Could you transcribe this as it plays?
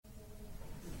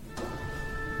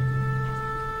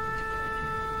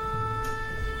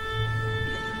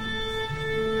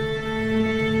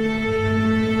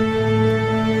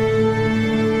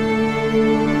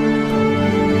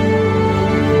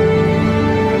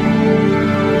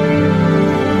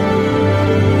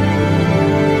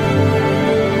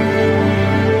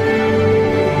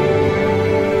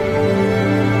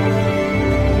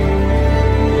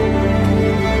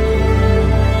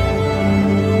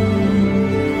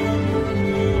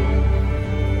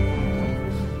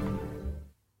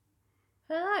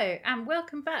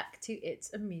welcome back to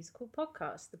It's a Musical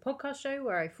Podcast, the podcast show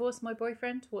where I force my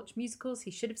boyfriend to watch musicals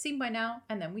he should have seen by now,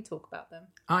 and then we talk about them.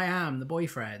 I am the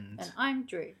boyfriend. And I'm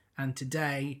Drew. And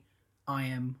today, I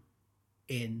am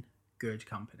in good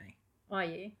company. Are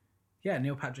you? Yeah,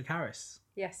 Neil Patrick Harris.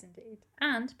 Yes, indeed.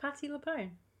 And Patti LuPone.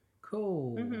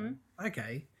 Cool. Mm-hmm.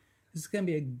 Okay. This is going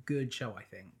to be a good show, I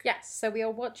think. Yes, so we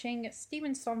are watching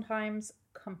Stephen Sondheim's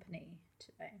Company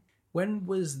today. When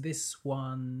was this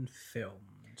one filmed?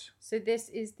 So this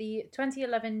is the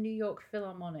 2011 New York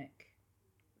Philharmonic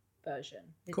version.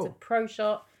 It's Cool. a pro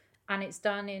shot, and it's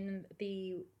done in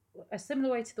a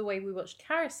similar way to the way we watched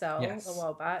Carousel Yes. a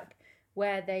while back,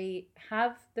 where they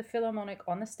have the Philharmonic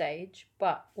on the stage,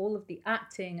 but all of the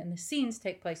acting and the scenes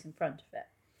take place in front of it.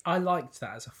 I liked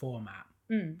that as a format.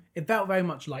 It felt very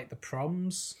much like the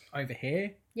Proms over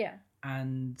here, Yeah.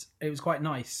 and it was quite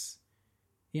nice.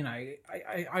 You know,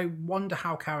 I wonder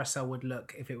how Carousel would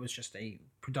look if it was just a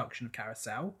production of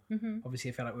Carousel.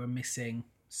 Obviously, I feel like we were missing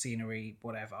scenery,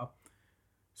 whatever.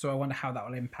 So I wonder how that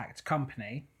will impact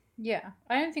Company. Yeah.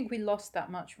 I don't think we lost that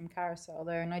much from Carousel,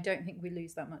 though, and I don't think we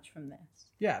lose that much from this.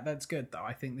 Yeah, that's good, though.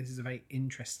 I think this is a very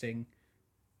interesting,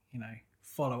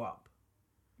 follow-up.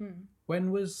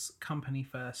 When was Company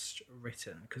first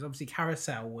written? Because obviously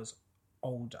Carousel was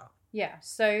older. Yeah,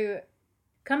 so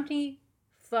Company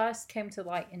first came to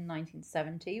light in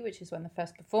 1970, which is when the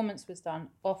first performance was done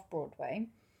off-Broadway.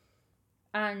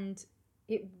 And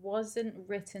it wasn't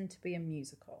written to be a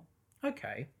musical,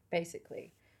 Okay.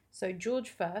 basically. So George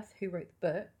Firth, who wrote the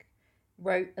book,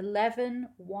 wrote 11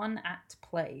 one-act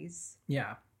plays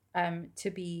Yeah. to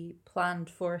be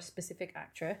planned for a specific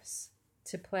actress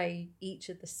to play each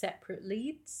of the separate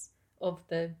leads of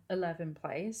the 11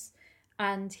 plays.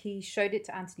 And he showed it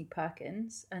to Anthony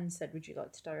Perkins and said, would you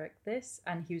like to direct this?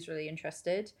 And he was really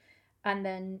interested. And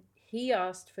then he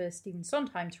asked for Stephen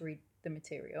Sondheim to read the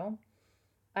material.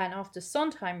 And after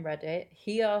Sondheim read it,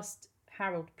 he asked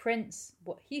Harold Prince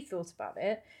what he thought about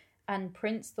it. And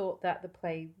Prince thought that the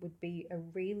play would be a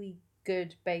really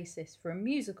good basis for a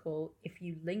musical if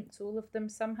you linked all of them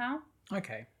somehow.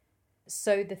 Okay.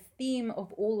 So the theme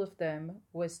of all of them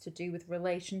was to do with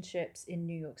relationships in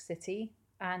New York City,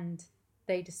 and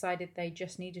they decided they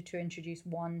just needed to introduce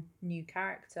one new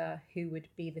character who would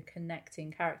be the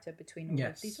connecting character between all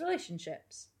of these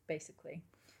relationships, basically.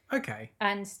 Okay.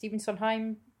 And Stephen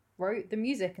Sondheim wrote the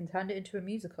music and turned it into a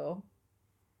musical.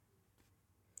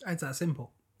 It's that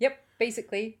simple. Yep,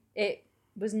 basically. It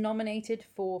was nominated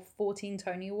for 14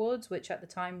 Tony Awards, which at the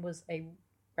time was a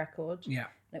record. Yeah.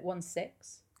 And it won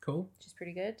 6. Cool. Which is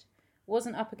pretty good.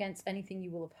 Wasn't up against anything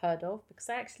you will have heard of, because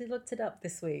I actually looked it up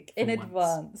this week in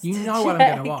advance. You know what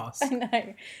I'm going to ask. I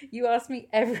know. You ask me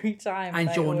every time. And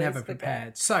you're never forget.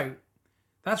 prepared. So,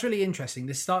 that's really interesting.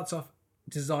 This starts off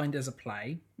designed as a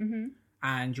play.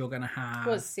 And you're going to have... It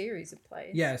was a series of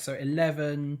plays. Yeah, so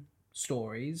 11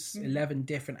 stories, 11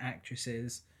 different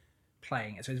actresses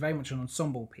playing it. So it's very much an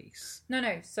ensemble piece.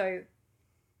 No. So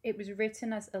it was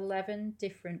written as 11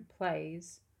 different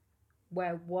plays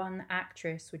where one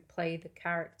actress would play the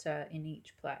character in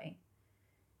each play,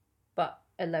 but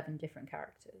 11 different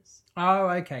characters. Oh,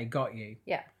 okay, got you.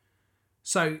 Yeah.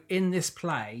 So in this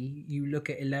play, you look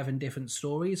at 11 different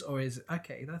stories, or is...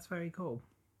 Okay, that's very cool.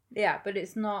 Yeah, but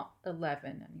it's not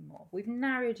 11 anymore. We've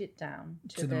narrowed it down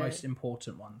To the most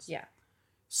important ones. Yeah.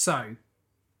 So,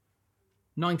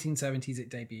 1970s it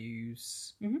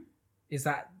debuts. Is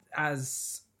that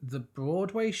as the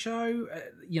Broadway show,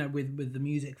 with the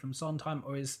music from Sondheim,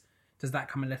 or does that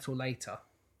come a little later?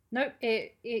 Nope,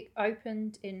 it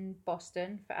opened in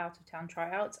Boston for out-of-town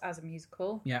tryouts as a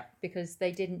musical. Yeah. Because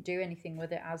they didn't do anything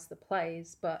with it as the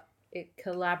plays, but it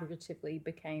collaboratively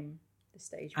became the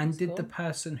stage and musical. did the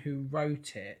person who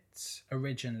wrote it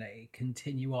originally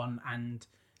continue on and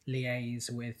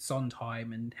liaise with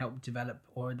Sondheim and help develop,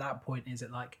 or at that point is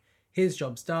it like his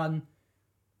job's done,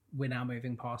 we're now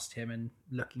moving past him and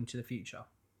looking to the future?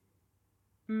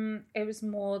 It was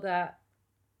more that,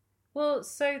 well,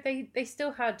 so they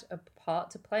still had a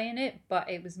part to play in it, but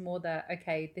it was more that,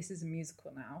 okay, this is a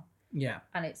musical now. Yeah.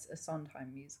 And it's a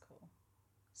Sondheim musical.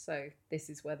 So this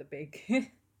is where the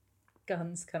big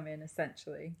guns come in,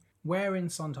 essentially. Where in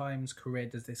Sondheim's career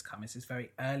does this come? Is this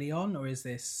very early on, or is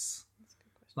this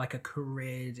like a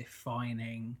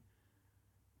career-defining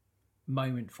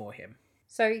moment for him?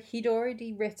 So he'd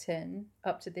already written,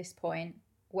 up to this point,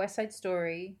 West Side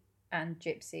Story and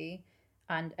Gypsy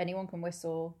and Anyone Can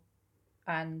Whistle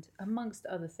and amongst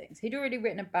other things. He'd already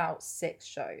written about 6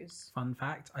 shows. Fun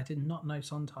fact, I did not know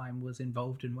Sondheim was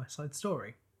involved in West Side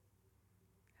Story.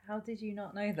 How did you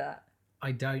not know that?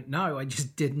 I don't know. I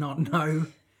just did not know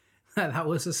that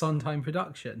was a Sondheim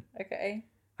production. Okay.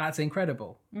 That's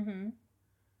incredible. Mm-hmm.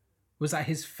 Was that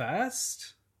his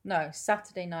first? No,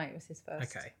 Saturday Night was his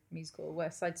first Okay. musical.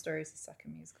 West Side Story was his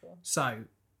second musical. So,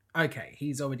 okay,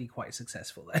 he's already quite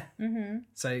successful then. Mm-hmm.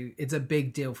 So it's a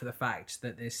big deal for the fact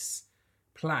that this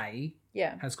play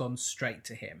has gone straight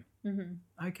to him.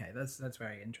 Mm-hmm. Okay, that's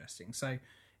very interesting. So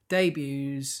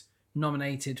debuts,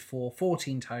 nominated for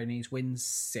 14 Tonys, wins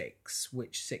 6.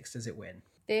 Which 6 does it win?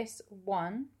 This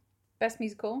won Best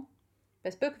Musical,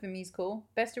 Best Book of a Musical,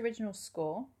 Best Original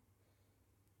Score.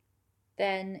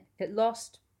 Then it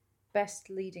lost Best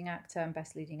Leading Actor and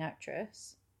Best Leading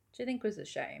Actress, which I think was a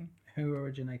shame. Who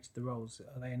originated the roles?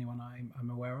 Are they anyone I'm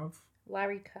aware of?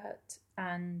 Larry Kurt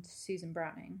and Susan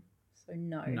Browning. So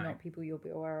no, not people you'll be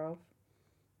aware of.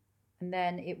 And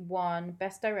then it won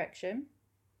Best Direction,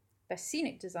 Best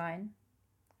Scenic Design,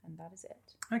 and that is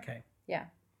it. Okay. Yeah.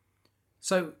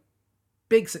 So,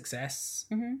 big success.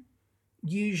 Mm-hmm.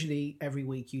 Usually every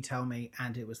week you tell me,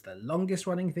 and it was the longest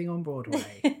running thing on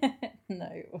Broadway. No,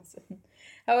 it wasn't.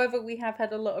 However, we have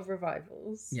had a lot of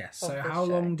revivals. Yes. So how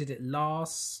long did it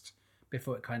last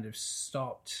before it kind of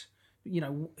stopped? You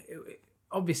know,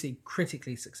 obviously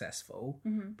critically successful,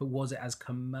 but was it as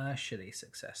commercially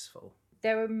successful?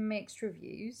 There were mixed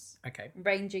reviews. Okay.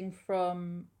 Ranging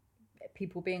from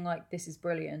people being like, this is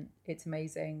brilliant, it's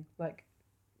amazing, like,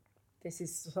 this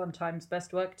is sometimes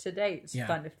best work to date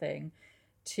kind of thing,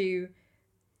 to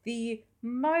the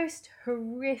most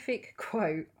horrific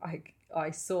quote I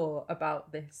saw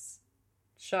about this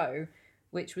show,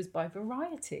 which was by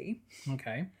Variety.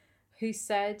 Okay. Who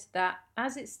said that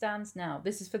as it stands now,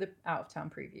 this is for the Out of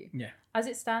Town preview. Yeah. As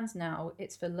it stands now,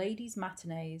 it's for ladies'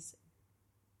 matinees,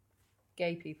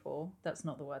 gay people, that's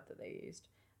not the word that they used,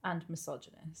 and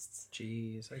misogynists.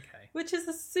 Jeez, okay. Which is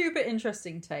a super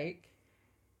interesting take,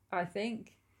 I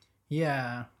think.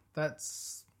 Yeah,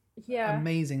 that's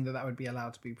amazing that would be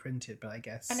allowed to be printed, but I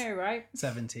guess... I know, right?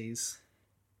 70s.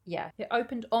 Yeah. It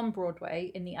opened on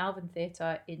Broadway in the Alvin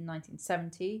Theatre in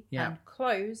 1970 and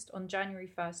closed on January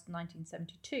 1st,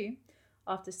 1972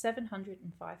 after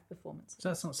 705 performances. So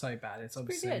that's not so bad. It's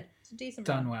obviously pretty good. It's a decent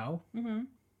done run. well. Mm-hmm.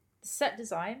 The set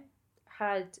design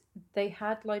had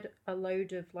a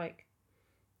load of like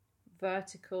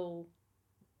vertical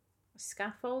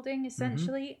scaffolding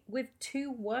essentially with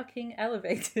 2 working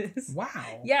elevators.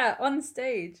 Wow. Yeah, on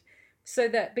stage. So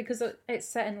that because it's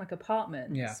set in like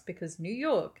apartments, because New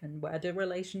York, and where do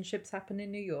relationships happen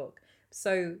in New York?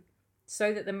 So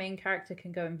that the main character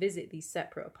can go and visit these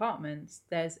separate apartments,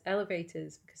 there's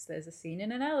elevators because there's a scene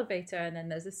in an elevator, and then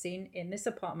there's a scene in this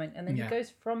apartment, and then he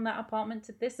goes from that apartment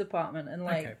to this apartment, and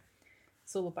like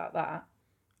it's all about that.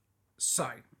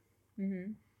 So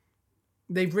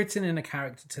they've written in a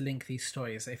character to link these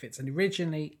stories. If it's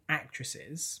originally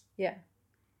actresses,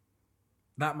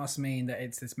 that must mean that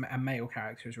it's a male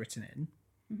character is written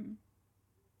in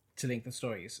to link the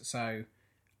stories. So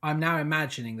I'm now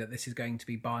imagining that this is going to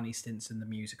be Barney Stinson the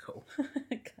musical.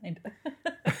 Kind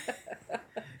of.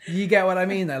 You get what I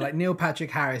mean, though? Like, Neil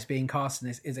Patrick Harris being cast in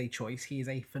this is a choice. He is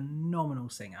a phenomenal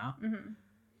singer.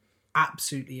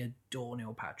 Absolutely adore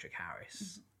Neil Patrick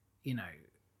Harris. You know,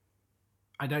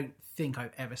 I don't think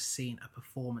I've ever seen a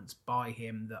performance by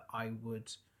him that I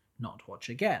would not watch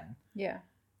again. Yeah.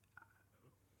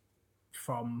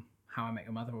 From How I Met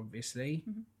Your Mother, obviously.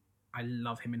 I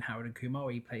love him in Harold and Kumar,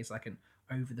 where he plays like an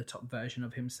over-the-top version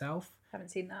of himself. Haven't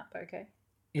seen that, but okay.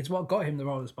 It's what got him the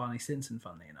role as Barney Stinson,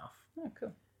 funnily enough. Oh,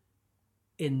 cool.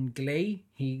 In Glee,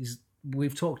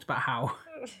 we've talked about how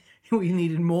we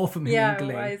needed more from him in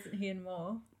Glee. Yeah, why isn't he in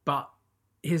more? But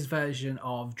his version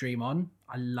of Dream On,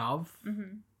 I love.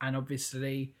 And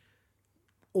obviously,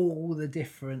 all the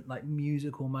different like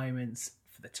musical moments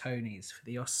for the Tonys, for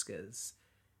the Oscars,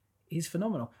 he's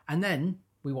phenomenal. And then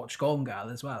we watched Gone Girl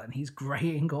as well, and he's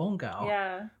great in Gone Girl.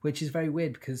 Yeah. Which is very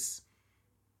weird because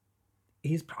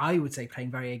he's, I would say,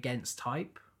 playing very against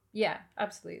type. Yeah,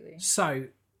 absolutely. So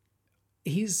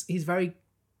he's very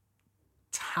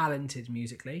talented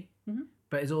musically,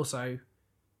 but is also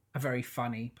a very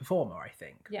funny performer, I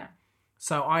think. Yeah.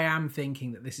 So I am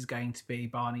thinking that this is going to be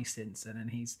Barney Stinson,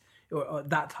 and he's or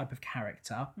that type of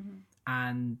character,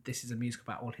 and this is a musical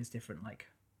about all his different like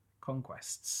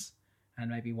conquests, and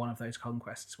maybe one of those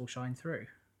conquests will shine through,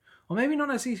 or maybe not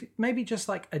necessarily, maybe just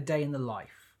like a day in the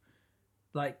life,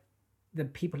 like the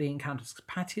people he encounters.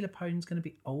 Patti LuPone's going to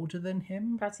be older than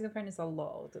him. Patti LuPone is a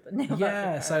lot older than Neil.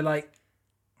 Yeah, so like,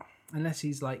 unless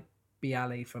he's like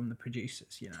Bialy from The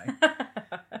Producers, you know.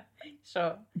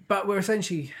 Sure. But we're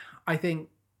essentially, I think,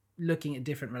 looking at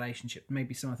different relationships.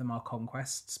 Maybe some of them are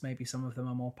conquests. Maybe some of them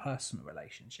are more personal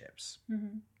relationships.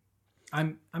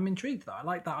 I'm intrigued though. I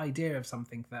like that idea of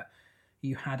something that,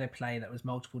 you had a play that was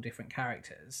multiple different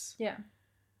characters Yeah.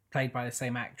 played by the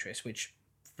same actress, which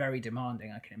very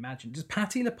demanding, I can imagine. Does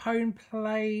Patti LuPone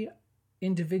play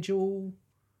individual,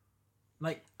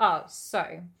 like? Oh,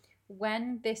 so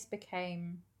when this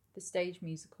became the stage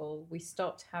musical, we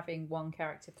stopped having one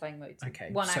character playing loads.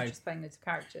 One actress playing loads of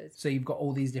characters. So you've got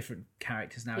all these different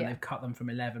characters now, Yeah. and they've cut them from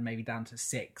 11 maybe down to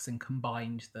 6 and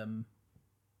combined them.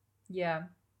 Yeah.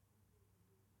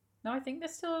 No, I think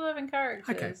there's still 11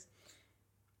 characters. Okay.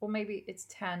 Or maybe it's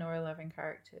 10 or 11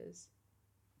 characters.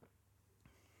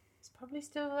 It's probably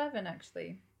still 11,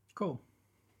 actually. Cool.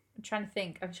 I'm trying to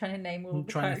think. I'm trying to name all I'm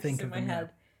the trying to characters think in of my them, yeah. head.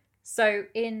 So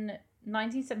in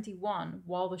 1971,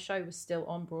 while the show was still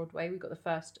on Broadway, we got the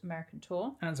first American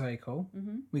tour. That's very cool.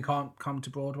 Mm-hmm. We can't come to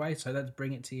Broadway, so let's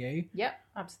bring it to you. Yep,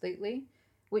 absolutely.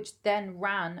 Which then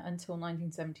ran until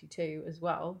 1972 as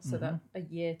well. So that a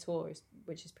year tour,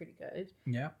 which is pretty good.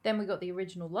 Yeah. Then we got the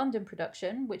original London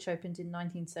production, which opened in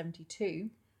 1972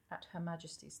 at Her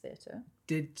Majesty's Theatre.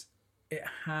 Did it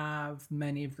have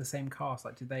many of the same cast?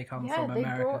 Like, did they come Yeah, from they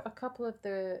America? brought a couple of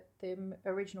the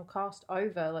original cast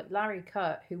over, like Larry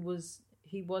Kurt, he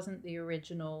wasn't the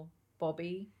original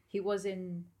Bobby. He was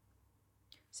the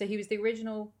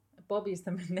original. Bobby is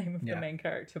the name of the main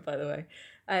character, by the way.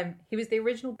 He was the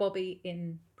original Bobby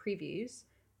in previews.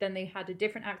 Then they had a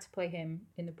different actor play him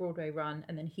in the Broadway run,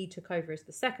 and then he took over as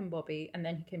the second Bobby, and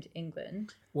then he came to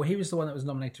England. Well, he was the one that was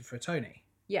nominated for a Tony.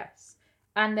 Yes.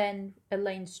 And then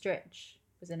Elaine Stritch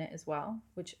was in it as well,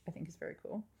 which I think is very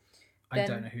cool. I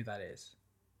don't know who that is.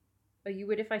 Oh, you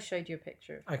would if I showed you a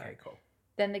picture of her. Okay, cool.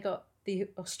 Then they got the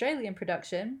Australian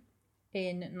production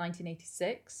in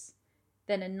 1986.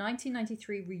 Then a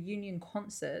 1993 reunion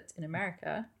concert in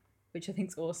America, which I think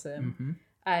is awesome,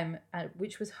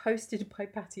 which was hosted by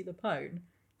Patti LuPone,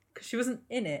 because she wasn't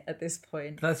in it at this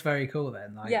point. That's very cool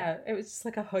then. Like... Yeah, it was just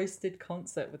like a hosted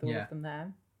concert with all of them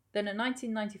there. Then a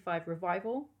 1995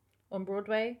 revival on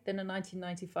Broadway. Then a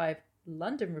 1995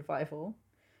 London revival,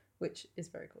 which is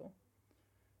very cool.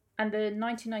 And the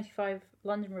 1995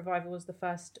 London revival was the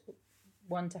first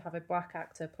one to have a black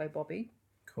actor play Bobby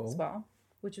as well,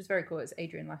 which was very cool. It's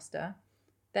Adrian Lester.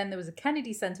 Then there was a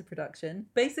Kennedy Center production.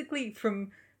 Basically,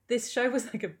 from this show was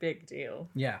like a big deal.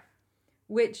 Yeah.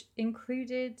 Which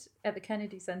included, at the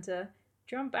Kennedy Center,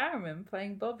 John Barrowman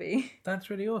playing Bobby. That's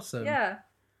really awesome. Yeah.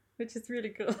 Which is really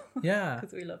cool. Yeah.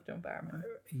 Because we love John Barrowman.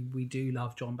 We do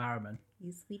love John Barrowman.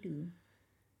 Yes, we do.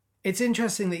 It's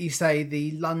interesting that you say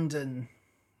the London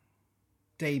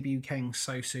debut came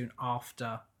so soon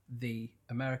after the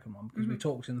American one, because we've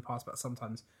talked in the past about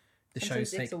sometimes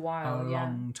shows take a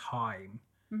long time.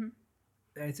 Mm-hmm.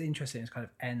 It's interesting. It's kind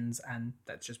of ends and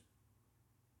let's just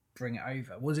bring it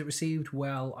over. Was it received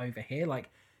well over here? Like,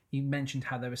 you mentioned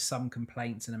how there were some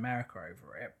complaints in America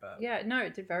over it, but yeah, no,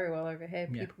 it did very well over here.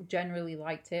 People generally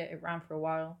liked it. It ran for a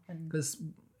while, and because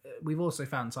we've also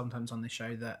found sometimes on this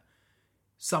show that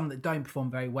some that don't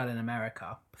perform very well in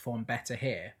America perform better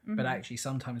here, but actually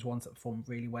sometimes ones that perform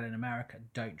really well in America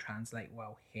don't translate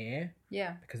well here.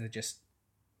 Yeah, because they're just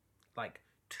like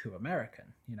too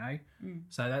American, you know.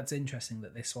 So that's interesting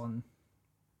that this one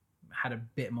had a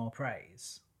bit more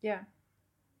praise. Yeah.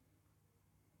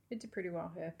 It did pretty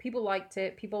well here. People liked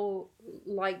it. People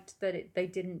liked that they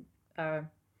didn't... I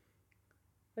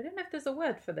don't know if there's a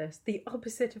word for this. The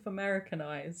opposite of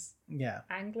Americanize. Yeah.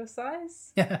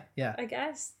 Anglicize? Yeah. I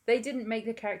guess. They didn't make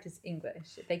the characters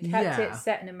English. They kept it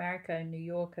set in America and New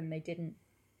York, and they didn't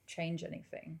change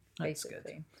anything, basically. That's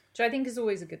good. Which I think is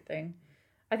always a good thing.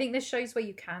 I think this shows where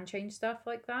you can change stuff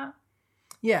like that.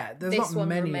 Yeah, there's this not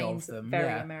many remains of them.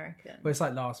 Very American. But it's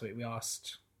like last week we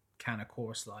asked, can a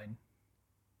chorus line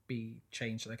be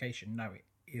changed location? No, it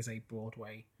is a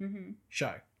Broadway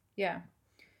show. Yeah.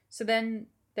 So then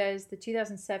there's the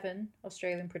 2007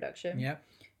 Australian production. Yeah.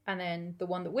 And then the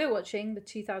one that we're watching, the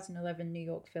 2011 New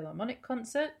York Philharmonic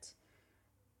concert.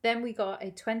 Then we got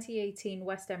a 2018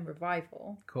 West End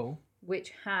revival. Cool.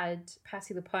 Which had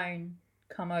Patti LuPone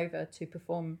come over to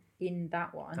perform in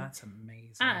that one. That's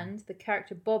amazing. And the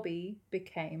character Bobby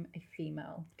became a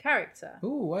female character.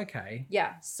 Ooh, okay.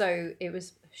 Yeah, so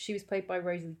she was played by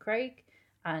Rosalie Craig,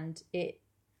 and it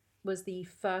was the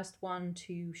first one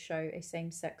to show a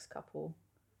same-sex couple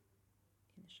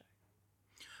in the show.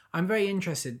 I'm very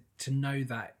interested to know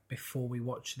that before we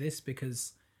watch this,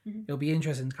 because it'll be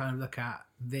interesting to kind of look at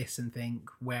this and think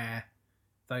where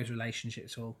those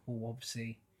relationships will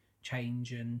obviously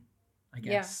change, and I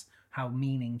guess how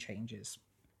meaning changes.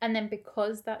 And then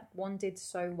because that one did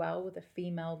so well with a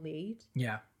female lead,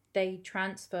 they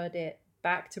transferred it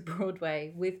back to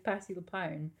Broadway with Patti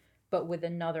LuPone, but with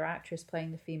another actress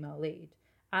playing the female lead.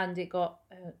 and it got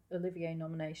Olivier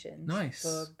nominations Nice.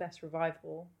 for Best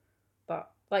Revival,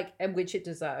 but and which it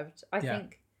deserved. I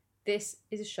think this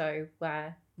is a show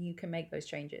where you can make those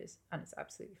changes and it's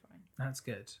absolutely fine. That's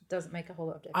good. It doesn't make a whole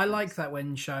lot of difference. I like that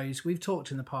when shows, we've talked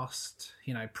in the past,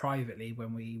 privately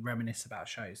when we reminisce about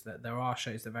shows, that there are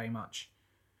shows that very much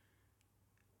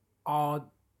are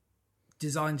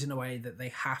designed in a way that they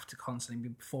have to constantly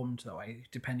be performed that way,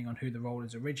 depending on who the role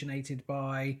is originated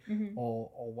by or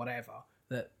whatever,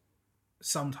 that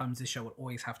sometimes this show will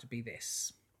always have to be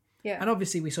this. Yeah. And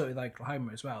obviously we saw it with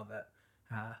Oklahoma as well,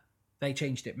 that they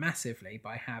changed it massively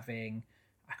by having,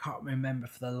 I can't remember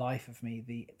for the life of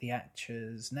me the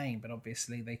actor's name, but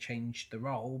obviously they changed the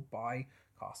role by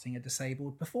casting a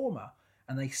disabled performer,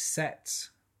 and they set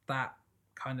that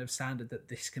kind of standard that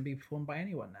this can be performed by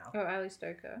anyone now. Oh, Ali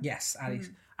Stoker. Yes, Ali.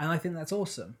 And I think that's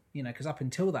awesome, because up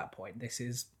until that point,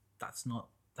 that's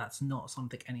not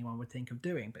something anyone would think of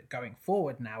doing. But going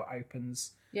forward now, it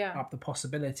opens up the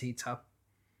possibility to,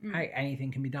 hey,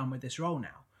 anything can be done with this role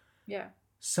now. Yeah.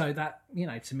 So that,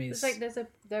 to me, it's like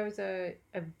there was a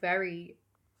very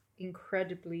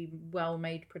incredibly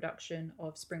well-made production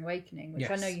of Spring Awakening, which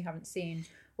I know you haven't seen,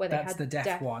 where they had the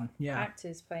deaf one,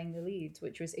 actors playing the leads,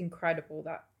 which was incredible.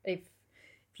 That if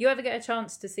you ever get a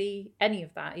chance to see any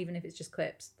of that, even if it's just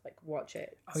clips, watch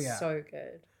it. It's so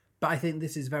good. But I think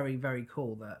this is very, very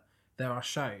cool that there are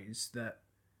shows that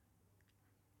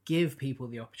give people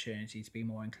the opportunity to be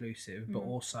more inclusive, but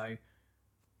also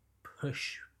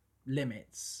push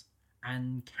limits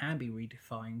and can be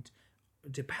redefined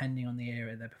depending on the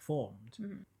area they're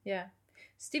performed. Yeah.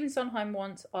 Stephen Sondheim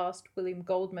once asked William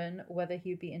Goldman whether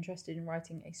he would be interested in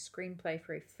writing a screenplay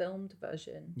for a filmed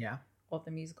version of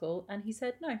the musical, and he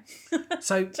said no.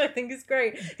 So, which I think is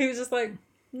great. He was just like,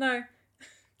 no.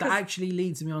 That actually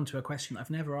leads me on to a question I've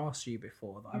never asked you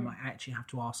before that I might actually have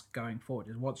to ask going forward,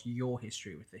 is what's your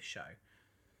history with this show?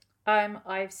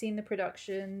 I've seen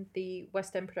the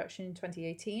West End production in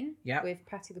 2018 with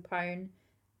Patti LuPone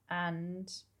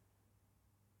and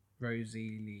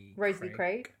Rosie Lee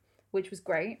Craig, which was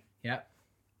great. Yep.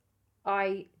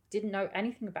 I didn't know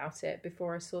anything about it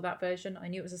before I saw that version. I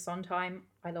knew it was a Sondheim.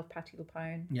 I love Patti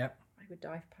LuPone. Yep. I would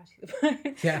die for Patti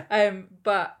LuPone. Yeah.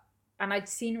 And I'd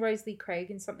seen Rosie Lee Craig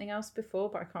in something else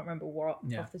before, but I can't remember what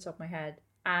off the top of my head.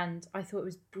 And I thought it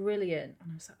was brilliant.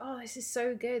 And I was like, oh, this is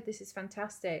so good. This is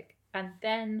fantastic. And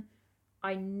then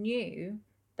I knew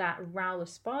that Raul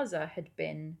Esparza had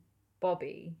been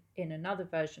Bobby in another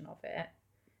version of it,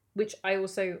 which I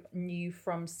also knew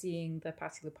from seeing the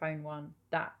Patti LuPone one,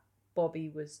 that Bobby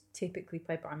was typically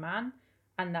played by a man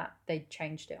and that they'd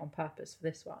changed it on purpose for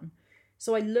this one.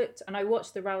 So I looked and I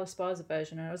watched the Raul Esparza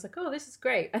version and I was like, oh, this is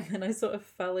great. And then I sort of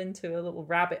fell into a little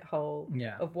rabbit hole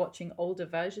of watching older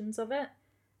versions of it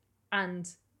and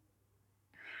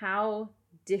how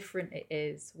different it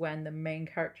is when the main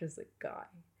character is a guy.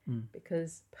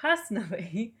 Because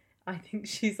personally, I think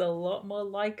she's a lot more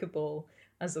likable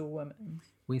as a woman.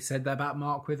 We said that about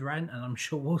Mark with Rent, and I'm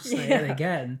sure we'll say it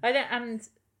again.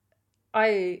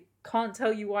 I can't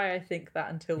tell you why I think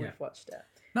that until we've watched it.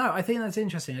 No, I think that's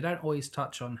interesting. I don't always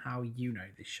touch on how you know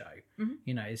this show.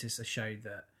 Is this a show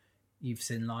that you've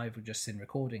seen live or just seen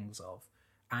recordings of?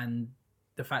 And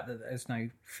the fact that there's no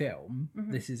film,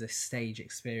 this is a stage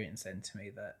experience then to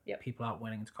me that people aren't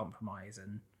willing to compromise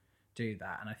and do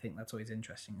that. And I think that's always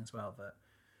interesting as well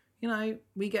that,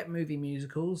 we get movie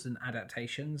musicals and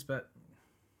adaptations, but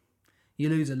you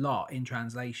lose a lot in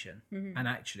translation. And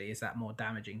actually, is that more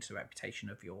damaging to the reputation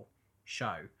of your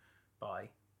show by...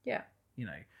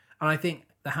 And I think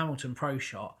the Hamilton Pro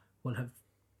Shot will have...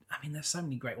 there's so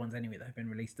many great ones anyway that have been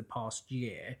released the past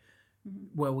year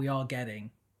where we are getting,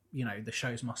 the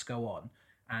shows must go on.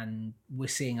 And we're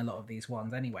seeing a lot of these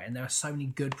ones anyway. And there are so many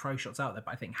good Pro Shots out there.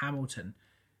 But I think Hamilton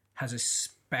has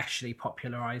especially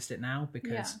popularised it now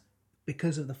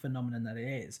because of the phenomenon that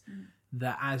it is.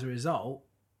 That as a result,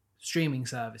 streaming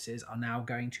services are now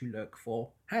going to look for,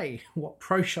 hey, what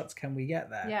Pro Shots can we get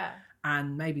there? Yeah.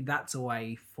 And maybe that's a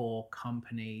way for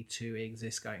company to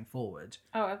exist going forward.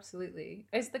 Oh, absolutely.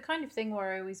 It's the kind of thing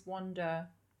where I always wonder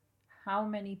how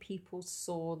many people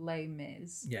saw Les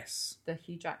Mis, the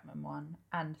Hugh Jackman one,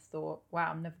 and thought, wow,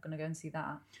 I'm never going to go and see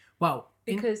that. Well,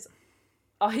 because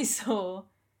I saw,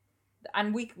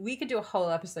 and we could do a whole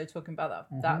episode talking about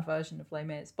that version of Les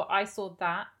Mis, but I saw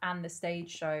that and the stage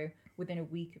show within a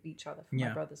week of each other for my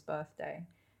brother's birthday.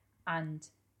 And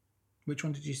which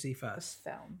one did you see first? The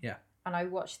film. Yeah. And I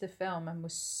watched the film and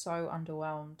was so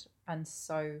underwhelmed and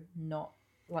so not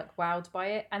wowed by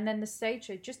it. And then the stage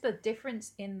show, just the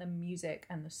difference in the music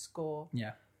and the score.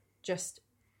 Yeah. Just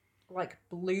like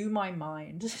blew my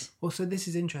mind. Well, so this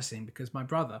is interesting because my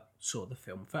brother saw the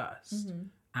film first.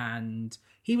 And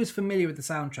he was familiar with the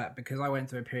soundtrack because I went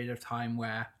through a period of time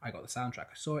where I got the soundtrack.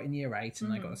 I saw it in year 8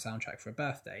 and I got the soundtrack for a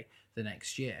birthday the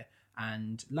next year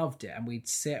and loved it. And we'd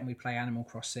sit and we'd play Animal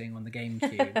Crossing on the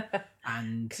GameCube.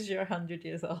 And because you're 100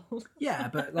 years old. yeah,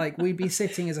 but like we'd be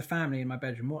sitting as a family in my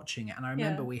bedroom watching it. And I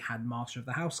remember we had Master of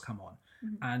the House come on.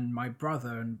 And my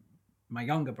brother and my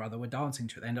younger brother were dancing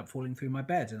to it. They ended up falling through my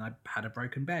bed and I had a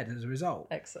broken bed as a result.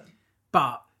 Excellent.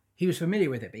 But he was familiar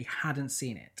with it, but he hadn't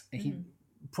seen it. He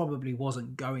probably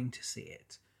wasn't going to see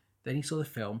it. Then he saw the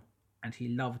film and he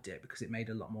loved it because it made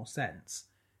a lot more sense.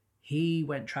 He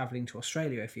went travelling to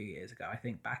Australia a few years ago, I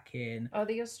think back in... Oh,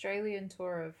 the Australian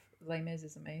tour of Les Mis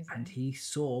is amazing. And he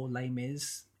saw Les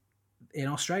Mis in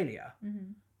Australia,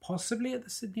 possibly at the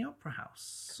Sydney Opera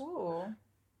House. Cool.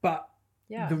 But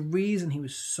yeah, the reason he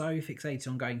was so fixated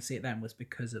on going to see it then was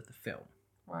because of the film.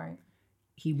 Right.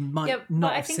 He might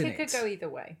not have seen it. I think it could go either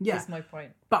way, is my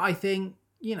point. But I think,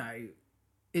 you know,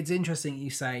 it's interesting you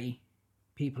say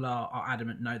people are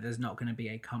adamant, no, there's not going to be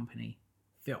a company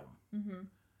film.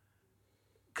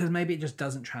 Because maybe it just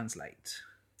doesn't translate.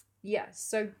 Yeah,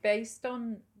 so based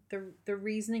on the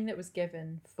reasoning that was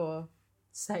given for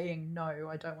saying, no,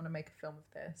 I don't want to make a film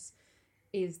of this,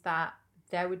 is that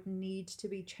there would need to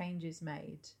be changes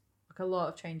made, like a lot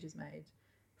of changes made,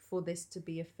 for this to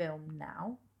be a film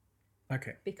now.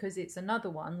 Okay. Because it's another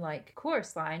one, like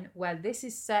Chorus Line, where this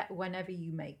is set whenever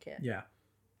you make it. Yeah.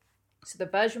 So the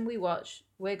version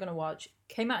we're going to watch,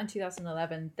 came out in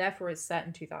 2011, therefore it's set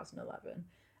in 2011.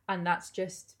 And that's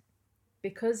just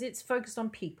because it's focused on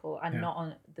people and not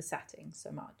on the setting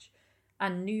so much.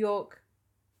 And New York,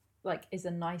 like, is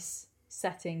a nice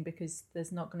setting because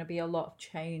there's not going to be a lot of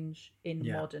change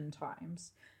in modern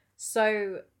times.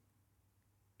 So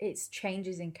it's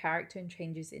changes in character and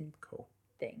changes in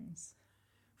things.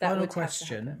 Final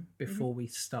question before we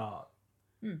start.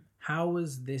 How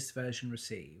was this version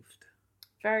received?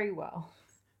 Very well.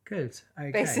 Good.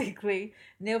 Okay. Basically,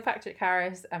 Neil Patrick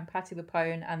Harris and Patti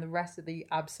LuPone and the rest of the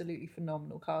absolutely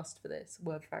phenomenal cast for this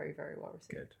were very, very well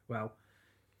received. Good. Well,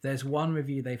 there's one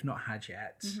review they've not had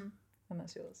yet. And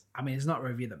that's yours. I mean, it's not a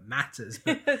review that matters,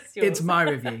 but It's yours. it's my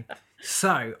review.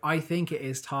 So I think it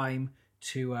is time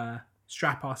to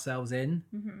strap ourselves in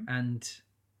and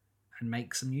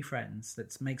make some new friends.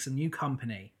 Let's make some new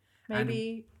company.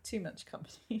 Maybe too much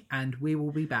company. And we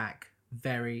will be back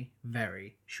very,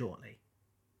 very shortly.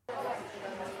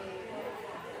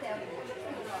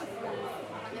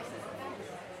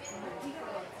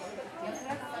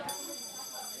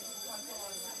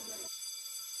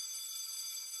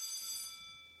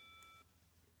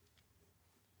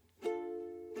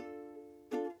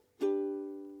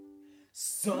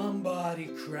 Somebody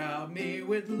crowd me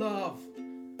with love.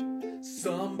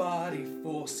 Somebody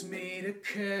force me to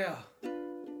care.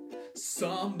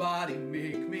 Somebody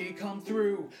make me come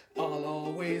through. I'll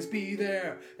always be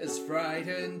there, as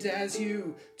frightened as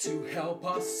you, to help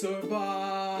us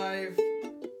survive.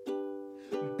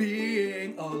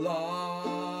 Being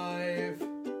alive.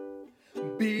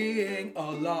 Being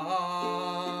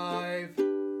alive.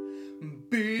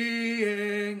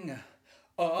 Being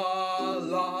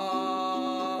alive.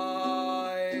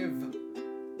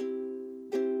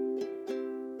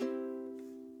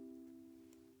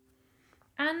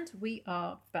 And we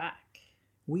are back.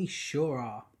 We sure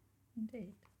are.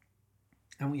 Indeed.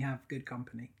 And we have good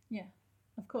company. Yeah,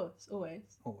 of course, always.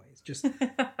 Always. Just,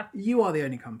 you are the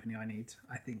only company I need,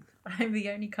 I think. I'm the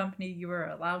only company you are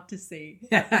allowed to see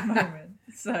at the moment.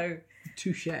 So.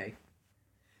 Touché.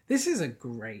 This is a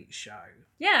great show.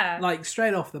 Yeah. Like,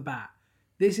 straight off the bat,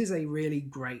 this is a really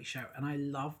great show. And I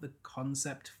love the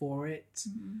concept for it.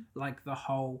 Like, the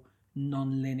whole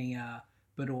non-linear,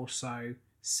 but also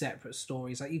separate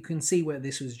stories. Like, you can see where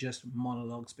this was just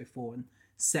monologues before and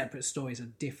separate stories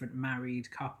of different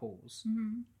married couples.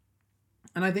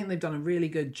 And I think they've done a really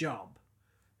good job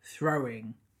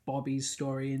throwing Bobby's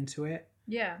story into it.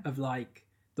 Yeah. Of like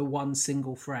the one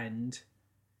single friend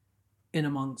in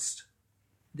amongst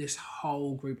this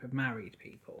whole group of married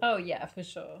people. Oh yeah, for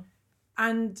sure.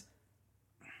 And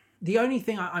the only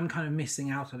thing I'm kind of missing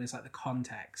out on is like the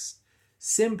context,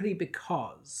 simply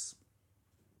because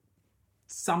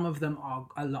some of them are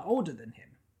a lot older than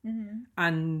him.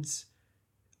 And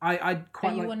I'd quite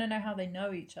but you like... want to know how they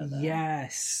know each other.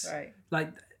 Yes. Right.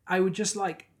 Like, I would just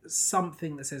like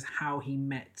something that says how he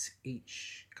met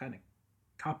each kind of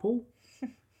couple.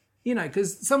 You know,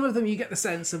 because some of them you get the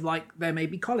sense of like they may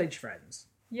be college friends.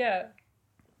 Yeah.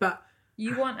 But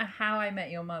you want a How I Met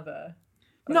Your Mother.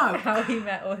 No. How he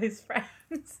met all his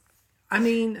friends. I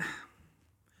mean,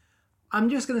 I'm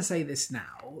just going to say this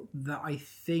now, that I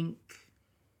think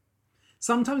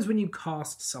sometimes when you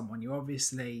cast someone, you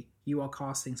are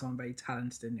casting someone very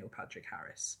talented in Neil Patrick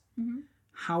Harris. Mm-hmm.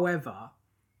 However,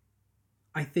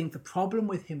 I think the problem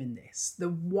with him in this, the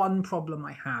one problem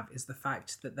I have, is the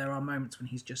fact that there are moments when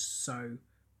he's just so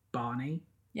Barney.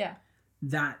 Yeah.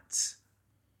 That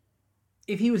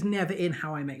if he was never in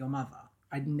How I Met Your Mother,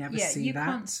 I'd never see that. Yeah,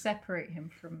 you can't separate him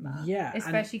from that. Yeah.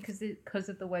 Especially because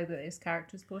of the way that his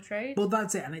character's portrayed. Well,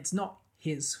 that's it. And it's not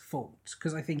his fault,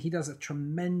 because I think he does a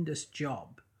tremendous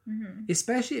job,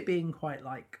 especially it being quite,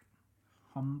 like,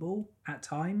 humble at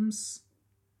times.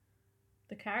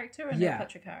 The character or Neil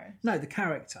Patrick Harris? No, the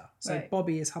character. So right.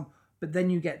 Bobby is humble. But then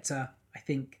you get to, I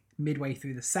think, midway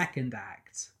through the second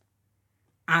act,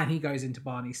 and he goes into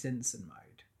Barney Stinson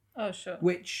mode. Oh, sure.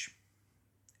 Which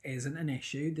isn't an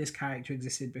issue. This character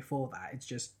existed before that. It's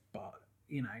just,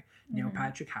 Neil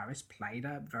Patrick Harris played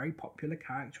a very popular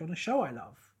character on a show I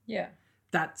love. Yeah.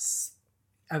 That's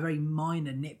a very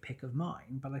minor nitpick of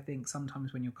mine, but I think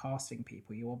sometimes when you're casting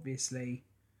people, you're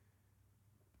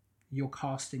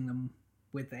casting them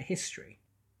with their history.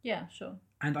 Yeah, sure.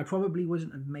 And I probably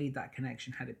wouldn't have made that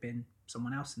connection had it been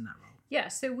someone else in that role. Yeah,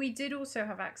 so we did also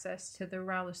have access to the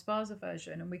Raul Esparza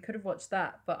version, and we could have watched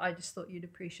that, but I just thought you'd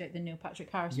appreciate the Neil Patrick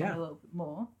Harris one a little bit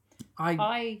more.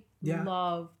 I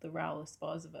love the Raul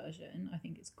Esparza version. I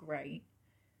think it's great.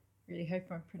 Really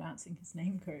hope I'm pronouncing his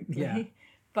name correctly. Yeah.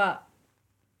 But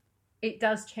it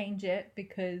does change it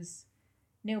because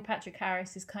Neil Patrick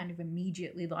Harris is kind of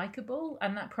immediately likable,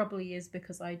 and that probably is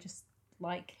because I just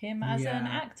like him as an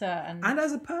actor and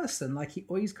as a person. Like, he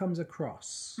always comes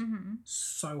across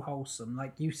so wholesome.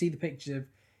 Like, you see the picture of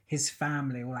his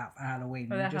family all out for Halloween.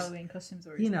 Their Halloween costumes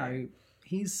are great.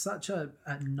 He's such a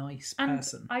nice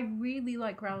person. I really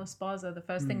like Raul Esparza. The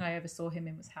first thing I ever saw him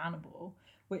in was Hannibal,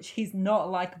 which he's not a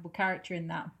likable character in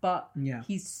that, but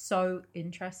he's so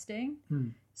interesting.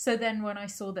 So then when I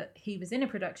saw that he was in a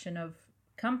production of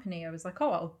Company, I was like,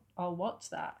 oh, I'll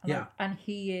watch that. And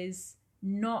he is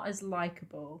not as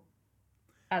likable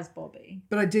as Bobby.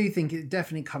 But I do think it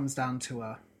definitely comes down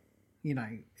to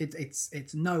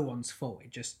it's no one's fault.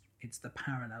 It's the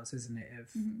parallels, isn't it? Of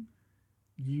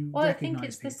I think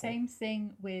it's the same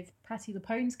thing with Patti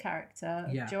LuPone's character,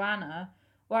 Joanna,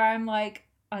 where I'm like,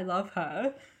 I love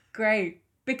her. Great.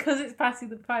 Because it's Patti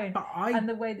LuPone and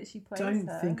the way that she plays her. I don't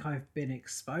think I've been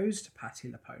exposed to Patti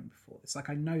LuPone before. It's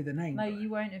like I know the name. No, you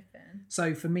won't have been.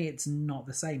 So for me, it's not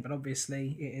the same. But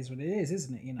obviously, it is what it is,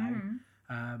 isn't it?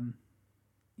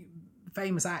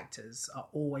 Famous actors are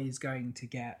always going to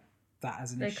get that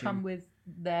as an issue. They come with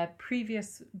their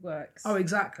previous works. Oh,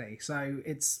 exactly. So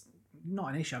it's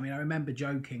not an issue. I mean, I remember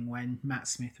joking when Matt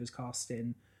Smith was cast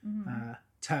in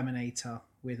Terminator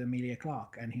with Emilia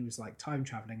Clarke, and he was like time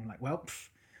traveling. I'm like, well,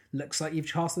 looks like you've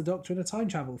cast the Doctor in a time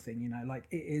travel thing. Like,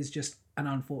 it is just an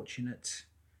unfortunate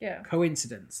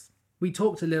coincidence. We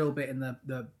talked a little bit in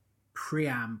the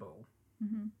preamble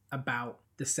about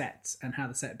the sets and how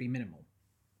the set would be minimal.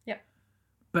 Yeah,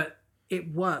 but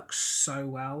it works so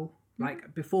well.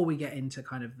 Like, before we get into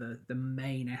kind of the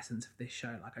main essence of this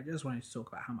show, like, I just wanted to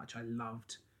talk about how much I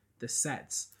loved the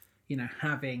sets.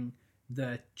 Having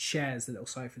the chairs, the little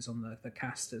sofas on the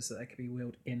casters, so they could be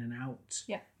wheeled in and out.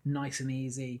 Yeah. Nice and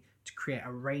easy to create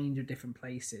a range of different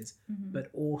places, but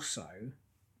also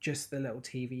just the little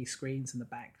TV screens and the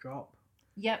backdrop.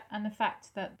 Yep, and the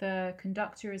fact that the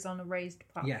conductor is on a raised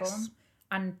platform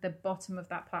and the bottom of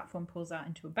that platform pulls out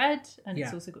into a bed, and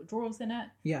it's also got drawers in it.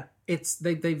 Yeah,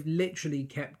 they've literally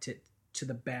kept it to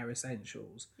the bare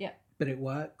essentials. Yeah. But it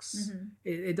works.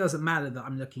 It doesn't matter that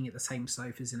I'm looking at the same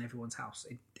sofas in everyone's house.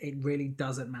 It really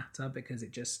doesn't matter, because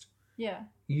it just... Yeah.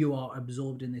 You are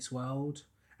absorbed in this world.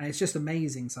 And it's just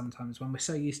amazing sometimes when we're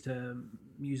so used to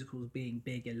musicals being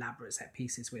big, elaborate set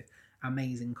pieces with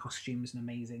amazing costumes and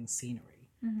amazing scenery.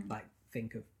 Like,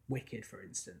 think of Wicked, for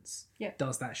instance. Yeah.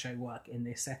 Does that show work in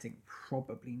this setting?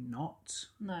 Probably not.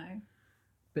 No.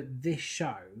 But this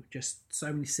show, just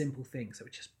so many simple things that were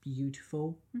just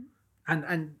beautiful.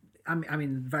 And I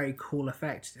mean, very cool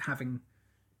effect having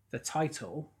the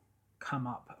title come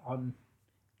up on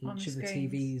each of the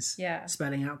TVs,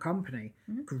 spelling out Company.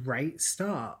 Great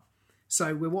start.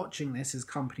 So we're watching this as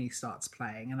Company starts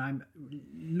playing, and I'm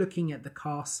looking at the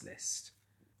cast list.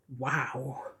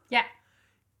 Wow. Yeah.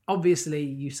 Obviously,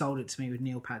 you sold it to me with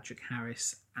Neil Patrick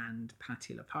Harris and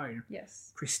Patti LuPone.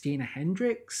 Yes. Christina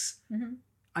Hendricks.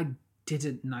 I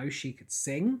didn't know she could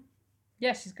sing.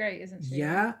 Yeah, she's great, isn't she?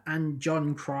 Yeah, and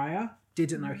John Cryer.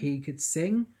 Didn't know he could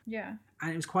sing. Yeah.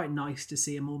 And it was quite nice to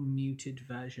see a more muted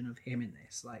version of him in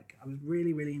this. Like, I was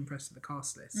really, really impressed with the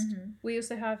cast list. We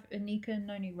also have Anika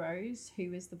Noni Rose,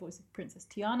 who is the voice of Princess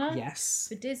Tiana Yes.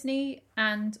 for Disney,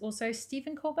 and also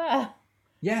Stephen Colbert,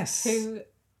 Yes. who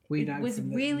We know was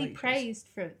from the really latest. praised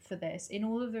for this. In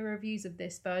all of the reviews of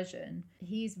this version,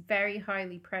 he's very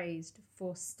highly praised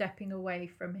for stepping away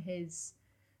from his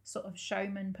sort of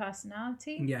showman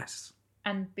personality Yes.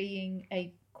 and being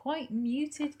a quite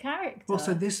muted character. Well,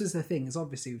 so this is the thing, is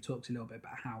obviously we've talked a little bit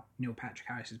about how Neil Patrick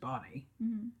Harris is Barney.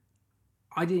 Mm-hmm.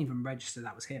 I didn't even register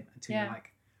that was him until Yeah.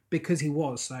 because he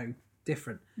was so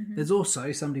different. There's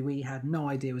also somebody we had no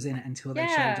idea was in it until they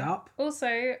showed up.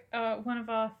 Also, one of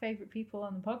our favourite people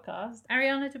on the podcast,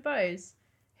 Ariana DeBose,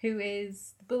 who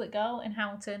is the Bullet Girl in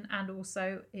Hamilton and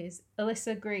also is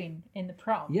Alyssa Green in The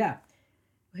Prom. Yeah.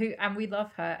 And we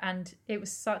love her. And it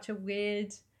was such a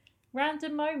weird,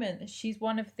 random moment. She's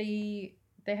one of they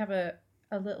have a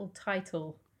little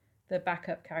title, the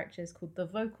backup character is called The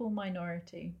Vocal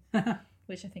Minority,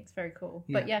 which I think is very cool.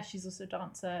 Yeah. But yeah, she's also a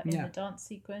dancer in Yeah. the dance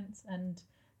sequence. And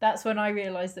that's when I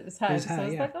realised it was her. It was so her, I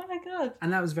was yeah. like, oh my God.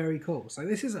 And that was very cool. So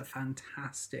this is a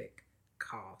fantastic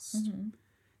cast. Mm-hmm.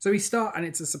 So we start and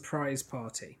it's a surprise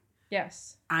party.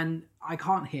 Yes. And I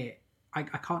can't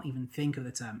even think of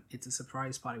the term "it's a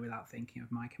surprise party" without thinking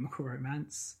of My Chemical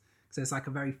Romance. So it's like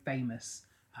a very famous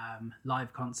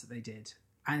live concert they did,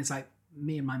 and it's like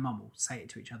me and my mum will say it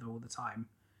to each other all the time.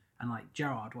 And like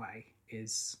Gerard Way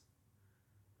is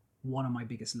one of my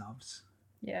biggest loves.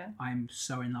 Yeah. I'm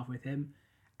so in love with him,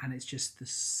 and it's just the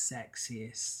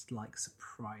sexiest like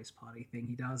surprise party thing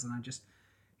he does. And I just,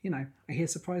 I hear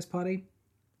surprise party,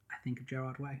 I think of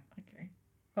Gerard Way. Okay.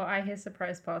 Well, I hear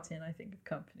surprise party and I think of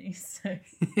company. So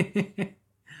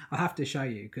I'll have to show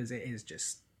you because it is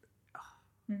just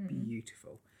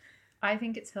beautiful. I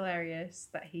think it's hilarious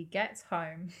that he gets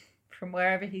home from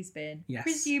wherever he's been, Yes.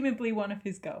 presumably one of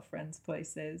his girlfriend's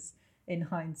places in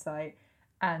hindsight,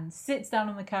 and sits down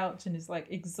on the couch and is like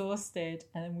exhausted,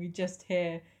 and then we just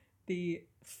hear the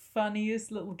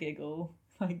funniest little giggle,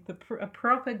 like a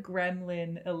proper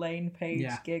gremlin Elaine Page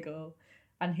giggle,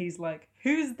 and he's like,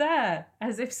 "Who's there?"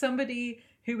 As if somebody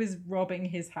who is robbing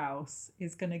his house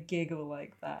is gonna giggle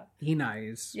like that. He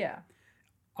knows. Yeah.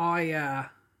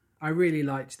 I really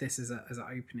liked this as an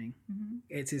opening.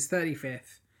 It's his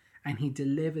 35th, and he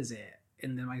delivers it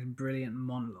in the most brilliant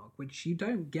monologue, which you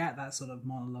don't get that sort of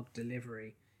monologue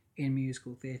delivery in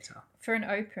musical theatre. For an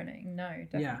opening, no,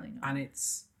 definitely not. And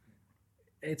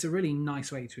it's a really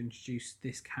nice way to introduce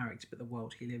this character, but the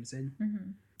world he lives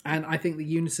in. And I think the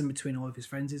unison between all of his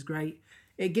friends is great.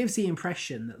 It gives the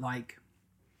impression that, like,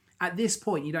 at this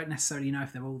point, you don't necessarily know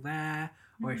if they're all there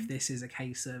or if this is a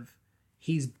case of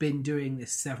he's been doing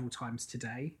this several times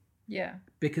today. Yeah.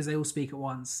 Because they all speak at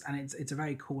once, and it's a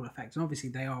very cool effect. And obviously,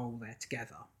 they are all there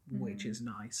together, which is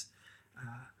nice.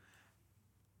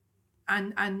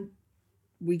 And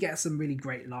we get some really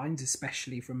great lines,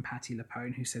 especially from Patti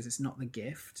LuPone, who says it's not the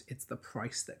gift, it's the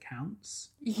price that counts.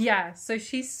 Yeah, so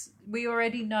we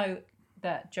already know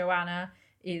that Joanna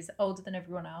is older than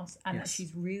everyone else, and that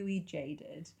she's really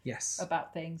jaded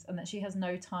about things, and that she has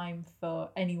no time for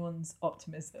anyone's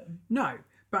optimism. No,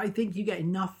 but I think you get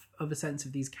enough of a sense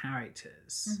of these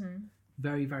characters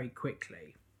very, very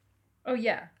quickly. Oh,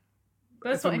 yeah.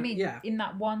 That's what I mean. Yeah. In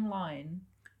that one line.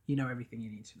 You know everything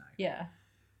you need to know. Yeah.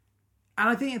 And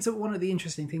I think it's one of the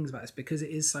interesting things about this, because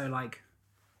it is so, like,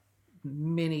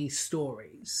 mini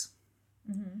stories.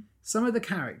 Some of the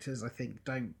characters, I think,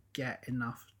 don't get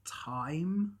enough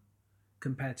time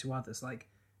compared to others. Like,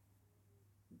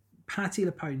 Patti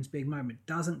LuPone's big moment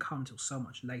doesn't come till so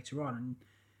much later on. And,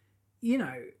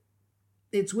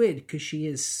 it's weird because she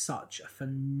is such a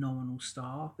phenomenal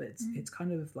star, but it's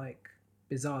kind of, like,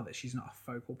 bizarre that she's not a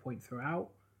focal point throughout.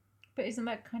 But isn't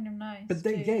that kind of nice? But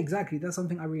yeah, exactly. That's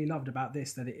something I really loved about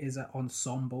this, that it is an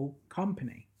ensemble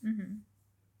company.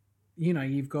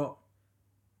 You've got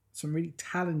some really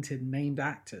talented named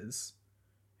actors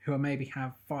who maybe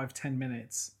have 5-10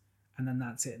 minutes, and then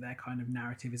that's it. Their kind of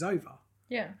narrative is over.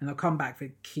 Yeah. And they'll come back for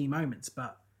key moments,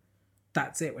 but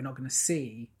that's it. We're not going to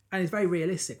see, and it's very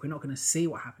realistic, we're not going to see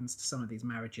what happens to some of these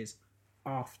marriages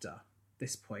after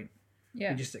this point.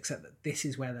 Yeah. We just accept that this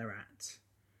is where they're at.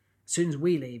 As soon as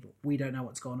we leave, we don't know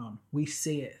what's going on. We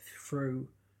see it through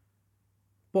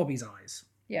Bobby's eyes.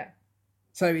 Yeah.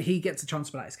 So he gets a chance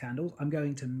to blow out his candles. I'm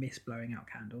going to miss blowing out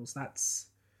candles. That's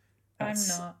I'm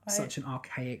not. Such an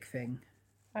archaic thing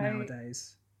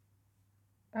nowadays.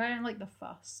 I don't like the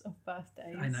fuss of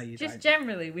birthdays. I know you Just don't.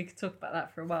 generally, we could talk about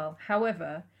that for a while.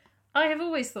 However, I have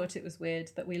always thought it was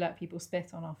weird that we let people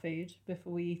spit on our food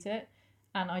before we eat it.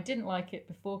 and I didn't like it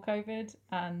before COVID,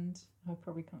 and I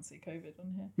probably can't see COVID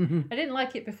on here. I didn't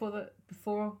like it before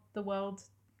the world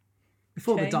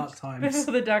Before changed, the dark times.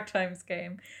 before the dark times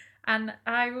came, and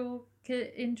I will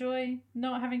enjoy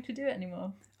not having to do it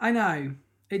anymore. I know.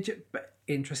 But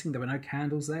interesting, there were no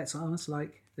candles there. It's almost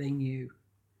like they knew.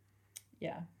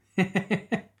 Yeah.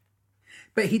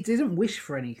 But he didn't wish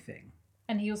for anything.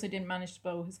 And he also didn't manage to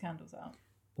blow all his candles out.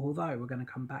 Although we're going to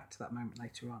come back to that moment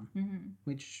later on,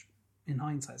 which in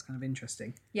hindsight is kind of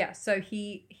interesting. Yeah, so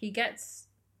he gets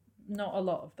not a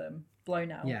lot of them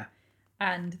blown out. Yeah.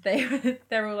 And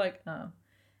they're all like, oh.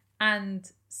 And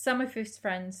some of his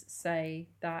friends say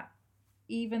that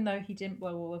even though he didn't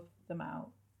blow all of them out,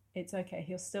 it's okay,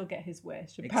 he'll still get his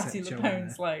wish. And Except Patti Joanna.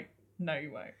 LuPone's like, no,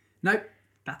 you won't. Nope,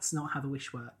 that's not how the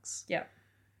wish works. Yeah.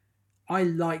 I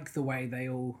like the way they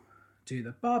all do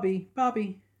the Barbie. You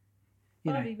Barbie,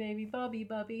 know. baby,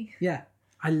 Barbie. Yeah,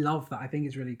 I love that. I think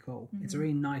it's really cool. It's a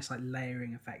really nice like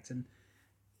layering effect, and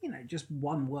just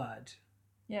one word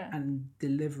Yeah. and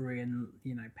delivery and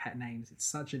pet names. It's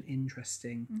such an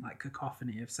interesting like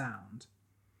cacophony of sound.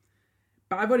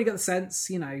 But I've already got the sense,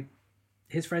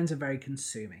 his friends are very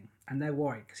consuming, and they're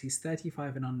worried because he's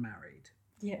 35 and unmarried.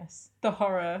 Yes. The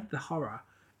horror. The horror.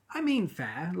 I mean,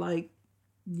 fair. Like,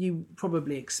 you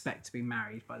probably expect to be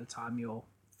married by the time you're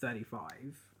 35.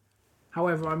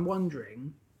 However, I'm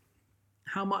wondering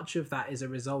how much of that is a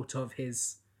result of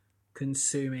his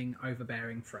consuming,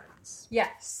 overbearing friends.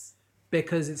 Yes.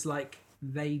 Because it's like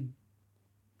they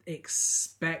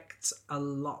expect a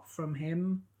lot from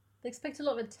him, They expect a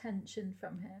lot of attention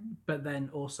from him. but then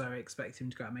also expect him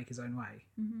to go out and make his own way.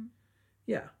 Mm-hmm.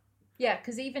 Yeah. Yeah,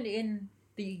 because even in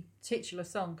the titular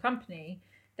song Company,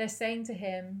 they're saying to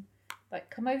him, like,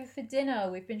 come over for dinner.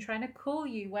 We've been trying to call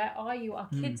you. Where are you? Our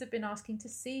kids have been asking to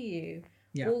see you.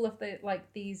 Yeah. All of the,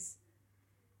 like, these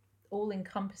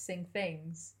all-encompassing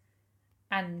things.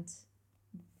 And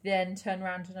then turn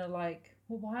around and are like,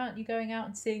 well, why aren't you going out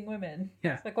and seeing women?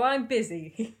 Yeah. It's like, well, I'm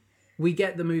busy. We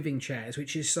get the moving chairs,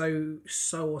 which is so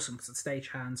awesome because the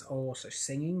stagehands are also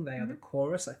singing. They are the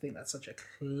chorus. I think that's such a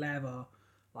clever,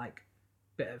 like,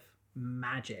 bit of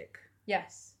magic.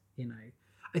 Yes.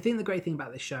 I think the great thing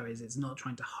about this show is it's not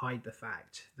trying to hide the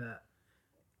fact that,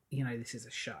 this is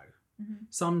a show. Mm-hmm.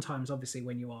 Sometimes, obviously,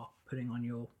 when you are putting on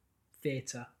your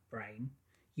theatre brain,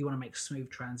 you want to make smooth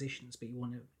transitions, but you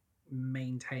want to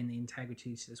maintain the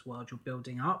integrity to this world you're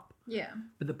building up. Yeah.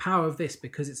 But the power of this,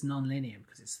 because it's non-linear,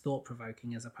 because it's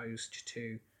thought-provoking as opposed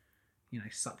to,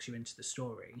 sucks you into the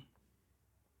story,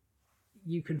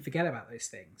 you can forget about those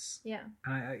things. Yeah.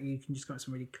 And you can just come up with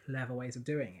some really clever ways of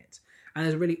doing it. And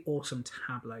there's a really awesome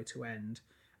tableau to end.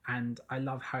 And I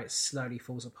love how it slowly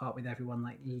falls apart with everyone,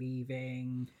 like,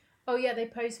 leaving. Oh, yeah, they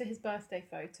pose for his birthday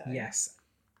photo. Yes.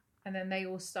 And then they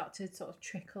all start to sort of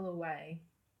trickle away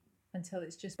until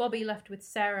it's just Bobby left with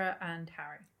Sarah and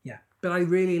Harry. Yeah. But I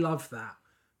really love that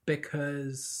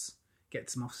because it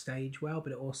gets them off stage well,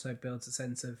 but it also builds a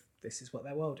sense of this is what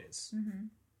their world is. Mm-hmm.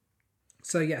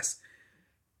 So, yes,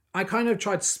 I kind of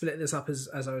tried to split this up as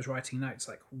I was writing notes,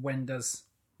 like when does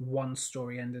one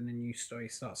story end and a new story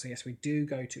start? So, yes, we do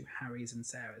go to Harry's and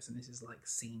Sarah's, and this is like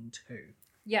scene 2.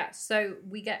 Yeah, so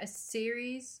we get a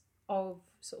series of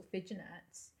sort of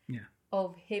vignettes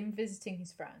of him visiting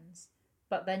his friends,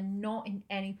 but they're not in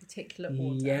any particular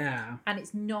order. Yeah. And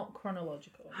it's not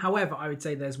chronological. However, I would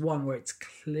say there's one where it's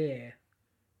clear.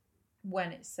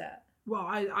 When it's set. Well,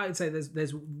 I'd say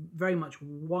there's very much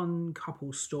one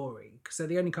couple story, because they're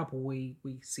the only couple we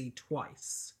see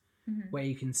twice, where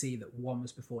you can see that one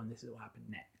was before and this is what happened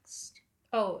next.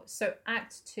 Oh, so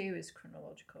Act 2 is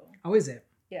chronological. Oh, is it?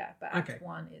 Yeah, but Act Okay.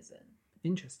 1 isn't.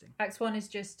 Interesting. Act 1 is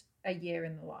just a year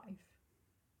in the life,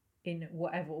 in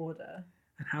whatever order.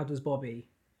 And how does Bobby...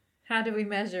 How do we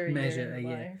measure a Measure year in a the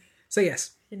year. life? So,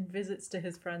 yes, In visits to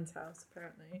his friend's house,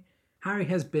 apparently. Harry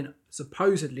has been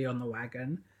supposedly on the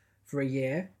wagon for a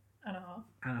year And a half.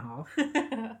 and a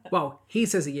half. Well, he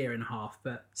says a year and a half,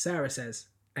 but Sarah says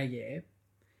a year.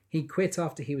 He quit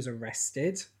after he was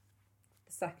arrested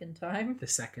The second time. the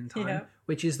second time, Yeah.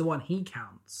 which is the one he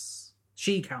counts.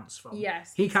 She counts from.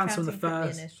 Yes. He he's counts from the counting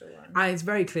first. initial one. And it's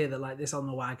very clear that like this on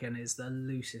the wagon is the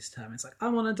loosest term. It's like,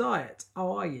 I'm on a diet.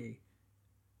 How are you?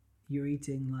 You're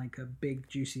eating like a big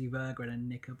juicy burger and a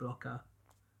Knickerbocker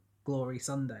Glory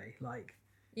Sunday. Like,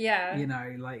 Yeah.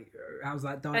 like how's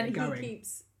that diet And going? he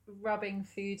keeps rubbing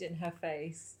food in her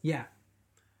face. Yeah.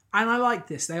 And I like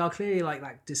this. They are clearly like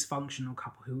that dysfunctional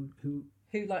couple who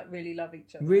Who like really love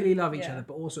each other. really love each Yeah. other,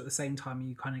 but also at the same time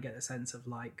you kind of get the sense of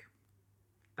like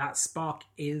that spark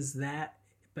is there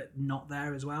but not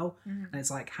there as well. And it's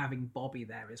like having Bobby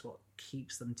there is what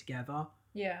keeps them together.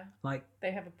 Yeah. Like,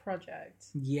 they have a project.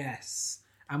 yes.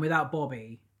 And without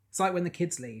Bobby, it's like when the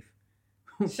kids leave.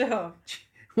 Sure.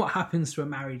 What happens to a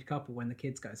married couple when the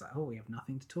kids go? It's like, oh, we have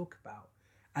nothing to talk about.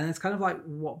 And it's kind of like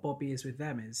what Bobby is with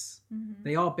them is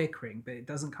they are bickering, but it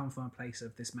doesn't come from a place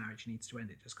of this marriage needs to end.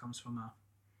 It just comes from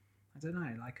I don't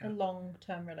know, like a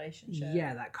long-term relationship.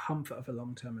 Yeah, that comfort of a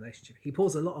long-term relationship. He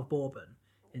pours a lot of bourbon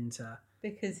into...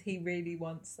 Because he really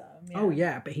wants them. Yeah. Oh,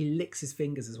 yeah, but he licks his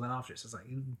fingers as well after it. So it's like,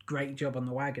 great job on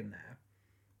the wagon there.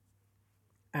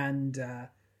 And,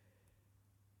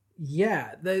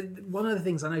 one of the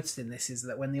things I noticed in this is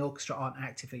that when the orchestra aren't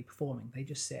actively performing, they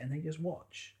just sit and they just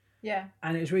watch. Yeah.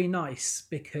 And it was really nice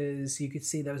because you could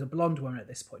see there was a blonde woman at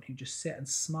this point who just sat and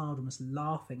smiled and was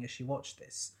laughing as she watched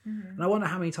this. And I wonder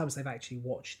how many times they've actually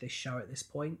watched this show at this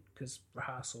point, because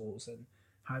rehearsals and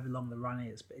however long the run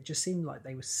is, but it just seemed like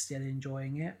they were still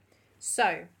enjoying it.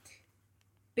 So,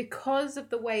 because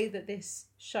of the way that this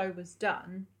show was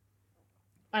done,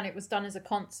 and it was done as a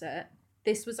concert,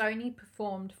 this was only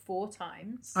performed 4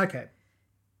 times. Okay.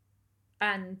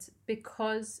 And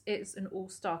because it's an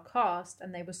all-star cast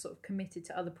and they were sort of committed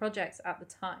to other projects at the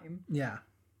time, yeah,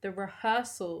 the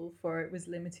rehearsal for it was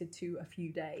limited to a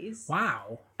few days.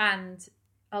 Wow. And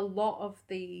a lot of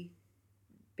the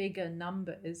bigger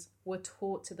numbers were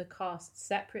taught to the cast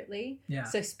separately. Yeah.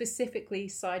 So specifically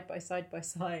side by side by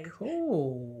side.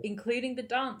 Cool. Including the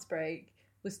dance break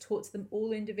was taught to them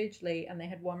all individually, and they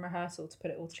had one rehearsal to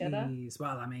put it all together. Jeez.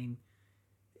 Well, I mean,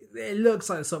 it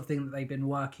looks like the sort of thing that they've been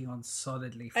working on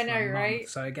solidly for a month. Right?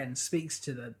 So again, speaks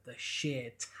to the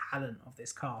sheer talent of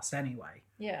this cast anyway.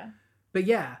 Yeah. But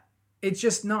yeah, it's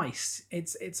just nice.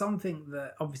 It's something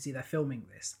that obviously they're filming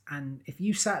this, and if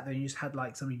you sat there and you just had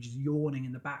like somebody just yawning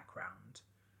in the background,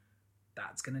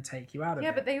 that's going to take you out of it.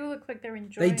 Yeah, but they all look like they're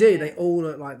enjoying it. They do. They all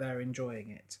look like they're enjoying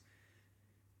it.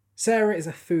 Sarah is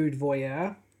a food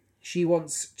voyeur. She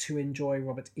wants to enjoy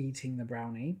Robert eating the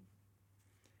brownie.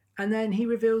 And then he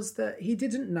reveals that he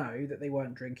didn't know that they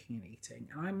weren't drinking and eating.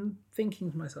 And I'm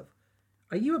thinking to myself,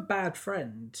 are you a bad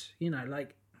friend? You know,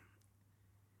 like,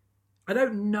 I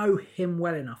don't know him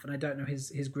well enough, and I don't know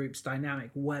his group's dynamic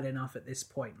well enough at this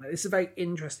point. Like, this is a very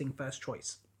interesting first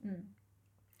choice.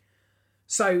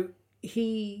 So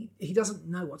he doesn't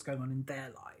know what's going on in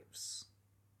their lives.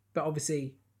 But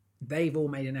obviously, they've all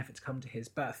made an effort to come to his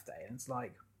birthday. And it's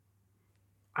like,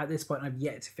 at this point, I've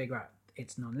yet to figure out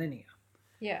it's non-linear.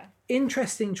 Yeah.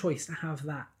 Interesting choice to have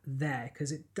that there,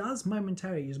 because it does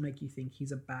momentarily just make you think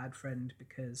he's a bad friend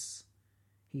because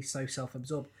he's so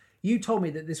self-absorbed. You told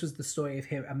me that this was the story of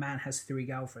him, a man has 3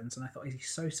 girlfriends, and I thought, he's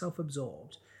so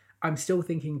self-absorbed. I'm still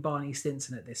thinking Barney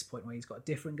Stinson at this point, where he's got a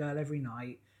different girl every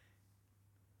night,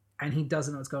 and he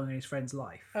doesn't know what's going on in his friend's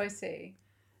life. Oh, I see.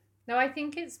 No, I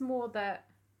think it's more that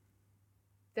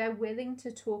they're willing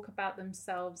to talk about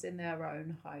themselves in their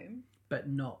own home. But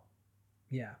not,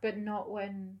 yeah. But not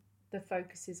when the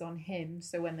focus is on him,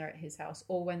 so when they're at his house,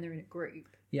 or when they're in a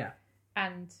group. Yeah.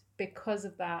 And because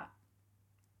of that,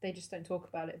 they just don't talk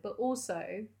about it. But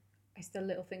also, it's the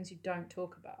little things you don't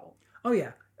talk about. Oh,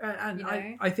 yeah. And you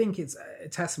know? I think it's a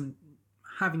testament,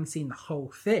 having seen the whole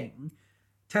thing,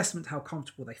 testament to how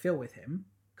comfortable they feel with him.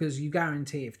 Because you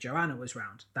guarantee if Joanna was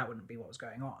round, that wouldn't be what was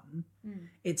going on.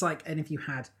 It's like, and if you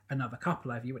had another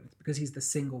couple over, you wouldn't, because he's the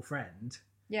single friend,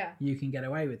 yeah, you can get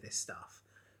away with this stuff.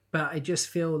 But I just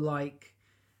feel like,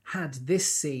 had this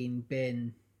scene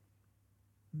been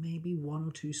maybe 1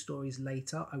 or 2 stories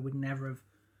later, I would never have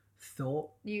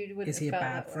thought, is he a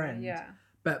bad friend? Yeah.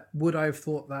 But would I have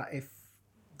thought that if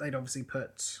they'd obviously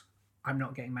put, I'm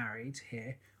not getting married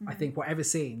here, I think whatever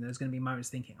scene, there's going to be moments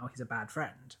thinking, oh, he's a bad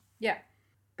friend. Yeah.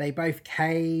 They both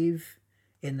cave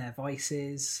in their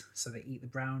vices, so they eat the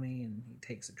brownie and he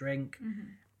takes a drink.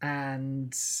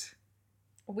 And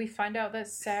we find out that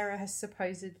Sarah has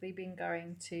supposedly been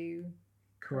going to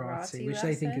karate which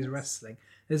they think is wrestling.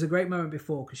 There's a great moment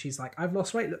before, because she's like, I've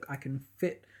lost weight, look, I can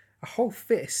fit a whole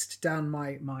fist down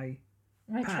my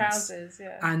pants. Trousers,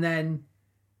 yeah. And then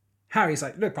Harry's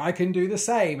like, look, I can do the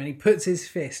same, and he puts his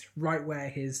fist right where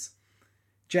his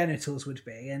genitals would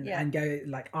be, and go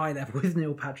like eye level with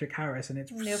Neil Patrick Harris, and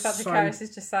it's Neil Patrick Harris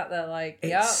is just sat there like,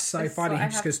 it's so funny. He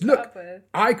just goes, look,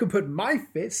 I could put my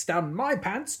fist down my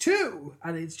pants too,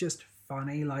 and it's just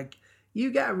funny. Like,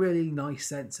 you get a really nice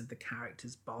sense of the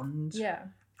character's bond. Yeah,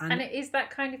 and it is that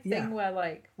kind of thing where,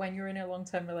 like, when you're in a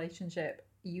long-term relationship,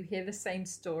 you hear the same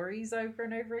stories over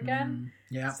and over again.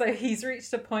 Yeah. So he's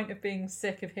reached a point of being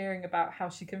sick of hearing about how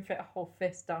she can fit a whole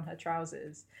fist down her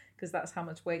trousers, because that's how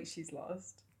much weight she's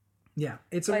lost. Yeah,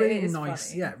 it's a really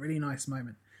nice, really nice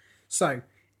moment. So,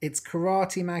 it's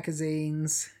karate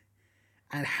magazines,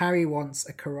 and Harry wants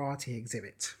a karate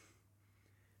exhibit.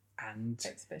 And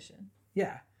exhibition.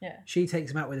 Yeah. Yeah. She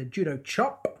takes him out with a judo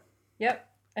chop. Yep.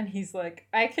 And he's like,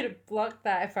 I could have blocked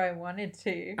that if I wanted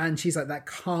to. And she's like, that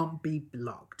can't be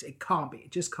blocked. It can't be.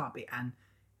 It just can't be. And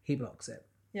he blocks it.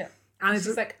 Yeah. And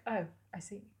she's like, oh, I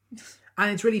see.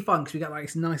 And it's really fun because we get like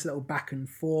this nice little back and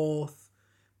forth.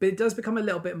 But it does become a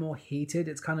little bit more heated.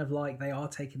 It's kind of like they are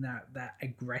taking that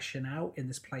aggression out in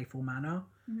this playful manner.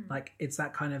 Mm-hmm. Like it's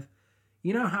that kind of,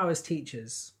 you know how as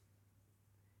teachers,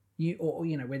 when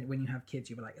you have kids,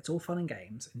 you're like, it's all fun and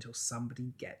games until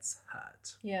somebody gets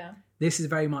hurt. Yeah. This is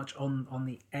very much on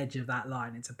the edge of that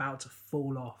line. It's about to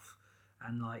fall off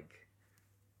and like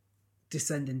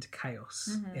descend into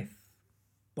chaos if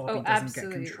Bobby doesn't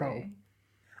get control.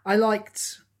 I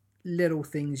liked Little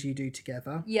Things You Do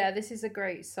Together. Yeah, this is a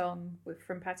great song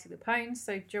from Patti LuPone.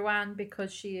 So Joanne,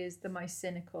 because she is the most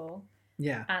cynical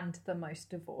and the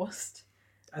most divorced.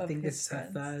 I think this is her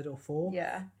third or fourth.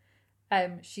 Yeah.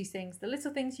 She sings The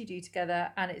Little Things You Do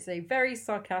Together, and it's a very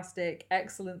sarcastic,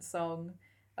 excellent song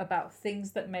about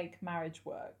things that make marriage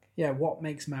work. Yeah, what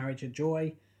makes marriage a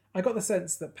joy. I got the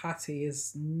sense that Patti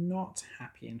is not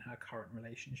happy in her current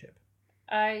relationship.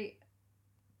 I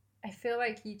feel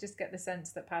like you just get the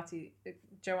sense that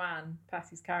Joanne,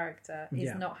 Patti's character,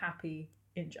 is not happy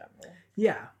in general.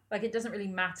 Yeah. Like, it doesn't really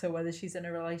matter whether she's in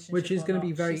a relationship which is going to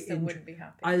be very she still wouldn't be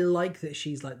happy. I like that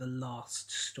she's like the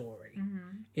last story.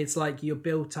 Mm-hmm. It's like you're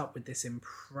built up with this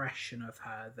impression of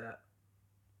her that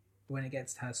when it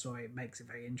gets to her story, it makes it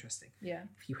very interesting. Yeah.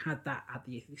 If you had that at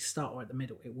the start or at the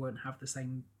middle, it wouldn't have the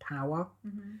same power.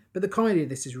 Mm-hmm. But the comedy of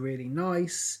this is really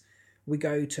nice. We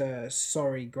go to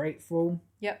Sorry, Grateful.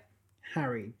 Yep.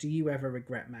 Harry, do you ever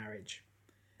regret marriage?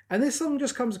 And this song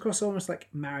just comes across almost like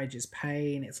marriage is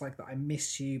pain. It's like that I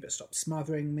miss you, but stop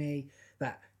smothering me.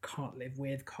 That can't live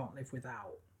with, can't live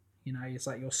without. You know, it's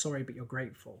like you're sorry, but you're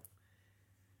grateful.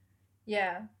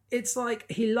 Yeah. It's like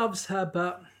he loves her,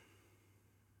 but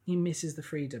he misses the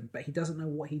freedom, but he doesn't know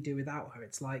what he'd do without her.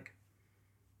 It's like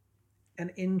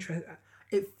an interest.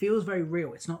 It feels very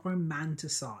real. It's not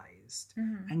romanticized.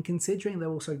 Mm-hmm. And considering they're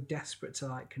also desperate to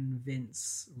like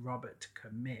convince Robert to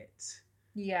commit.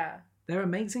 Yeah. They're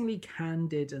amazingly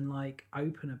candid and like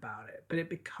open about it, but it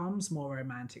becomes more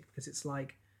romantic because it's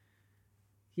like,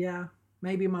 yeah,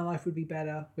 maybe my life would be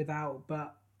better without,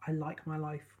 but I like my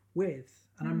life with,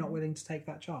 and I'm not willing to take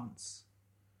that chance.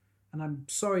 And I'm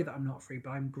sorry that I'm not free, but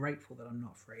I'm grateful that I'm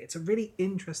not free. It's a really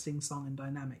interesting song and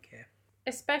dynamic here.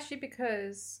 Especially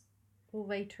because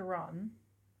later on,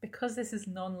 because this is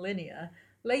non-linear,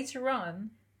 later on,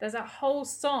 there's a whole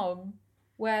song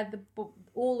where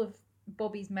all of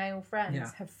Bobby's male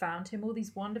friends have found him all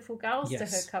these wonderful girls to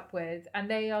hook up with, and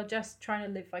they are just trying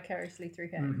to live vicariously through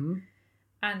him. Mm-hmm.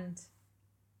 And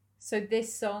so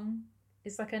this song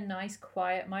is like a nice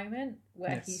quiet moment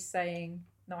where he's saying,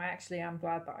 no, I actually am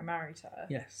glad that I married her.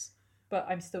 Yes. But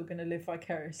I'm still going to live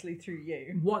vicariously through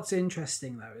you. What's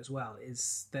interesting, though, as well,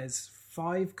 is there's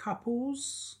 5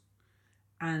 couples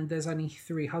and there's only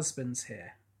 3 husbands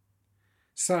here.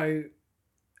 So,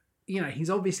 you know, he's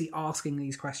obviously asking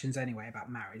these questions anyway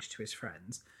about marriage to his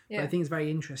friends. Yeah. But I think it's very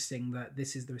interesting that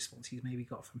this is the response he's maybe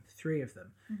got from 3 of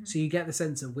them. Mm-hmm. So you get the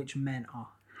sense of which men are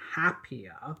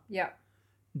happier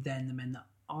than the men that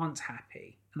aren't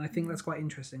happy. And I think that's quite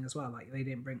interesting as well. Like, they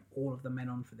didn't bring all of the men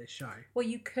on for this show. Well,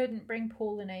 you couldn't bring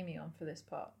Paul and Amy on for this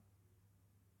part.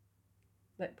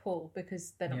 Like, Paul,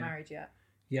 because they're not married yet.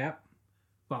 Yeah.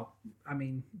 Well, I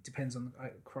mean, it depends on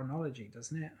the chronology,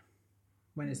 doesn't it?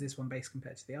 When is this one based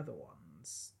compared to the other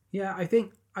ones? Yeah,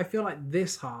 I feel like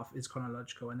this half is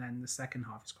chronological and then the second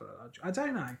half is chronological. I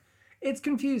don't know. It's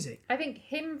confusing. I think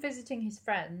him visiting his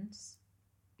friends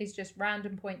is just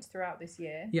random points throughout this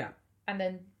year. Yeah. And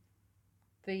then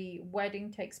the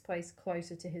wedding takes place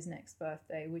closer to his next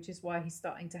birthday, which is why he's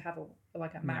starting to have a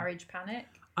marriage panic.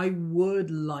 I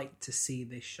would like to see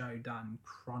this show done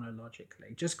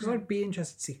chronologically, just because I'd be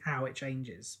interested to see how it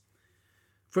changes.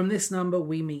 From this number,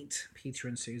 we meet Peter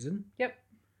and Susan. Yep.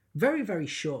 Very, very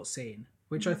short scene,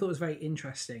 which I thought was very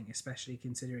interesting, especially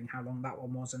considering how long that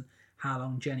one was and how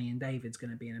long Jenny and David's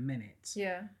going to be in a minute.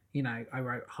 Yeah. You know, I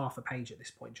wrote half a page at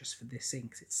this point just for this scene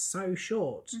because it's so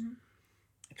short. Mm-hmm.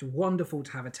 It's wonderful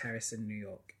to have a terrace in New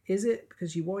York. Is it?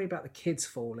 Because you worry about the kids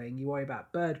falling, you worry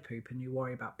about bird poop, and you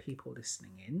worry about people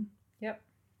listening in. Yep.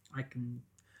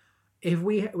 If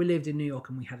we lived in New York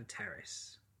and we had a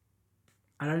terrace,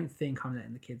 I don't think I'm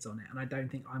letting the kids on it, and I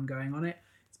don't think I'm going on it.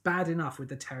 It's bad enough with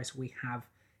the terrace we have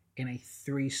in a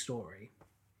 3-story.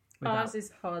 Ours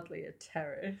is hardly a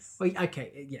terrace. Well,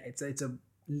 okay, yeah, it's a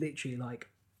literally like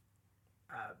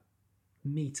a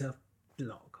meter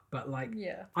block, but like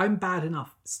I'm bad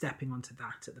enough stepping onto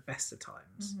that at the best of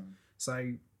times. Mm-hmm.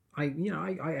 So I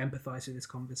empathise with this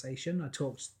conversation. I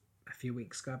talked a few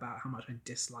weeks ago about how much I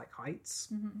dislike heights.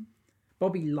 Mm-hmm.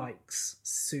 Bobby likes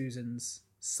Susan's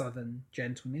southern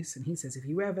gentleness, and he says, if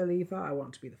you ever leave her, I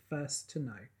want to be the first to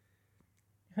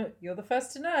know. You're the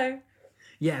first to know.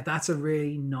 Yeah, that's a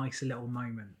really nice little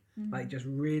moment. Mm-hmm. Like, just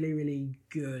really, really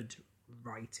good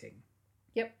writing.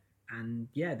 Yep. And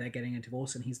yeah, they're getting a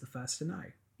divorce, and he's the first to know.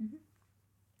 Mm-hmm.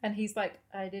 And he's like,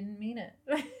 I didn't mean it.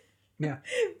 Yeah.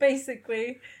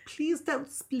 Basically. Please don't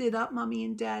split up, Mummy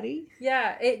and Daddy.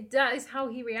 Yeah, that is how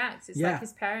he reacts. It's Yeah. like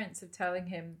his parents are telling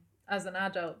him as an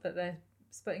adult that they're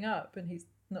splitting up, and he's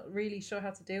not really sure how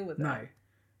to deal with it. No.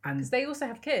 And because they also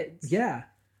have kids. yeah.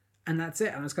 And that's it.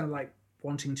 And I was kind of like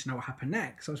wanting to know what happened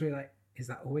next. I was really like, is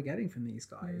that all we're getting from these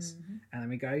guys? Mm-hmm. And then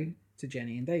we go to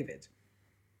Jenny and David.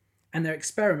 And they're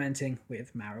experimenting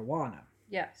with marijuana.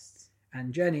 Yes.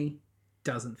 And Jenny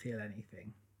doesn't feel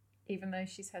anything. Even though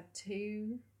she's had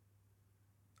two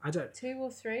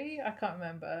or three? I can't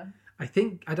remember. I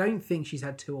don't think she's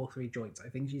had 2 or 3 joints. I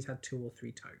think she's had 2 or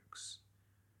 3 tokes.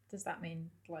 Does that mean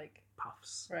like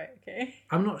Puffs. right, okay.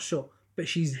 I'm not sure. But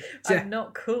she's I'm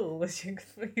not cool, as you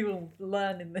will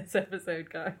learn in this episode,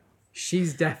 guys.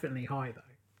 She's definitely high though.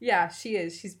 Yeah, she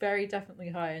is. She's very definitely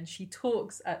high, and she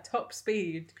talks at top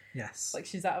speed. Yes. Like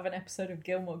she's out of an episode of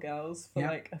Gilmore Girls for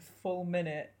like a full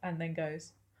minute, and then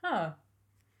goes, huh,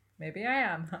 maybe I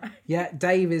am high. Yeah,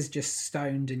 Dave is just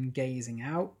stoned and gazing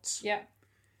out. Yeah.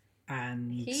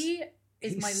 And he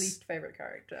is my least favourite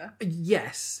character.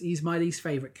 Yes, he's my least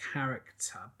favourite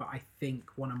character, but I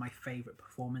think one of my favourite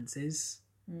performances.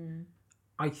 Mm.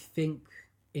 I think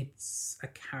it's a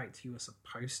character you were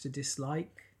supposed to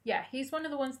dislike. Yeah, he's one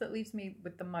of the ones that leaves me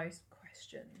with the most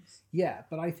questions. Yeah,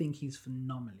 but I think he's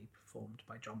phenomenally performed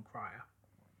by John Cryer.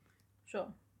 Sure.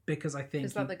 Because I think...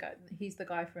 Is that the guy? He's the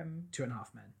guy from...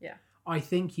 2.5 Men. Yeah. I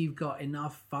think you've got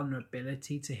enough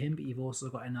vulnerability to him, but you've also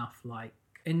got enough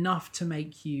to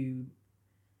make you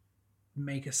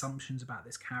make assumptions about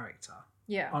this character.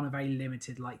 Yeah. On a very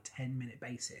limited, 10-minute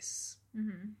basis.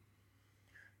 Mm-hmm.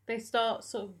 They start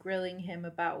sort of grilling him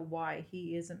about why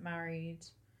he isn't married,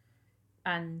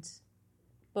 and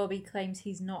Bobby claims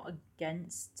he's not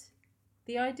against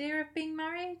the idea of being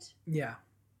married. Yeah.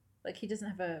 Like, he doesn't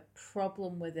have a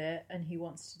problem with it, and he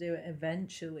wants to do it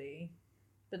eventually,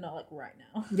 but not right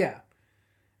now. Yeah.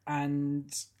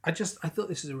 And I thought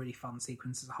this was a really fun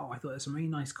sequence as a whole. I thought there's some really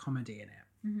nice comedy in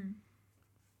it. Mm-hmm.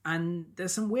 And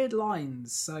there's some weird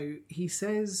lines. So he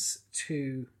says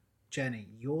to Jenny,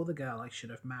 "You're the girl I should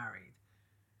have married."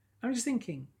 I'm just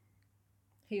thinking...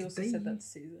 He also said that to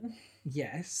Susan.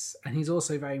 Yes. And he's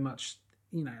also very much,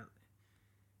 it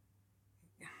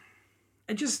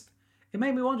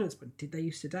made me wonder, did they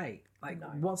used to date? No.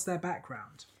 What's their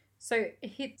background? So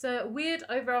it's a weird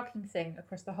overarching thing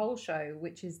across the whole show,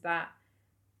 which is that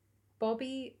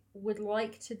Bobby would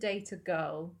like to date a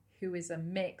girl who is a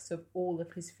mix of all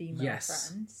of his female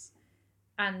friends.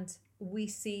 And we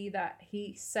see that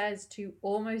he says to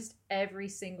almost every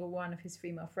single one of his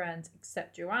female friends,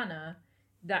 except Joanna,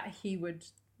 that he would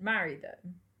marry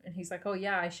them. And he's like, oh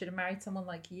yeah, I should have married someone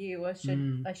like you. I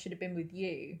should have been with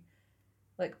you,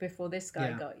 before this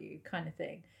guy got you, kind of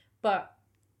thing. But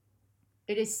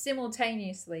it is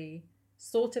simultaneously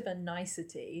sort of a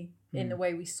nicety in the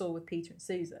way we saw with Peter and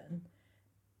Susan,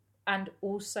 and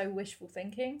also wishful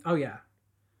thinking. Oh yeah.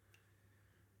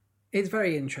 It's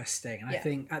very interesting. And I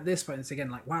think at this point it's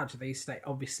again wow, do they stay?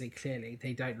 Obviously, clearly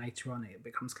they don't. Later on it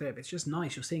becomes clear, but it's just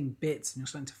nice. You're seeing bits and you're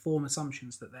starting to form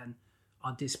assumptions that then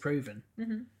are disproven.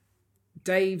 Mm-hmm.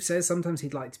 Dave says sometimes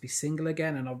he'd like to be single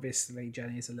again, and obviously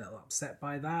Jenny is a little upset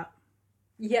by that.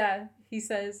 Yeah, he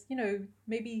says,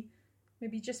 maybe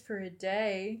just for a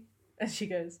day. And she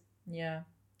goes, yeah.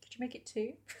 Could you make it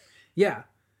 2? Yeah.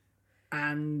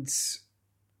 And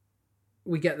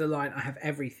we get the line, "I have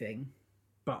everything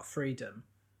but freedom."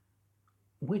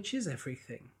 Which is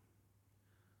everything?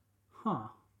 Huh.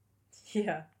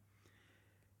 Yeah.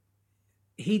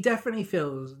 He definitely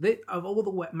feels that of all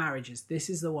the wet marriages, this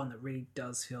is the one that really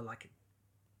does feel like it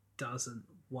doesn't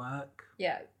work.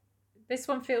 Yeah. This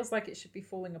one feels like it should be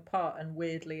falling apart, and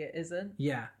weirdly it isn't.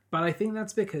 Yeah. But I think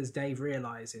that's because Dave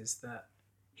realizes that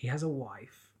he has a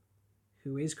wife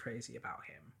who is crazy about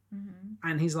him. Mm-hmm.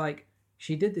 And he's like,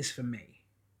 she did this for me.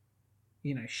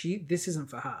 This isn't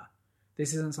for her.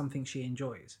 This isn't something she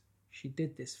enjoys. She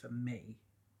did this for me.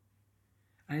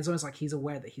 And it's almost like he's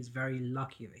aware that he's very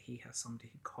lucky that he has somebody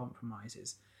who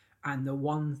compromises. And the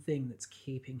one thing that's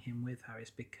keeping him with her is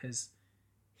because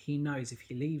he knows if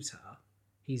he leaves her,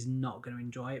 he's not going to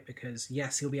enjoy it, because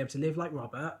yes, he'll be able to live like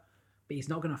Robert, but he's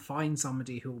not going to find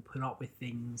somebody who will put up with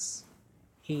things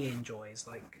he enjoys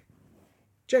like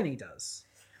Jenny does.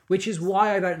 Which is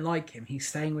why I don't like him. He's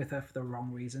staying with her for the wrong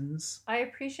reasons. I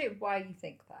appreciate why you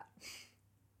think that.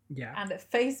 Yeah. And at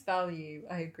face value,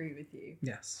 I agree with you.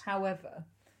 Yes. However,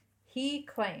 he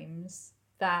claims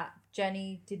that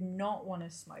Jenny did not want to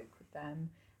smoke with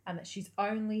them and that she's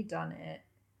only done it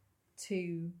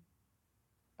to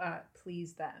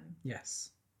please them.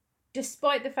 Yes.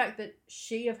 Despite the fact that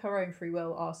she, of her own free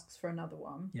will, asks for another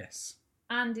one. Yes.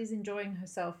 And is enjoying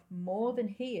herself more than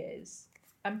he is.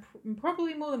 And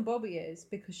probably more than Bobby is,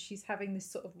 because she's having this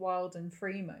sort of wild and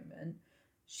free moment.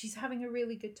 She's having a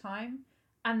really good time.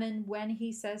 And then when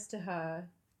he says to her,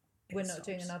 we're not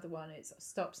doing another one, it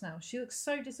stops now. She looks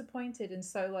so disappointed and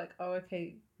so like, oh,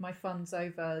 okay, my fun's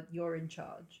over, you're in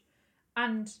charge.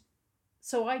 And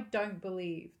so I don't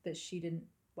believe that she didn't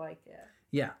like it.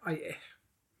 Yeah.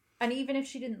 And even if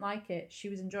she didn't like it, she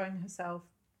was enjoying herself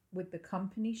with the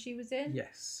company she was in.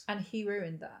 Yes. And he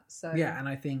ruined that. So yeah, and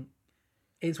I think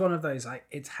it's one of those, like,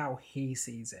 it's how he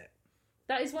sees it.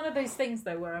 That is one of those things,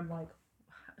 though, where I'm like,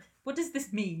 what does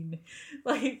this mean?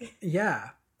 Like, yeah.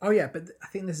 Oh, yeah, but I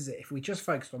think this is it. If we just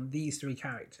focused on these three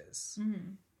characters,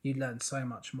 you'd learn so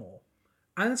much more.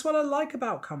 And that's what I like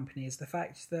about Company, is the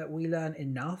fact that we learn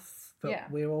enough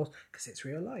that we're all... Because it's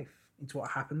real life. It's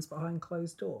what happens behind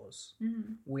closed doors.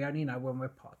 We only know when we're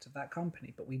part of that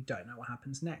company, but we don't know what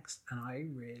happens next. And I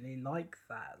really like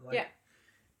that. Like,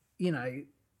 you know...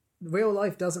 Real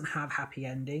life doesn't have happy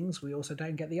endings. We also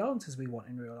don't get the answers we want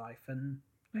in real life. And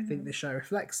I think the show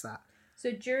reflects that.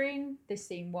 So during this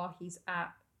scene, while he's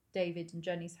at David and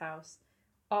Jenny's house,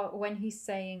 when he's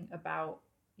saying about,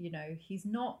 you know, he's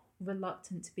not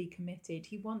reluctant to be committed.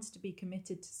 He wants to be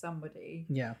committed to somebody.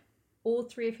 Yeah. All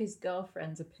three of his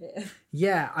girlfriends appear.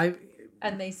 Yeah.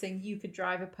 And they sing, "You Could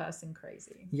Drive a Person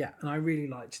Crazy." Yeah, and I really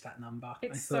liked that number.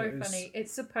 It's so funny.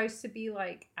 It's supposed to be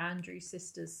like Andrew's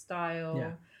Sisters style.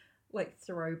 Yeah. Like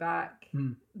throwback,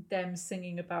 them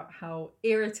singing about how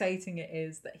irritating it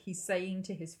is that he's saying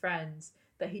to his friends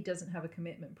that he doesn't have a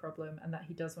commitment problem and that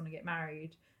he does want to get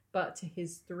married, but to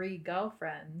his three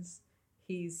girlfriends,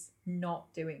 he's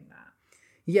not doing that.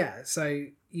 Yeah, so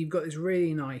you've got this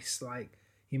really nice, like,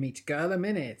 you meet a girl a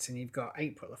minute, and you've got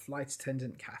April, a flight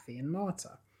attendant, Kathy, and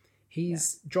Marta.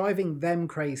 He's driving them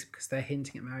crazy because they're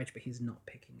hinting at marriage, but he's not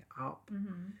picking it up.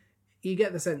 You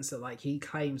get the sense that, like, he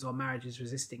claims, "Oh, marriage is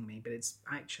resisting me," but it's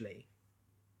actually,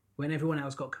 when everyone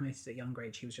else got committed at younger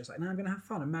age, he was just like, "No, I'm going to have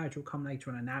fun, and marriage will come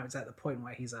later on." And now it's at the point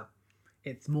where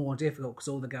it's more difficult because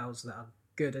all the girls that are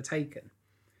good are taken.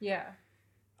 Yeah.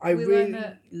 I really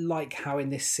like how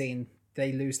in this scene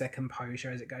they lose their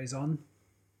composure as it goes on.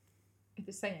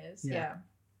 The singers, yeah.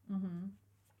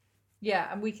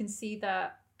 Yeah, and we can see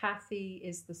that Kathy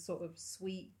is the sort of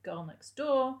sweet girl next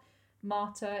door.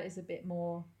 Marta is a bit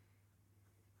more...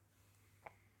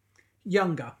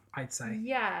 younger, I'd say.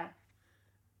 Yeah.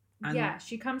 Yeah,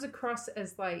 she comes across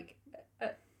as like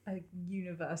a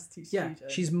university student. Yeah,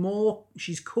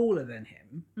 she's cooler than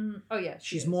him. Oh yeah,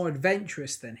 she's more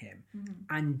adventurous than him,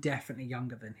 and definitely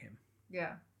younger than him.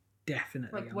 Yeah.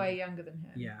 Definitely like way younger than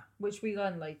him. Yeah. Which we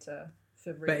learn later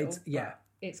for real. But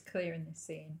it's clear in this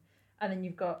scene. And then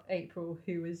you've got April,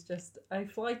 who is just a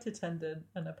flight attendant,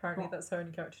 and apparently that's her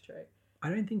only character trait. I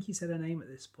don't think he said her name at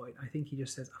this point. I think he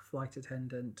just says a flight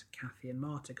attendant, Kathy and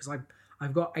Marta, because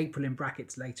I've got April in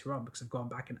brackets later on because I've gone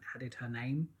back and added her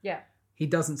name. Yeah. He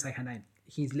doesn't say her name.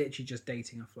 He's literally just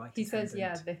dating a flight attendant. He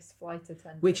says, this flight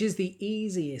attendant. Which is the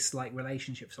easiest, like,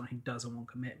 relationship for someone who doesn't want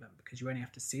commitment, because you only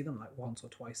have to see them, like, once or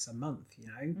twice a month, you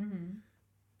know?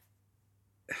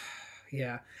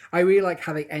 Yeah. I really like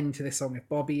how they end to this song with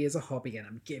 "Bobby is a hobby and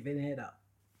I'm giving it up."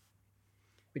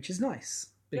 Which is nice,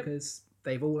 because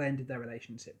they've all ended their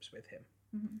relationships with him.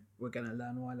 We're going to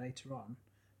learn why later on.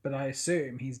 But I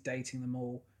assume he's dating them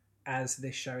all as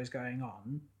this show is going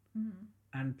on.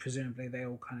 And presumably they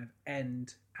all kind of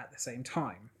end at the same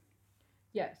time.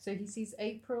 Yeah, so he sees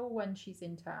April when she's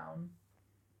in town.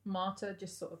 Marta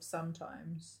just sort of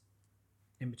sometimes.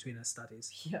 In between her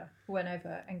studies. Yeah,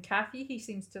 whenever. And Kathy, he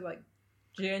seems to, like,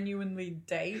 genuinely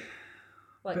date,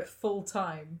 like, full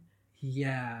time.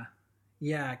 Yeah.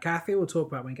 Yeah, Kathy we'll talk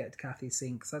about when we get to Kathy's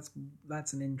scene, because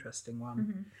that's an interesting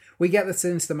one. We get the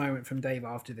sinister moment from Dave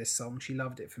after this song. She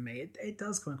loved it for me. It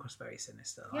does come across very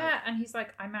sinister. Yeah, and he's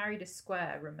like, "I married a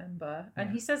square, remember?" And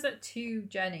he says that to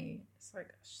Jenny. It's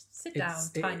like, sit down,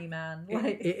 tiny man.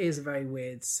 Like, it is a very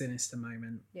weird, sinister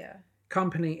moment. Yeah.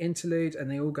 Company interlude, and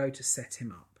they all go to set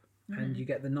him up. And you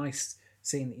get the nice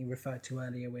scene that you referred to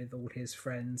earlier with all his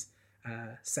friends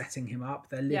setting him up.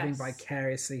 They're living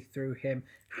vicariously through him.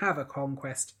 Have a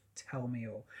conquest. Tell me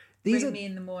all. Bring me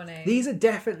in the morning. These are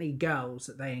definitely girls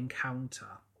that they encounter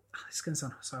It's going to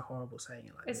sound so horrible saying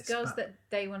it like It's this. girls but that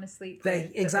they want to sleep they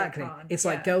with. exactly. They can't. It's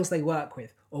like girls they work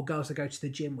with or girls they go to the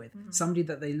gym with. Mm-hmm. Somebody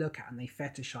that they look at and they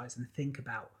fetishize and think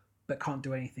about, but can't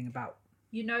do anything about.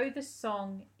 You know the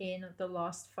song in The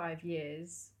Last 5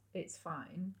 Years, It's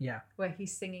Fine? Yeah. Where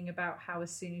he's singing about how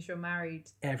as soon as you're married,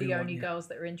 Everyone, the only yeah. girls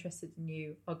that are interested in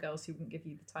you are girls who wouldn't give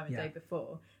you the time of Yeah. day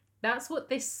before. That's what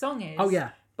this song is. Oh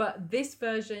yeah. But this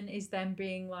version is them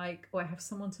being like, oh, I have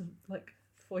someone to like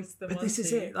foist them But onto. this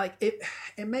is it. Like it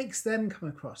makes them come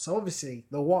across. So obviously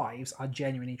the wives are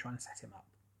genuinely trying to set him up.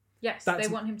 Yes, That's-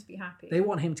 they want him to be happy. They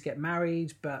want him to get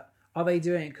married, but are they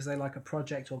doing it because they like a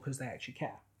project or because they actually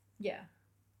care? Yeah.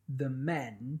 The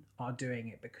men are doing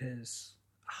it because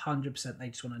 100% they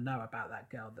just want to know about that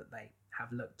girl that they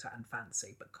have looked at and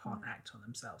fancy but can't act on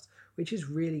themselves, which is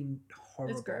really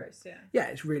horrible. It's gross, yeah. Yeah,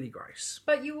 it's really gross.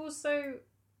 But you also,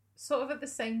 sort of at the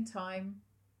same time,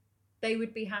 they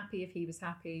would be happy if he was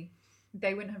happy.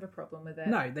 They wouldn't have a problem with it.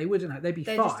 No, they wouldn't have. They'd be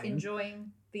They're fine. just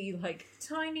enjoying the like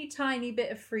tiny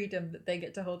bit of freedom that they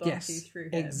get to hold on to through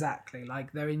him. Exactly.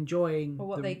 Like they're enjoying Or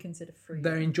what they consider freedom.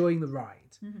 They're enjoying the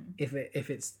ride. Mm-hmm. If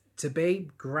it's to be,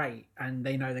 great, and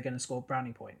they know they're going to score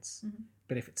brownie points. Mm-hmm.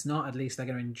 But if it's not, at least they're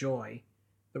going to enjoy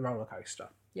the roller coaster.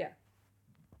 Yeah.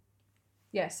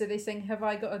 Yeah, so they sing, Have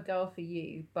I Got a Girl for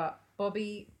You? But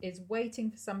Bobby is waiting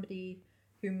for somebody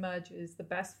who merges the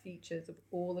best features of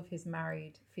all of his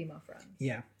married female friends.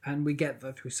 Yeah, and we get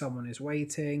that through Someone Is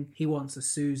Waiting. He wants a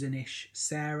Susan-ish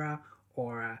Sarah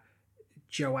or a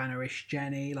Joanna-ish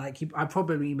Jenny. Like, I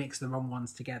probably mixed the wrong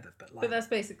ones together, but like... But that's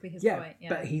basically his yeah, point, yeah.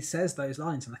 but he says those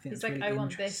lines, and I think He's it's like, really I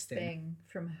want this interesting. thing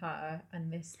from her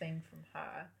and this thing from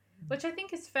her. Which I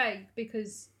think is fair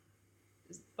because,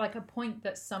 like, a point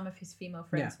that some of his female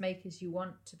friends make is you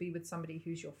want to be with somebody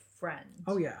who's your friend.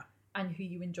 Oh, yeah. And who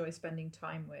you enjoy spending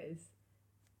time with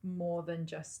more than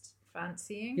just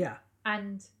fancying. Yeah.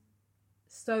 And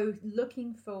so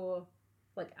looking for,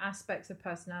 like, aspects of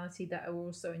personality that are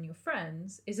also in your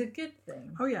friends is a good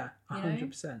thing. Oh, yeah, You know?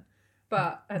 100%.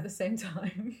 But at the same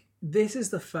time... This is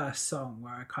the first song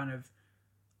where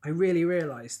I really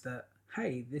realised that,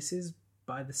 hey, this is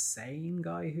by the same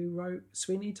guy who wrote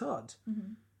Sweeney Todd.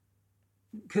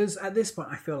 Because at this point,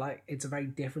 I feel like it's a very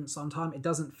different Sondheim. It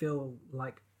doesn't feel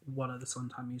like one of the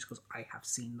Sondheim musicals I have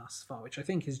seen thus far, which I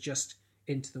think is just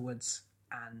Into the Woods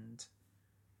and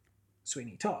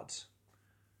Sweeney Todd.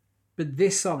 But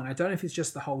this song, and I don't know if it's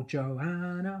just the whole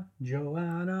Joanna,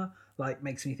 like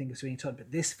makes me think of Sweeney Todd,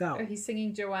 but this felt... Oh, he's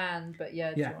singing Joanne, but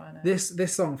yeah, Joanna.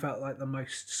 This song felt like the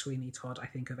most Sweeney Todd, I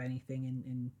think, of anything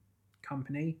in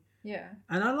Company. Yeah.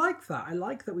 And I like that. I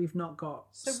like that we've not got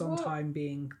So Sondheim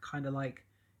being kind of like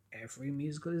every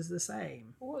musical is the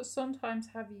same. What sometimes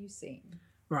have you seen?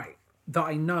 Right. That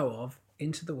I know of,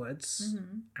 Into the Woods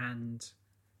and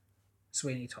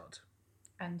Sweeney Todd.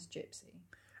 And Gypsy.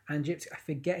 And Gypsy, I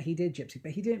forget he did Gypsy,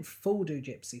 but he didn't full do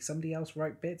Gypsy. Somebody else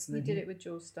wrote bits. And He then did it with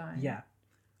Jules Stein. Yeah.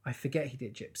 I forget he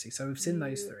did Gypsy. So we've seen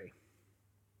those three.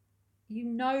 You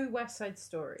know West Side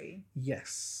Story.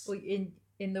 Yes. Well,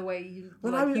 in the way you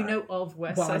Well, you know of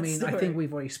West Well, Side I mean, Story. I think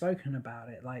we've already spoken about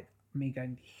it. Like, me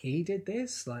going, he did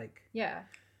this? Like... Yeah.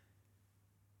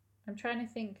 I'm trying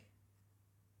to think.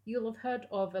 You'll have heard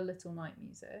of A Little Night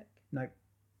Music. No.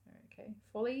 Okay.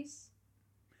 Follies?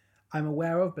 I'm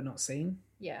aware of, but not seen.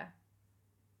 Yeah.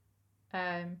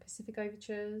 Pacific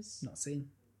Overtures. Not seen.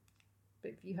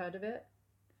 But have you heard of it?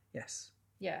 Yes.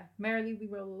 Yeah. Merrily We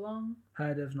Roll Along.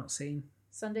 Heard of, not seen.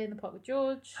 Sunday in the Park with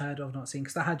George. Heard of, not seen.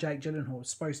 Because I had Jake Gyllenhaal. Was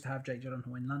supposed to have Jake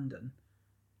Gyllenhaal in London.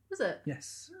 Was it?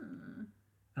 Yes.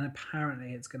 And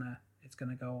apparently it's gonna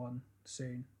go on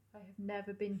soon. I have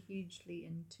never been hugely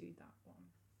into that one.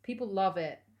 People love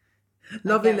it.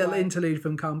 Lovely get little why. interlude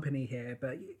from Company here,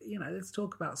 but you know, let's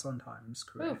talk about Sondheim's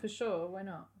career. Oh, for sure. Why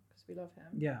not? Because we love him.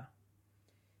 Yeah.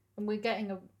 And we're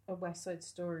getting a West Side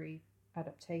Story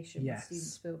adaptation Yes. with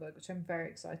Steven Spielberg, which I'm very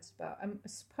excited about.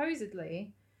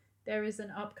 Supposedly, there is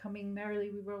an upcoming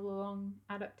Merrily We Roll Along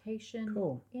adaptation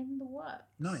Cool. in the works.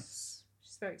 Nice.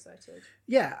 Just very excited.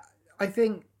 Yeah, I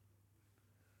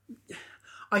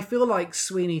feel like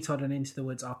Sweeney Todd and Into the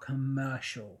Woods are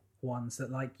commercial ones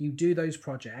that, like, you do those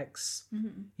projects,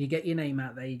 you get your name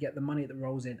out there, you get the money that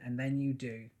rolls in, and then you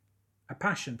do a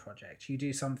passion project. You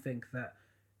do something that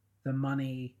the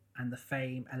money and the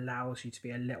fame allows you to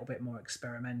be a little bit more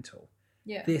experimental.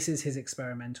 Yeah. This is his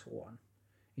experimental one.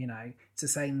 You know, it's the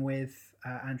same with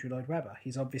Andrew Lloyd Webber.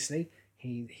 He's obviously...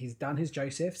 He's done his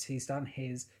Josephs, he's done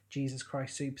his Jesus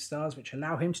Christ Superstars, which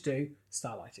allow him to do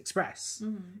Starlight Express.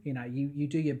 You know, you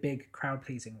do your big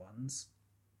crowd-pleasing ones.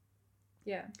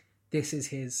 Yeah. This is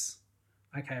his,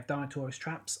 okay, I've done my Tourist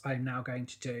Traps, I'm now going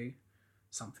to do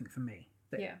something for me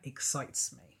that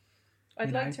excites me.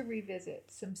 I'd like to revisit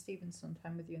some Stephen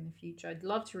Sondheim with you in the future. I'd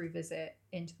love to revisit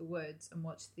Into the Woods and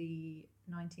watch the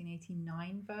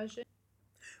 1989 version.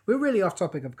 We're really off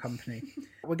topic of Company.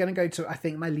 We're going to go to, I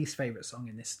think, my least favourite song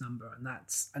in this number, and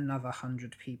that's Another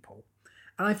 100 People.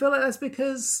 And I feel like that's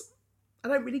because I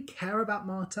don't really care about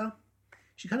Marta.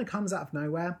 She kind of comes out of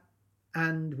nowhere,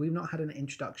 and we've not had an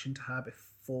introduction to her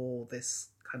before this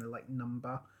kind of like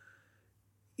number.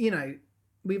 You know,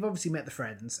 we've obviously met the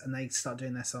friends, and they start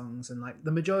doing their songs, and like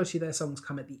the majority of their songs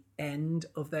come at the end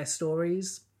of their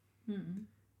stories. Mm.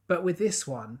 But with this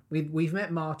one, we've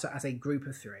met Marta as a group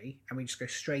of three, and we just go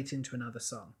straight into another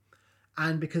song.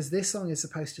 And because this song is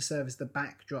supposed to serve as the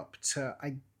backdrop to,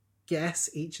 I guess,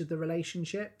 each of the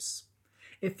relationships,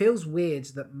 it feels weird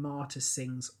that Marta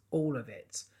sings all of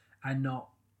it and not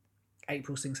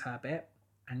April sings her bit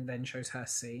and then shows her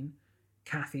scene.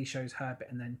 Kathy shows her bit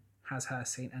and then has her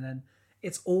scene. And then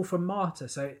it's all from Marta.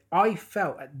 So I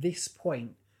felt at this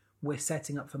point we're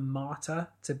setting up for Marta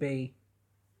to be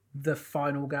the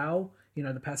final girl, you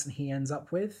know, the person he ends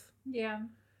up with. Yeah.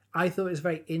 I thought it was a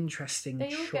very interesting choice.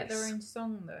 They all get their own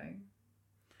song, though.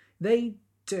 They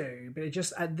do, but it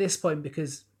just, at this point,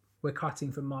 because we're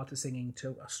cutting from Marta singing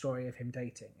to a story of him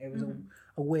dating, it was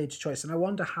a weird choice. And I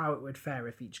wonder how it would fare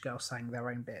if each girl sang their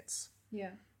own bits.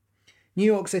 Yeah. New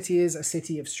York City is a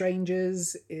city of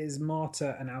strangers. Is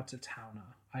Marta an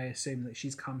out-of-towner? I assume that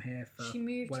she's come here for She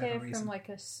moved whatever here reason. from like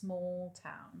a small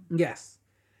town. Yes.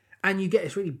 And you get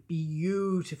this really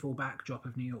beautiful backdrop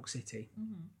of New York City.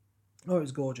 Oh, it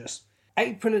was gorgeous.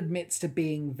 April admits to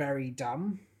being very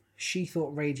dumb. She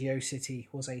thought Radio City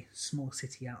was a small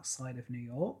city outside of New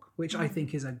York, which I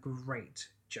think is a great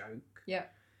joke. Yeah.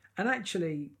 And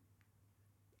actually,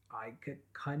 I could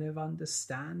kind of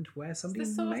understand where somebody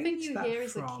it's the sort of thing you hear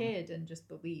from. as a kid and just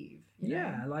believe.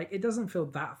 Yeah, like it doesn't feel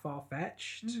that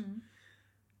far-fetched.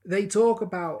 They talk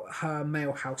about her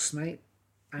male housemate.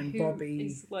 And Bobby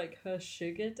is like her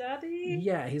sugar daddy.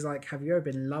 Yeah, he's like, have you ever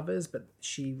been lovers? But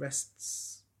she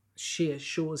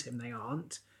assures him they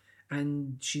aren't.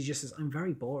 And she just says, I'm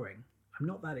very boring. I'm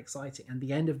not that exciting. And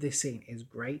the end of this scene is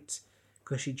great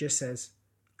because she just says,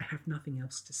 I have nothing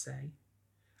else to say.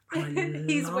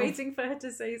 He's waiting for her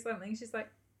to say something. She's like,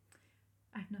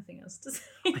 I have nothing else to say.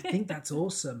 I think that's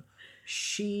awesome.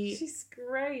 She's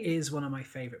great. Is one of my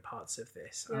favourite parts of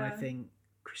this. Yeah. And I think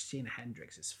Christina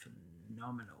Hendricks is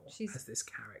phenomenal as this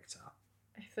character.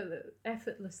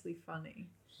 Effortlessly funny.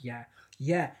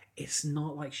 Yeah. It's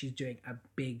not like she's doing a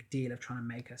big deal of trying to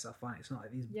make herself funny. It's not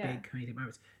like these big comedic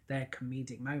moments. They're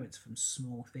comedic moments from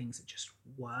small things that just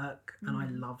work. And I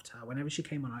loved her. Whenever she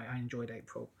came on, I enjoyed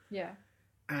April. Yeah.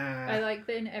 I like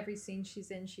that in every scene she's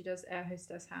in, she does air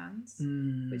hostess hands,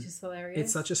 which is hilarious.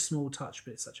 It's such a small touch,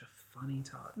 but it's such a funny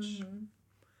touch.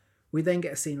 We then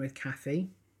get a scene with Kathy.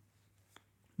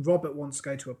 Robert wants to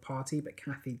go to a party, but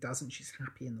Kathy doesn't. She's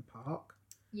happy in the park.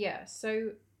 Yeah,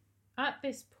 so at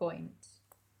this point,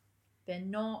 they're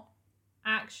not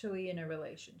actually in a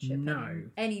relationship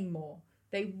anymore.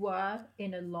 They were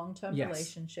in a long-term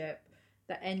relationship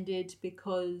that ended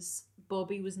because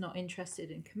Bobby was not interested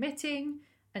in committing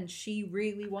and she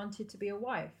really wanted to be a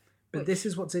wife. But this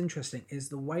is what's interesting, is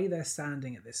the way they're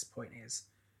standing at this point is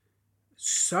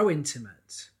so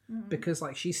intimate. Because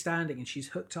like she's standing and she's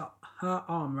hooked up her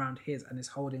arm around his and is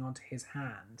holding onto his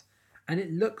hand, and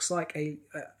it looks like a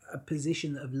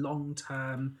position of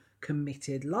long-term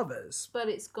committed lovers. But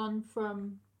it's gone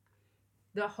from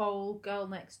the whole girl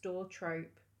next door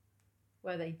trope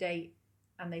where they date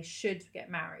and they should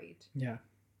get married. Yeah.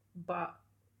 But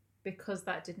because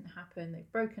that didn't happen,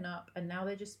 they've broken up and now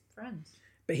they're just friends.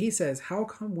 But he says, how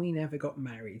come we never got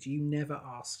married? You never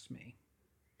asked me.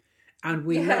 And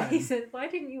we learn... he said, why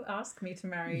didn't you ask me to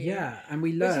marry you? Yeah, and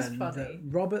we learn that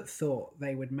Robert thought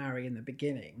they would marry in the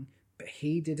beginning, but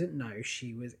he didn't know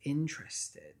she was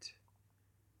interested.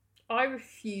 I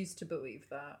refuse to believe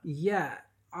that. Yeah,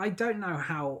 I don't know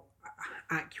how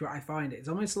accurate I find it. It's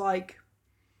almost like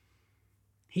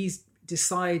he's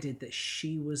decided that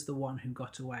she was the one who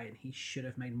got away and he should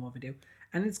have made more of a deal.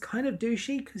 And it's kind of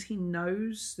douchey because he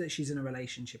knows that she's in a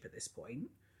relationship at this point.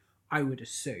 I would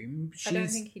assume. I don't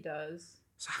think he does.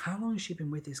 So how long has she been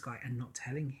with this guy and not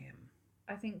telling him?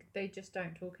 I think they just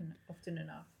don't talk often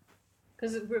enough.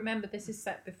 Because remember, this is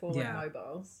set before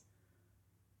mobiles.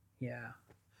 Yeah.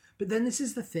 But then this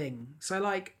is the thing. So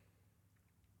like,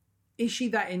 is she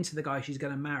that into the guy she's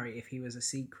going to marry if he was a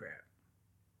secret?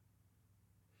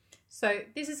 So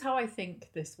this is how I think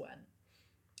this went.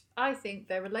 I think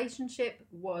their relationship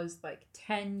was like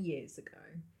 10 years ago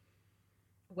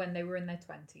when they were in their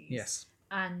 20s. Yes.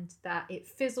 and that it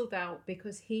fizzled out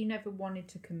because he never wanted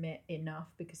to commit enough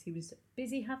because he was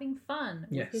busy having fun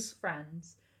with his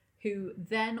friends, who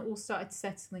then all started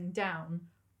settling down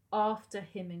after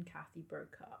him and Kathy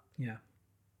broke up. Yeah.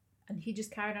 And he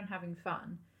just carried on having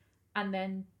fun. And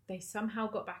then they somehow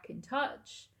got back in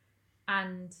touch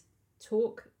and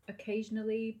talk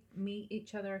occasionally, meet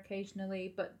each other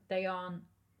occasionally, but they aren't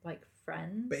like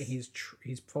friends. But he's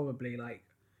probably like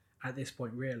at this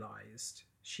point realised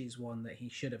she's one that he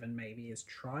should have and maybe is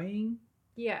trying.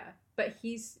 Yeah, but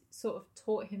he's sort of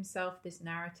taught himself this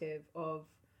narrative of,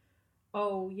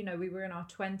 oh, you know, we were in our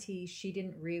 20s, she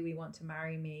didn't really want to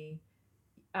marry me.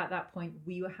 At that point,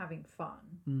 we were having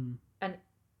fun. And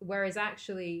whereas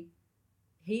actually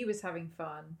he was having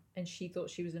fun and she thought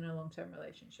she was in a long-term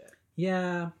relationship.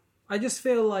 Yeah. I just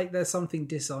feel like there's something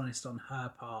dishonest on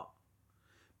her part.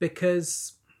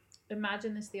 Because...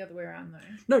 Imagine this the other way around, though.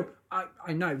 No,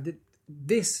 I know that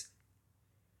this,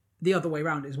 the other way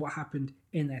around, is what happened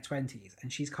in their 20s.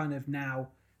 And she's kind of now,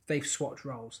 they've swapped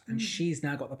roles. And she's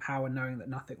now got the power knowing that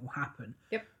nothing will happen.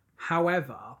 Yep.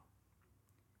 However,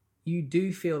 you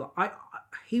do feel like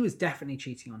he was definitely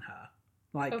cheating on her.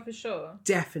 Like, oh, for sure.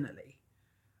 Definitely.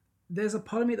 There's a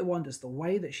part of me that wonders the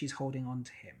way that she's holding on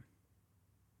to him.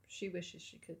 She wishes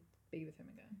she could be with him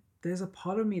again. There's a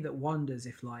part of me that wonders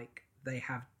if, like, they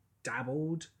have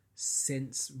dabbled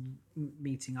since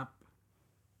meeting up.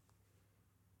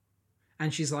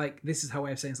 And she's like, this is her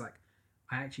way of saying, it's like,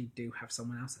 I actually do have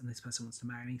someone else and this person wants to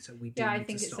marry me, so we do I need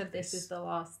think to it stop said this is the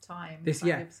last time. This,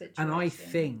 yeah. And I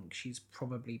think she's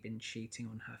probably been cheating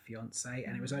on her fiancé.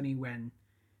 And it was only when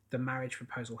the marriage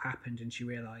proposal happened and she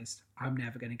realised, I'm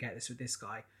never going to get this with this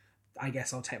guy. I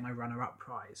guess I'll take my runner-up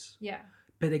prize. Yeah.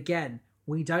 But again,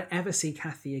 we don't ever see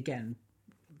Kathy again,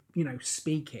 you know,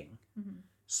 speaking.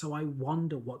 So I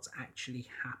wonder what's actually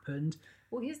happened.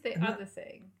 Well, here's the other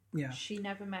thing. Yeah. She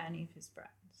never met any of his friends.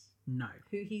 No.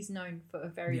 Who he's known for a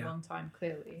very long time,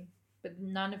 clearly. But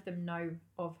none of them know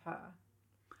of her.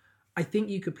 I think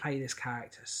you could play this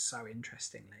character so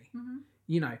interestingly.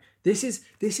 You know, this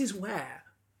is where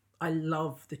I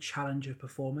love the challenge of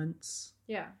performance.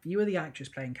 Yeah. If you were the actress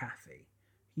playing Kathy,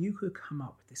 you could come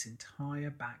up with this entire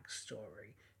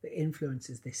backstory that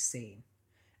influences this scene.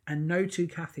 And no two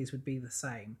Kathys would be the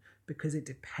same because it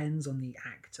depends on the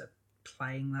actor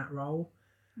playing that role.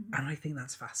 And I think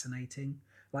that's fascinating.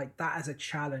 Like, that as a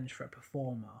challenge for a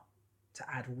performer to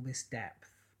add all this depth.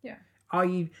 Yeah.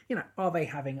 Are they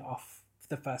having it off for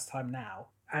the first time now?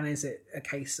 And is it a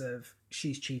case of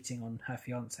she's cheating on her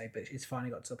fiance, but it's finally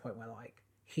got to the point where, like,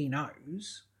 he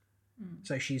knows.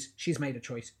 So she's made a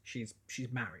choice. She's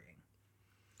marrying.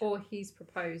 Or he's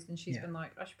proposed and she's been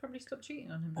like, I should probably stop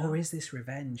cheating on him now. Or is this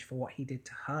revenge for what he did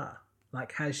to her?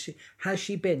 Like, has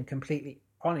she been completely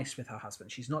honest with her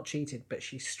husband? She's not cheated, but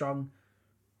she's strung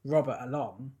Robert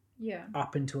along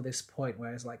up until this point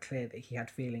where it's like clear that he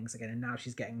had feelings again, and now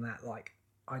she's getting that, like,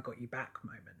 I got you back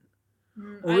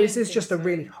moment. Or is this just a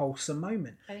really wholesome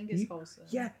moment? I think it's wholesome.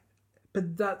 Yeah,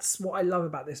 but that's what I love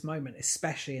about this moment,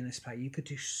 especially in this play. You could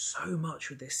do so much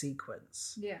with this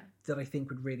sequence that I think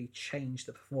would really change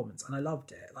the performance, and I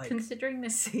loved it. Like, considering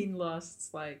this scene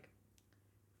lasts like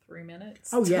 3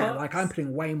 minutes. Oh yeah, like, I'm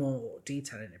putting way more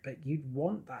detail in it, but you'd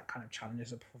want that kind of challenge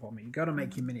as a performer. You got to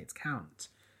make your minutes count.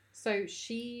 So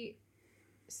she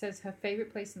says her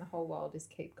favourite place in the whole world is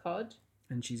Cape Cod.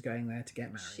 And she's going there to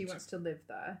get married. She wants to live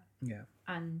there. Yeah.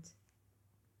 And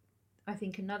I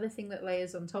think another thing that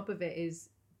layers on top of it is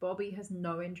Bobby has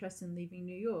no interest in leaving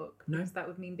New York. No. Because that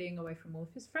would mean being away from all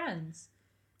of his friends.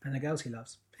 And the girls he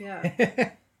loves.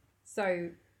 Yeah. So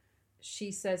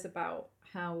she says about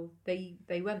how they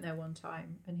went there one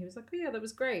time and he was like, oh yeah, that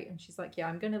was great. And she's like, yeah,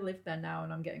 I'm going to live there now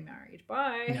and I'm getting married.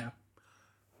 Bye. Yeah.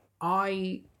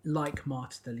 I like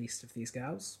Marta the least of these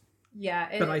girls. Yeah.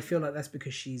 But I feel like that's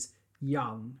because she's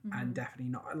young and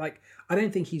definitely not. Like, I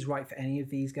don't think he's right for any of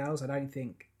these girls. I don't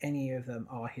think any of them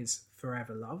are his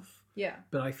forever love. Yeah.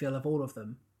 But I feel of all of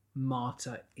them,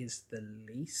 Marta is the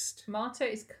least.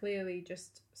 Marta is clearly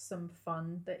just some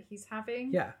fun that he's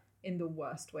having. Yeah. In the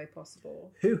worst way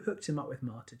possible. Who hooked him up with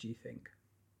Marta, do you think?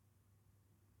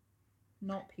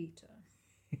 Not Peter.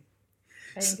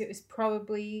 I think it was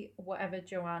probably whatever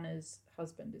Joanna's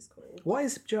husband is called. What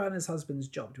is Joanna's husband's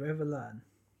job? Do we ever learn?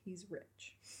 He's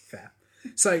rich. Fair.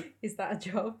 So is that a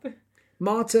job?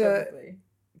 Marta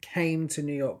came to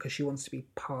New York because she wants to be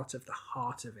part of the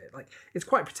heart of it. Like, it's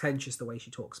quite pretentious the way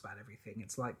she talks about everything.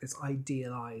 It's like this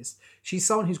idealized. She's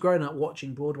someone who's grown up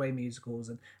watching Broadway musicals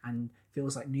and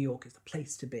feels like New York is the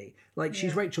place to be. Like,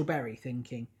 she's Rachel Berry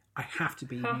thinking, I have to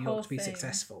be in New York to be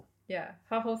successful. Yeah.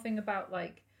 Her whole thing about,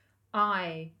 like,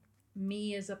 I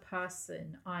me as a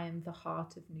person, I am the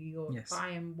heart of New York. Yes.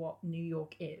 I am what New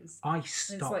York is. I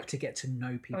stop to get to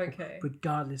know people,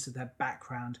 regardless of their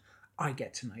background. I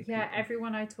get to know people. Yeah,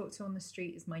 everyone I talk to on the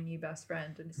street is my new best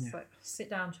friend, and it's like, sit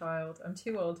down, child. I'm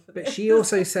too old for this. But she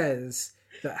also says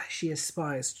that she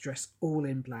aspires to dress all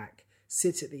in black,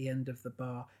 sit at the end of the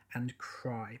bar, and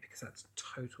cry, because that's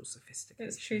total sophistication.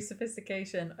 It's true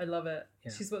sophistication. I love it.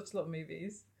 Yeah. She's watched a lot of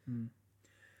movies. Mm.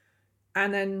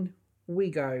 And then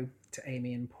we go to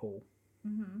Amy and Paul,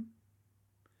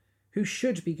 who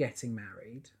should be getting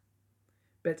married,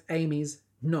 but Amy's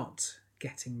not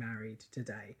getting married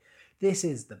today. This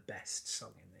is the best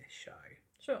song in this show.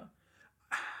 Sure.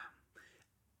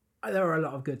 There are a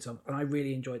lot of good songs, and I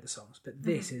really enjoyed the songs, but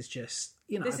this is just,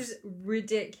 This is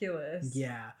ridiculous.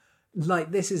 Yeah.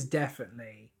 Like, this is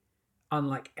definitely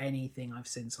unlike anything I've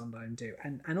seen Sondheim do.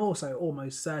 And also,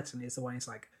 almost certainly, is the one it's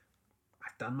like,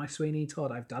 I've done my Sweeney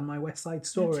Todd, I've done my West Side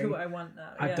Story. Do I want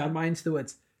that? I've done my Into the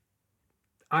Woods.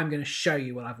 I'm going to show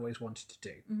you what I've always wanted to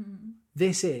do. Mm-hmm.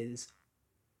 This is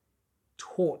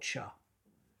torture,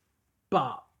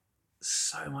 but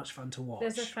so much fun to watch.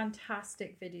 There's a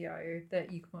fantastic video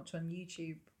that you can watch on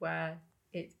YouTube where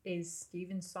it is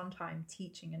Stephen Sondheim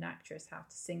teaching an actress how to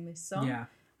sing this song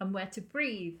and where to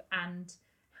breathe and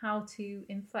how to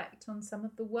inflect on some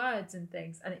of the words and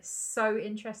things. And it's so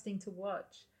interesting to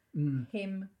watch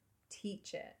him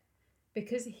teach it,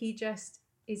 because he just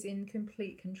is in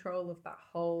complete control of that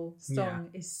whole song.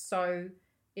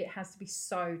 It has to be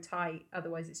so tight,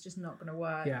 otherwise it's just not going to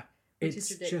work. Yeah.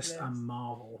 It's just a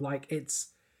marvel. Like, it's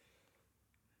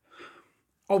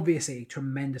obviously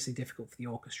tremendously difficult for the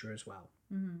orchestra as well.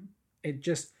 Mm-hmm. It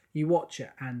just, you watch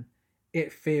it and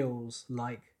it feels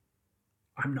like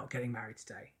I'm not getting married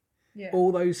today. Yeah.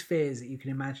 All those fears that you can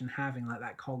imagine having, like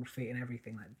that cold feet and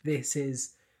everything, like this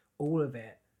is all of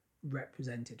it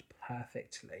represented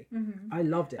perfectly. Mm-hmm. I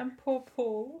loved it. And poor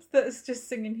Paul that's just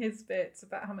singing his bits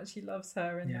about how much he loves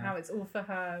her and how it's all for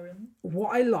her. And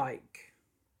what I like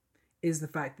is the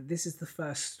fact that this is the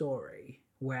first story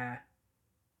where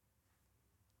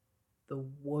the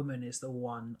woman is the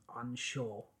one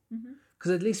unsure.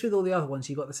 Because at least with all the other ones,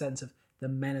 you got the sense of the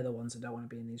men are the ones that don't want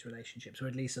to be in these relationships, or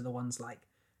at least are the ones like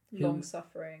long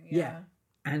suffering.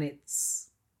 And it's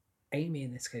Amy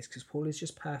in this case, because Paul is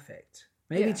just perfect,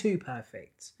 maybe too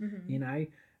perfect. You know,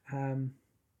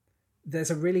 there's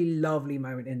a really lovely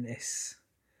moment in this.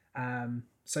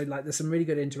 So like, there's some really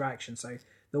good interaction. So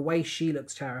the way she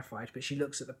looks terrified, but she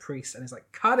looks at the priest and is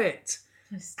like, cut it.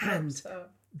 And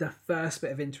the first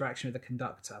bit of interaction with the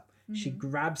conductor, she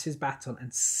grabs his baton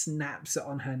and snaps it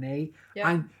on her knee.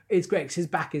 And it's great because his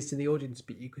back is to the audience,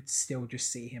 but you could still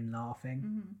just see him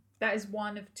laughing. That is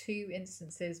one of 2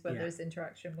 instances where there's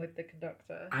interaction with the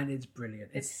conductor. And it's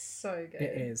brilliant. It's so good.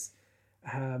 It is.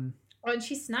 And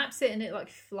she snaps it and it like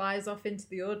flies off into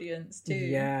the audience too.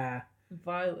 Yeah.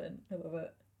 Violent. I love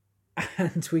it.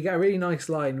 And we get a really nice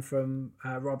line from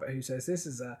Robert, who says, this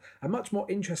is a much more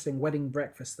interesting wedding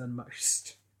breakfast than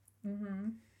most.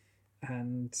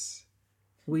 And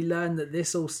we learn that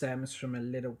this all stems from a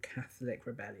little Catholic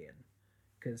rebellion,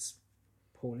 because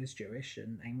Paul is Jewish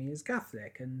and Amy is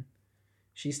Catholic, and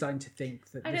she's starting to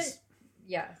think that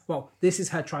well, this is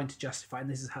her trying to justify, and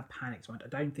this is her panicked mind. I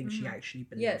don't think she actually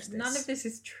believes this. None of this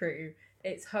is true.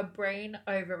 It's her brain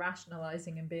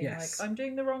over-rationalising and being like, I'm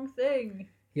doing the wrong thing.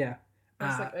 Yeah.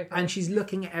 And she's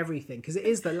looking at everything, because it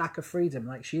is the lack of freedom.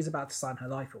 Like, she's about to sign her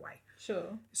life away.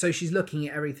 Sure. So she's looking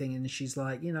at everything and she's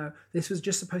like, this was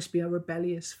just supposed to be a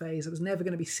rebellious phase. I was never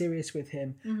going to be serious with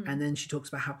him. And then she talks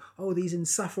about how, these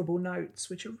insufferable notes,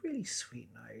 which are really sweet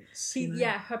notes.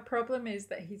 Yeah, her problem is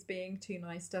that he's being too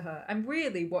nice to her. And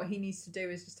really what he needs to do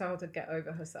is just tell her to get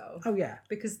over herself. Oh, yeah.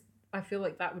 Because I feel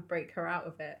like that would break her out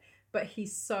of it. But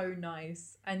he's so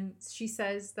nice. And she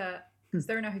says that, because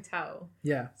they're in a hotel.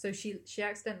 Yeah. So she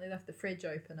accidentally left the fridge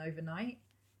open overnight.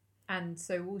 And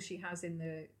so all she has in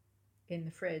the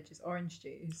fridge is orange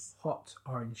juice. Hot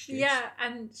orange juice. Yeah,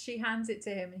 and she hands it to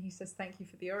him and he says, thank you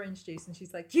for the orange juice. And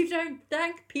she's like, you don't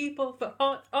thank people for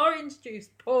hot orange juice,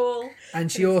 Paul.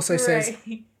 And she also says,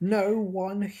 no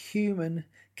one human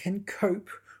can cope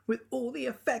with all the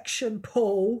affection,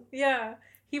 Paul. Yeah.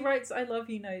 He writes I love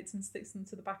you notes and sticks them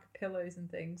to the back of pillows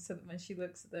and things so that when she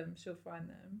looks at them, she'll find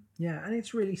them. Yeah, and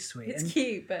it's really sweet. It's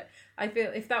cute, but I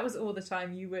feel if that was all the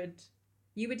time, you would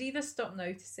either stop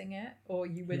noticing it or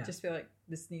you would just feel like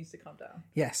this needs to calm down.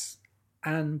 Yes.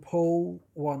 And Paul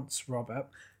wants Robert,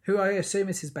 who I assume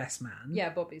is his best man. Yeah,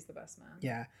 Bobby's the best man.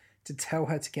 Yeah, to tell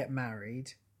her to get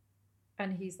married.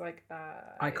 And he's like,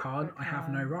 I can't. I have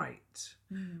no right.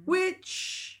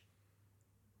 Which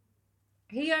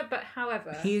But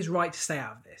however, he is right to stay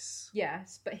out of this.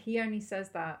 yes, but he only says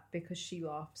that because she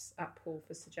laughs at Paul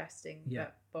for suggesting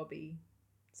that Bobby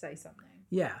say something.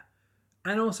 Yeah.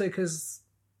 And also because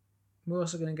we're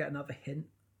also going to get another hint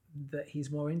that he's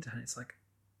more into her. It's like,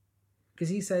 because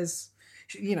he says,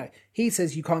 he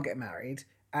says you can't get married,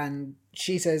 and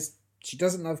she says she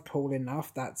doesn't love Paul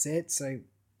enough, that's it. So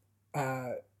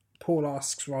Paul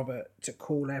asks Robert to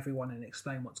call everyone and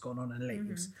explain what's going on and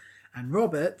leaves. And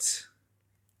Robert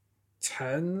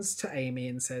turns to Amy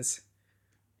and says,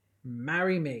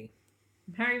 marry me.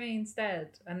 Marry me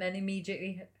instead. And then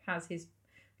immediately has his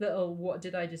little what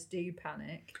did I just do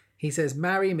panic. He says,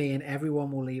 marry me and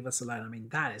everyone will leave us alone. I mean,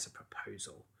 that is a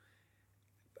proposal.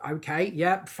 Okay,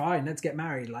 yeah, fine, let's get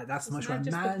married. Like, that's the most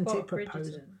romantic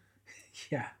proposal.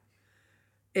 Yeah.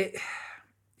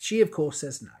 She, of course,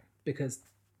 says no, because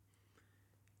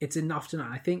it's enough to know.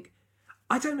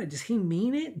 I don't know, does he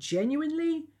mean it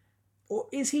genuinely? Or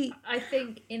is he... I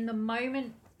think in the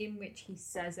moment in which he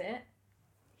says it,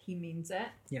 he means it.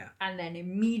 Yeah. And then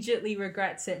immediately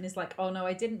regrets it and is like, oh no,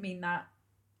 I didn't mean that.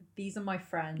 These are my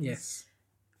friends. Yes.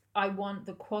 I want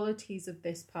the qualities of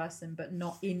this person, but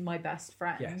not in my best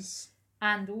friend. Yes.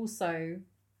 And also,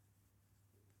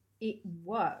 it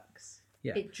works.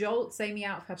 Yeah. It jolts Amy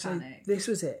out of her panic. This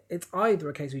was it. It's either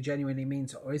a case who genuinely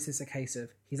means it, or is this a case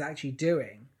of he's actually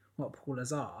doing what Paul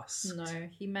has asked? No,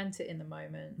 he meant it in the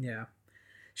moment. Yeah.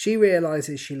 She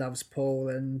realises she loves Paul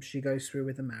and she goes through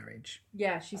with the marriage.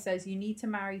 Yeah, she says you need to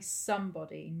marry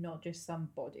somebody, not just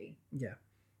somebody. Yeah.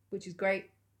 Which is great.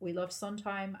 We love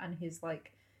Sondheim and his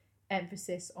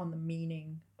emphasis on the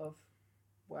meaning of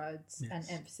words and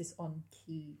emphasis on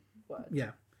key words.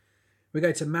 Yeah. We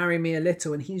go to Marry Me a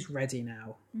Little and he's ready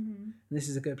now. Mm-hmm. And this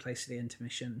is a good place for the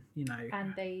intermission,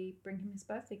 And they bring him his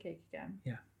birthday cake again.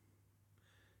 Yeah.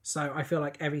 So I feel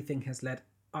like everything has led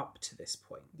up to this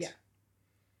point. Yeah.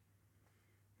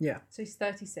 Yeah. So he's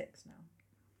 36 now.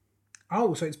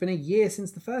 Oh, so it's been a year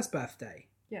since the first birthday.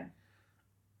 Yeah.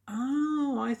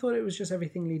 Oh, I thought it was just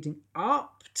everything leading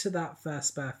up to that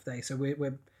first birthday. So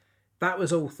we're that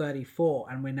was all 34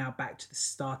 and we're now back to the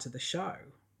start of the show.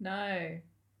 No.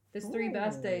 There's 3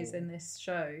 birthdays in this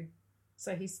show.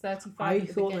 So he's 35 I at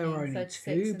the thought beginning, there were only 36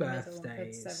 2 in the birthdays. middle, and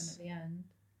 37 at the end.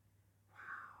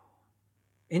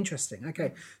 Interesting.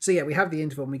 Okay. So yeah, we have the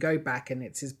interval and we go back and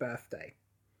it's his birthday.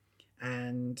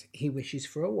 And he wishes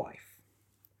for a wife.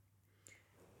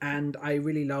 And I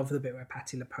really love the bit where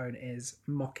Patti LuPone is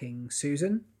mocking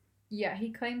Susan. Yeah,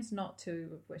 he claims not to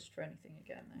have wished for anything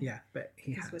again, though. Yeah, but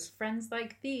he has. With friends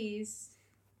like these.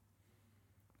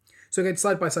 So we go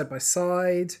side by side by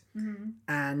side. Mm-hmm.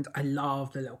 And I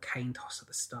love the little cane toss at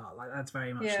the start. Like, that's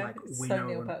very much like we so know.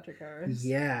 Neil Patrick Harris.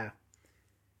 Yeah.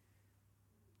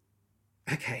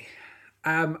 Okay.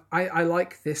 I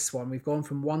like this one. We've gone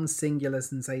from one singular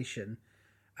sensation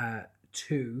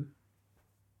to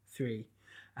 3.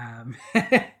 And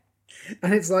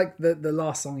it's like the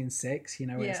last song in 6,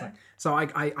 where it's like... So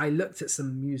I looked at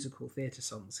some musical theatre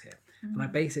songs here. Mm-hmm. And I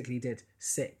basically did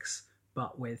 6,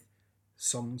 but with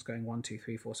songs going 1, 2,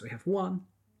 3, 4. So we have 1.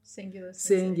 Singular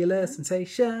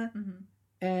sensation. Mm-hmm.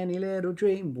 Any little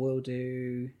dream will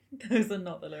do. Those are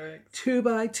not the lyrics. 2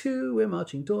 by 2, we're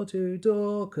marching door to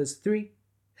door, 'cause 3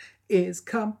 is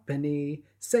company,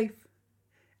 safe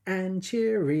and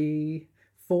cheery.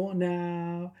 For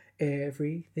now,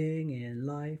 everything in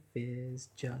life is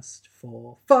just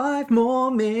for 5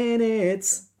 more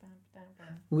minutes.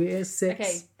 We're 6.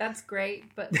 Okay, that's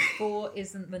great, but 4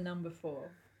 isn't the number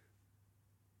 4.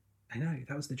 I know,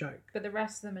 that was the joke. But the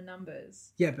rest of them are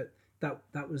numbers. Yeah, but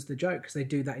that was the joke, because they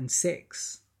do that in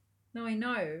 6. No, I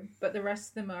know, but the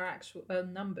rest of them are actual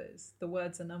numbers. The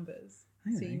words are numbers.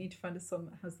 So you need to find a song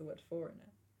that has the word 4 in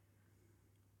it.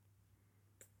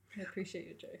 I appreciate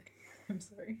your joke. I'm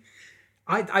sorry.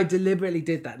 I deliberately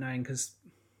did that knowing, because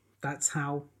that's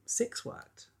how 6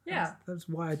 worked. Yeah. That's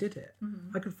why I did it.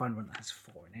 Mm-hmm. I could find one that has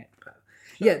 4 in it, but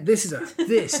yeah, this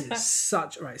is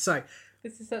such right. So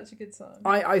this is such a good song.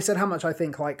 I said how much I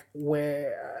think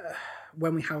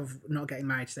when we have Not Getting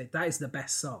Married Today, that is the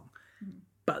best song. Mm-hmm.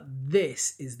 But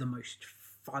this is the most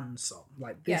fun song.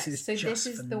 Like this is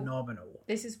phenomenal.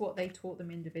 This is what they taught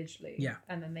them individually. Yeah.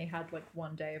 And then they had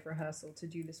one day of rehearsal to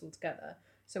do this all together.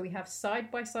 So we have side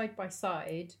by side by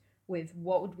side with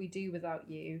What Would We Do Without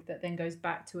You, that then goes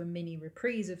back to a mini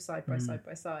reprise of Side by Side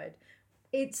by Side.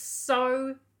 It's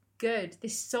so good.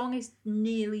 This song is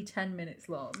nearly 10 minutes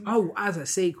long. Oh, as a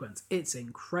sequence, it's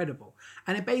incredible.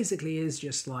 And it basically is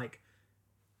just like,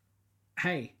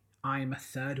 hey, I'm a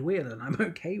third wheel and I'm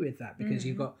okay with that, because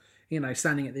you've got,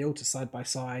 standing at the altar side by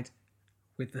side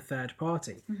with the third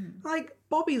party. Mm-hmm. Like,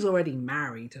 Bobby's already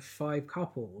married to 5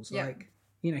 couples. Yeah. Like,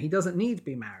 You know, he doesn't need to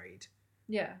be married.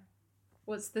 Yeah.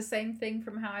 Well, it's the same thing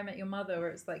from How I Met Your Mother, where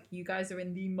it's like, you guys are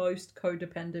in the most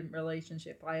codependent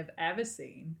relationship I have ever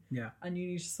seen. Yeah. And you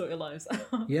need to sort your lives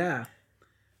out. Yeah.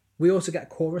 We also get a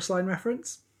chorus line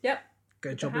reference. Yep.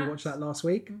 Good job we watched that last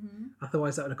week. Mm-hmm.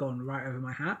 Otherwise, that would have gone right over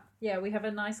my hat. Yeah, we have a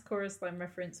nice chorus line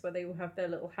reference where they all have their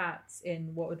little hats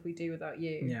in What Would We Do Without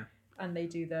You? Yeah. And they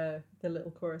do the little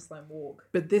chorus line walk.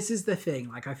 But this is the thing.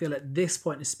 Like, I feel at this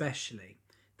point especially,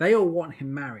 they all want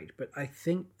him married, but I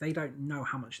think they don't know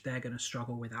how much they're going to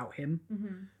struggle without him.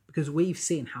 Mm-hmm. Because we've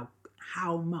seen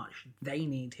how much they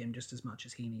need him just as much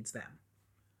as he needs them.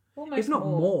 Almost if not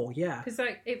more, yeah. Because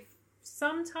like, if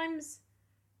sometimes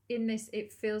in this,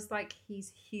 it feels like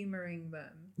he's humouring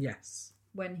them. Yes.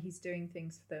 When he's doing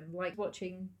things for them. Like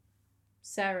watching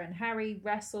Sarah and Harry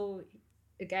wrestle,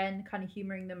 again, kind of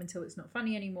humouring them until it's not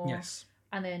funny anymore. Yes.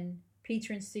 And then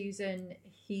Peter and Susan,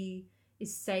 he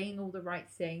is saying all the right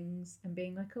things and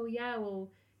being like, oh yeah, well,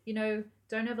 you know,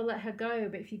 don't ever let her go,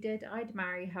 but if you did, I'd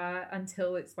marry her,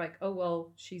 until it's like, oh well,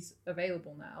 she's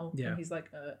available now. Yeah. And he's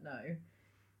like, no.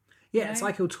 Yeah, You know? it's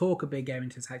like he'll talk a big game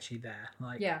until it's actually there.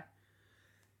 Like, Yeah.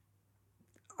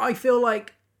 I feel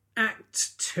like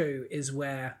Act 2 is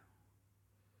where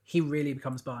he really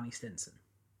becomes Barney Stinson.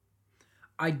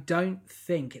 I don't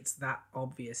think it's that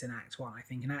obvious in Act 1. I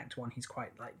think in Act 1 he's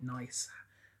quite like nice,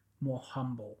 more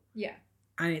humble. Yeah.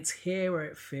 And it's here where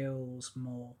it feels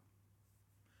more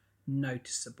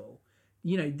noticeable.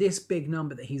 You know, this big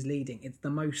number that he's leading, it's the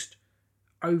most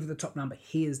over-the-top number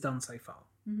he has done so far.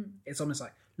 Mm-hmm. It's almost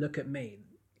like, look at me.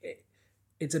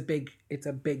 It's a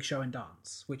big show and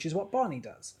dance, which is what Barney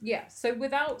does. Yeah, so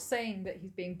without saying that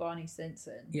he's being Barney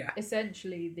Stinson, Yeah.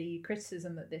 essentially the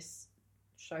criticism that this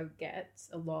show gets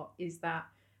a lot is that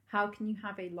how can you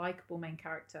have a likeable main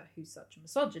character who's such a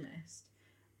misogynist?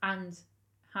 And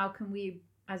how can we,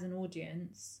 as an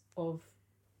audience of,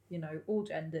 you know, all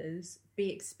genders, be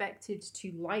expected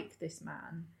to like this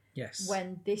man Yes.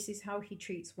 when this is how he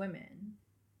treats women?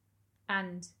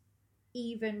 And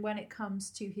even when it comes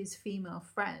to his female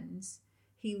friends,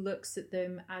 he looks at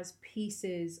them as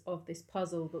pieces of this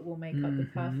puzzle that will make up the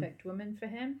perfect woman for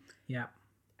him. Yeah.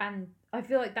 And I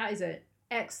feel like that is an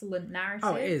excellent narrative.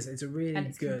 Oh, it is. It's a really And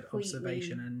it's good completely-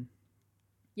 observation. And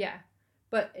Yeah.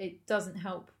 But it doesn't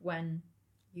help when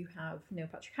you have Neil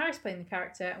Patrick Harris playing the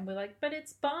character and we're like, but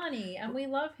it's Barney and we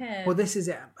love him. well, this is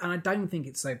it. And I don't think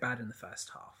it's so bad in the first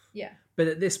half. Yeah. But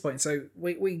at this point, so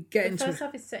we get The into first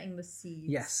half is setting the seeds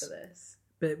Yes. for this.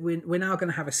 But we're now going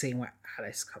to have a scene where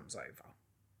Alice comes over.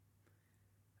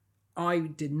 I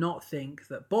did not think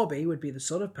that Bobby would be the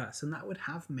sort of person that would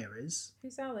have mirrors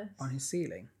Who's Alice? on his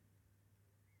ceiling.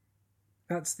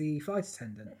 That's the flight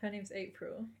attendant. Her name's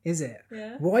April. Is it?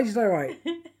 Yeah. Why did I write?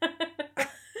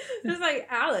 Just like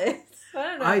Alice.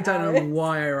 I don't know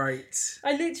why I write.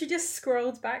 I literally just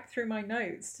scrolled back through my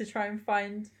notes to try and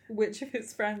find which of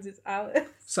his friends is Alice.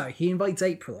 So he invites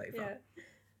April over. Yeah.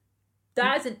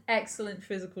 That is an excellent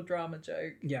physical drama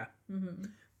joke. Yeah. Mm-hmm.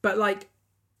 But like,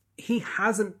 he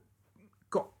hasn't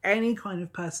got any kind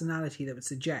of personality that would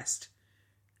suggest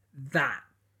that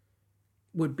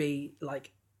would be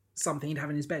like something he'd have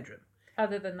in his bedroom.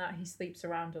 Other than that, he sleeps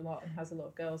around a lot and has a lot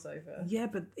of girls over. Yeah,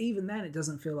 but even then, it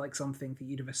doesn't feel like something that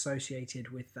you'd have associated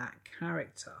with that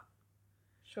character.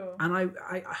 Sure. And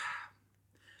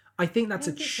I think that's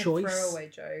I think a it's choice. A throwaway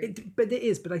joke. But it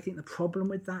is. But I think the problem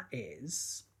with that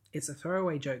is it's a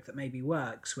throwaway joke that maybe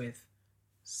works with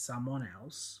someone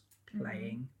else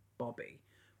playing Bobby.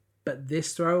 But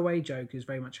this throwaway joke is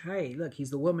very much, hey, look, he's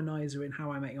the womanizer in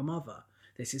How I Met Your Mother.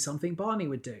 This is something Barney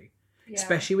would do, Yeah.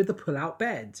 especially with the pull-out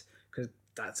bed, because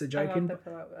that's a joke. I love the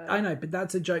pull-out bed. I know, but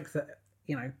that's a joke that,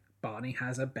 you know, Barney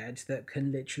has a bed that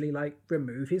can literally like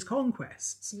remove his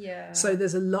conquests. Yeah. So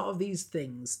there's a lot of these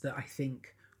things that I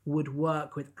think would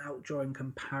work without drawing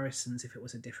comparisons if it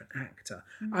was a different actor.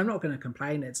 I'm not going to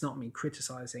complain. It's not me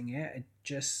criticizing it. It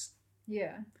just,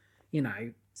 Yeah. you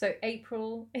know. So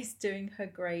April is doing her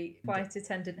great flight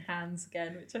attendant hands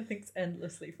again, which I think is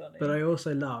endlessly funny. But I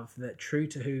also love that, true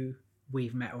to who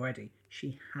we've met already,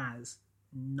 she has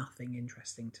nothing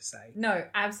interesting to say. No,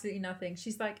 absolutely nothing.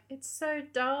 She's like, it's so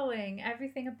darling.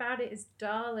 Everything about it is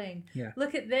darling. Yeah.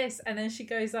 Look at this. And then she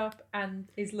goes up and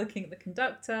is looking at the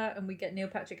conductor, and we get Neil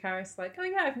Patrick Harris like, oh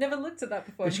yeah, I've never looked at that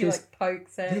before. And Which he is- like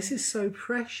pokes him. This is so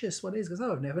precious. What is? Because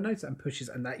I've never noticed. And pushes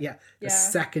and that. Yeah, the Yeah.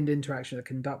 second interaction with the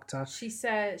conductor. She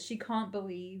said she can't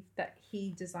believe that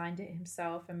he designed it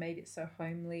himself and made it so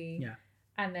homely. Yeah.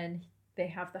 And then they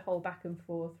have the whole back and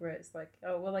forth where it's like,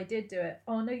 oh, well, I did do it.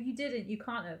 Oh, no, you didn't. You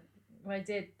can't have. Well, I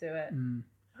did do it.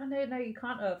 oh, no, you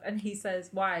can't have. And he says,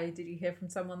 why? Did you hear from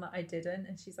someone that I didn't?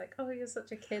 And she's like, oh, you're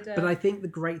such a kidder. But I think the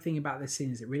great thing about this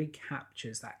scene is it really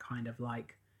captures that kind of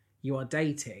like, you are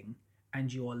dating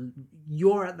and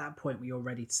you're at that point where you're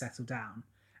ready to settle down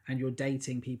and you're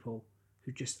dating people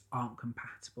who just aren't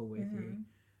compatible with you.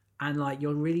 And like,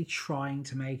 you're really trying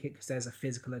to make it because there's a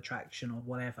physical attraction or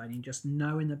whatever. And you just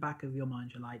know in the back of your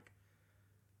mind, you're like,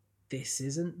 this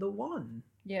isn't the one.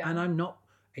 Yeah. And I'm not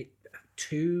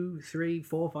 2, 3,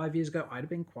 4, 5 years ago, I'd have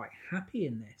been quite happy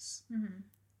in this.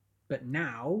 But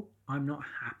now I'm not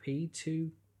happy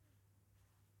to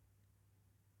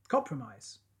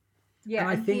compromise. Yeah, and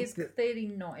I think he's clearly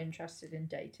not interested in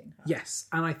dating her. Yes,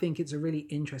 and I think it's a really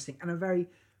interesting and a very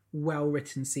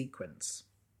well-written sequence.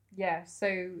 Yeah,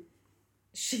 so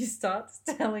she starts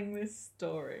telling this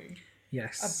story.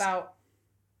 Yes. About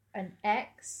an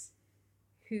ex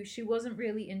who she wasn't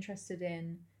really interested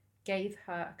in gave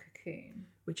her a cocoon.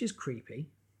 Which is creepy.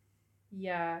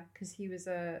 Yeah, because he was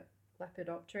a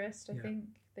lepidopterist, I think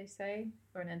they say,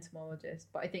 or an entomologist.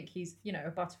 But I think he's, a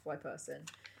butterfly person.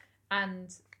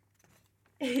 And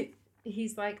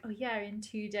he's like, oh yeah, in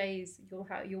 2 days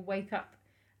you'll wake up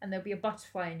and there'll be a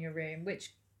butterfly in your room,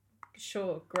 which,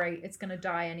 sure, great, it's gonna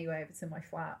die anyway if it's in my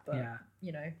flat, but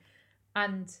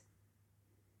and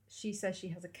she says she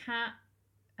has a cat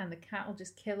and the cat will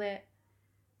just kill it,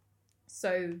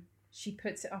 so she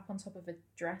puts it up on top of a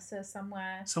dresser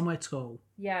somewhere tall,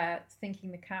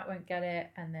 thinking the cat won't get it.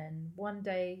 And then one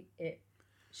day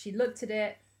she looked at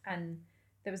it and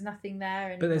there was nothing there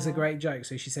anymore. But there's a great joke.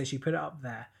 So she says she put it up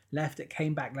there, left it,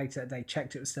 came back later that day,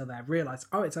 checked it was still there, realised,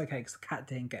 oh, it's okay because the cat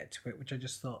didn't get to it, which I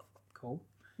just thought, cool.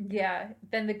 Yeah.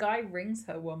 Then the guy rings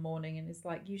her one morning and is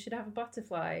like, you should have a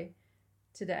butterfly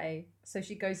today. So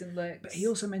she goes and looks. But he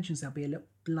also mentions there'll be a little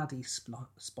bloody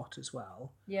spot as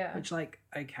well. Yeah. Which, like,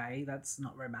 okay, that's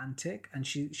not romantic. And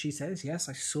she says, yes,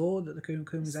 I saw that the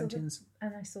cocoon was empty.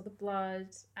 And I saw the blood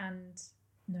and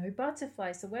no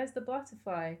butterfly. So where's the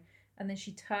butterfly? And then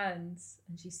she turns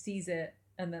and she sees it,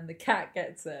 and then the cat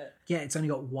gets it. Yeah, it's only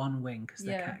got one wing because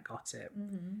the cat got it.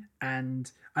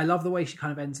 And I love the way she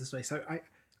kind of ends the story. So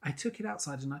I took it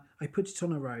outside and I put it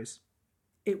on a rose.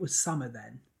 It was summer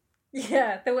then.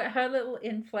 Yeah, her little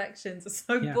inflections are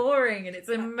so boring, and it's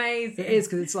amazing. It is,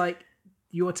 because it's like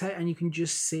and you can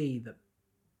just see that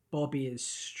Bobby is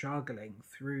struggling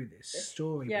through this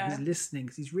story. Yeah. But he's listening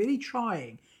because he's really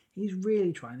trying. He's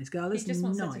really trying. This girl is nice. He just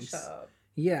wants her to shut up.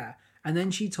 Yeah. And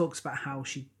then she talks about how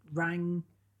she rang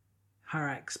her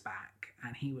ex back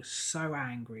and he was so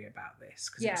angry about this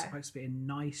because it was supposed to be a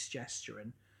nice gesture.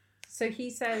 And so he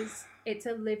says, it's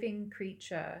a living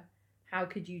creature. How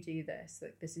could you do this?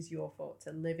 Like, this is your fault. It's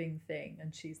a living thing.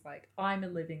 And she's like, I'm a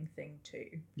living thing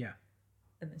too. Yeah.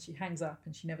 And then she hangs up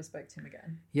and she never spoke to him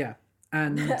again. Yeah.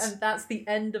 And and that's the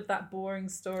end of that boring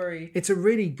story. It's a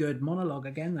really good monologue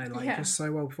again, though. Like, just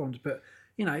so well performed. But,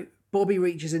 Bobby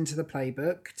reaches into the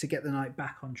playbook to get the night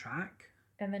back on track.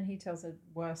 And then he tells a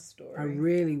worse story. A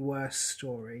really worse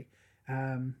story.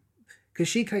 Because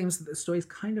she claims that the stories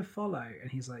kind of follow.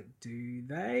 And he's like, do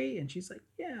they? And she's like,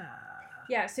 yeah.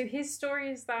 Yeah, so his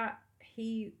story is that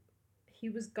he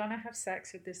was going to have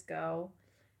sex with this girl.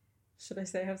 Should I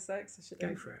say have sex? Or should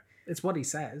Go for it. It's what he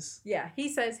says. Yeah, he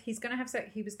says he was going to have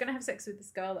sex with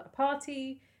this girl at a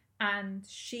party. And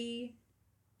she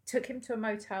took him to a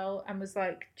motel and was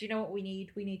like, do you know what we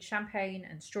need? We need champagne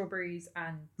and strawberries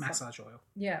and massage oil.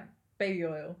 Yeah, baby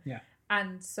oil. Yeah.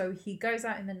 And so he goes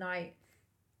out in the night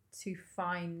to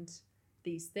find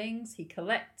these things. He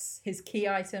collects his key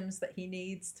items that he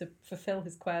needs to fulfill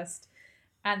his quest,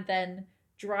 and then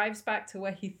drives back to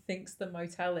where he thinks the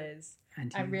motel is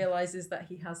and realizes that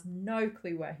he has no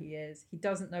clue where he is. He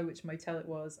doesn't know which motel it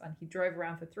was, and he drove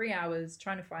around for 3 hours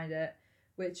trying to find it,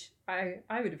 which I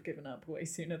would have given up way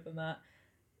sooner than that,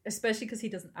 especially because he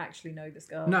doesn't actually know this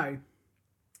girl. No.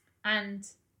 And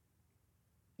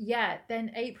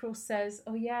then April says,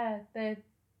 oh yeah,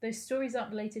 those stories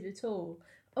aren't related at all.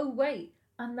 Oh wait,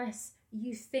 unless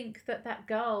you think that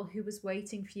girl who was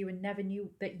waiting for you and never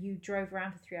knew that you drove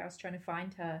around for 3 hours trying to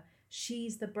find her,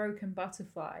 she's the broken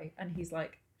butterfly. And he's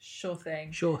like, sure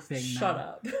thing. Shut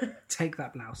up. Take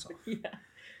that blouse off. Yeah.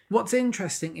 What's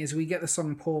interesting is we get the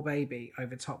song Poor Baby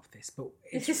over top of this, but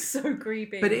it is so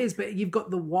creepy. But it is, but you've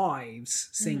got the wives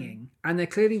singing, and they're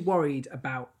clearly worried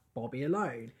about Bobby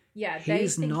alone. Yeah,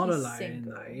 he's not alone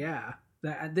though. Yeah.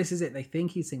 This is it. They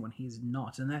think he's single when he's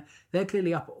not, and they're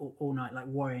clearly up all night, like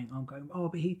worrying. I'm going,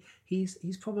 but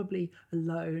he's probably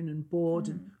alone and bored,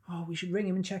 and we should ring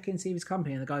him and check in, see if he's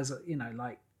company. And the guys,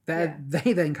 like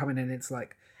they then come in, and it's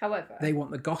like, however, they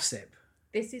want the gossip.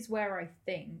 This is where I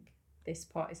think this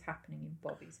part is happening in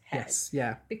Bobby's head. Yes,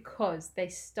 yeah. Because they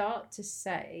start to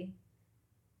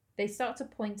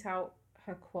point out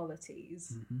her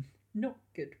qualities, not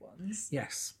good ones.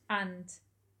 Yes. And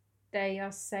they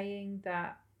are saying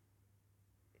that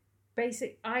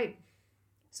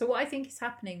so what I think is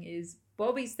happening is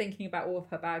Bobby's thinking about all of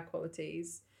her bad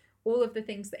qualities, all of the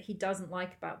things that he doesn't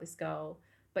like about this girl,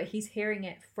 but he's hearing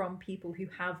it from people who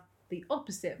have the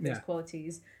opposite of those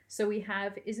qualities. So we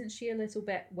have, isn't she a little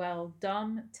bit, well,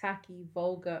 dumb, tacky,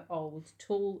 vulgar, old,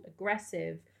 tall,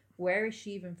 aggressive, where is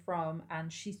she even from?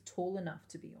 And she's tall enough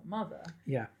to be your mother.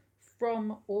 Yeah.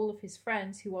 From all of his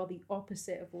friends who are the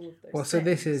opposite of all of those Well, things. so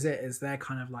this is it, is they're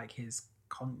kind of like his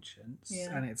conscience,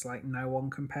 and it's like no one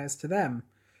compares to them.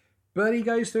 But he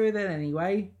goes through it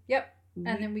anyway. Yep.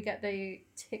 And then we get the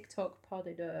TikTok pas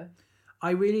de deux.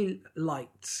 I really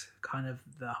liked kind of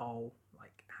the whole,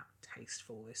 like, how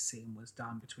tasteful this scene was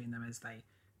done between them as they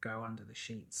go under the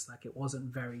sheets. Like, it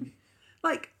wasn't very...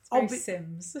 Like, it's very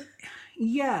Sims.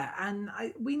 Yeah, and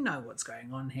we know what's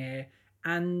going on here.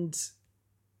 And,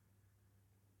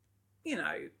 you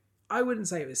know, I wouldn't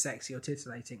say it was sexy or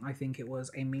titillating. I think it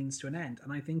was a means to an end.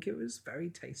 And I think it was very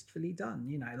tastefully done.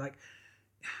 You know, like,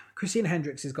 Christina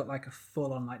Hendricks has got, like, a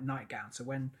full-on, like, nightgown. So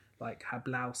when, like, her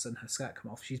blouse and her skirt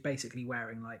come off, she's basically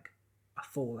wearing, like, a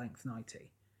full-length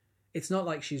nightie. It's not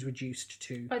like she's reduced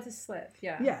to... Oh, it's a slip,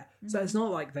 yeah. Yeah, so it's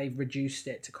not like they've reduced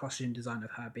it to costume design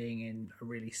of her being in a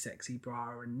really sexy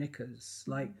bra and knickers.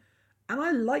 Like, and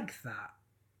I like that.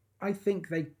 I think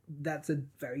that's a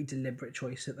very deliberate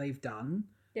choice that they've done.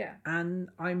 Yeah. And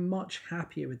I'm much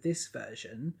happier with this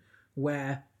version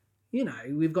where, you know,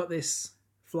 we've got this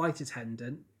flight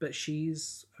attendant, but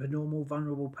she's a normal,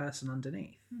 vulnerable person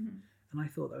underneath. And I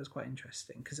thought that was quite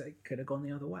interesting because it could have gone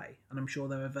the other way. And I'm sure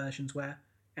there are versions where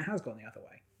it has gone the other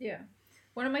way. Yeah.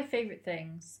 One of my favourite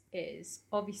things is,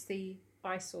 obviously,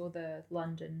 I saw the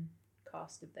London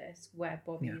cast of this where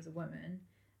Bobby is a woman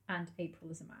and April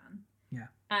is a man. Yeah.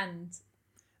 And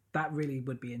that really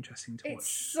would be interesting to watch. It's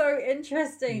so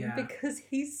interesting because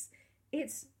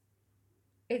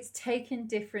it's taken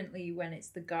differently when it's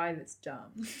the guy that's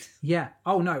dumb. Yeah.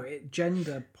 Oh, no.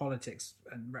 Gender politics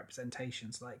and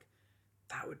representations, like,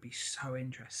 that would be so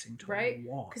interesting to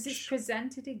watch. Because it's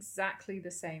presented exactly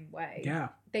the same way. Yeah.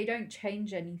 They don't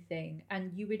change anything.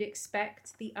 And you would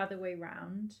expect the other way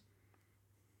round.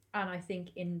 And I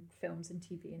think in films and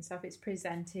TV and stuff, it's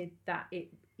presented that it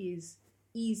is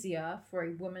easier for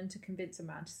a woman to convince a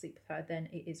man to sleep with her than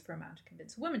it is for a man to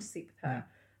convince a woman to sleep with her.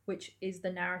 Which is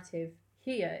the narrative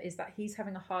here, is that he's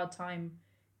having a hard time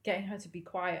getting her to be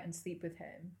quiet and sleep with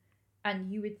him.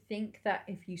 And you would think that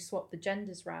if you swap the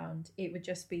genders round, it would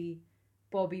just be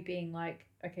Bobby being like,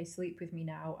 okay, sleep with me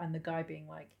now, and the guy being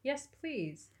like, yes,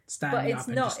 please. Standing but it's up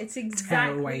and not. just it's exactly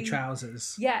tear away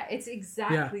trousers. Yeah, it's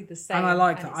exactly the same. And I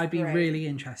like that. I'd be great. really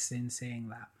interested in seeing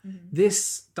that.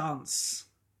 This dance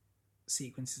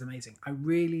sequence is amazing. I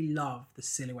really love the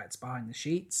silhouettes behind the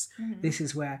sheets. This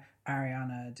is where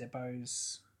Ariana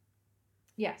DeBose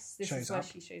this is where up.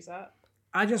 she shows up.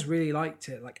 I just really liked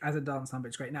it. Like, as a dance number,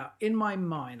 it's great. Now, in my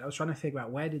mind, I was trying to figure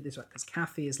out where did this work, because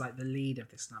Kathy is like the lead of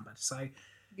this number. So,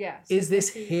 is this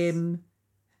him?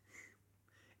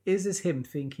 Is this him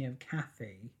thinking of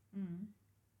Kathy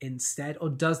instead, or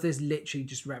does this literally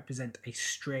just represent a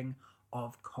string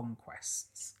of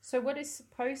conquests? So, what it's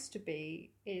supposed to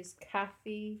be is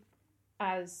Kathy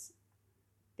as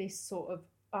this sort of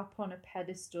up on a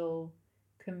pedestal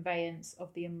conveyance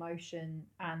of the emotion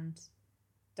and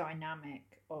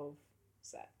dynamic of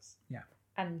sex. Yeah.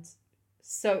 And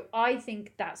so I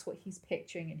think that's what he's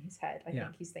picturing in his head. I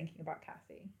think he's thinking about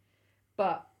Kathy.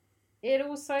 But it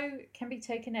also can be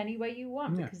taken any way you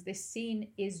want, because this scene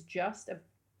is just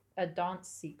a dance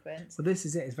sequence. Well, this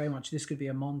is it. It's very much, this could be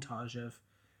a montage of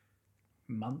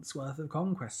months worth of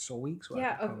conquests or weeks worth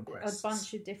of conquests. A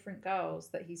bunch of different girls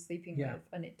that he's sleeping with,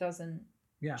 and it doesn't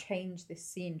change this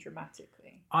scene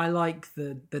dramatically. I like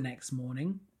the next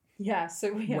morning. Yeah,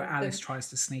 so where Alice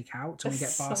tries to sneak out and we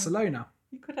get Barcelona.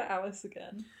 You could have Alice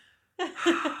again.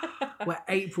 Where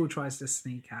April tries to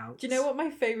sneak out. Do you know what my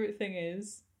favourite thing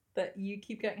is? That you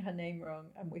keep getting her name wrong,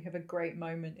 and we have a great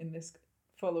moment in this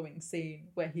following scene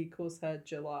where he calls her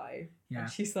July. Yeah.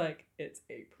 And she's like, it's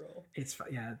April.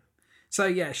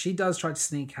 So she does try to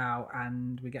sneak out,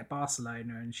 and we get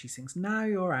Barcelona, and she sings, "Now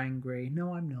you're angry."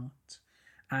 No, I'm not.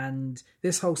 And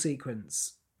this whole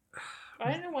sequence,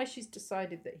 I don't know why she's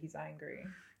decided that he's angry.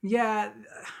 Yeah,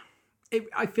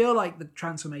 I feel like the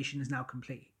transformation is now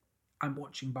complete. I'm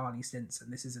watching Barney Stinson.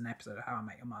 This is an episode of How I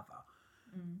Met Your Mother,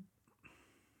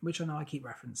 which I know I keep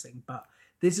referencing, but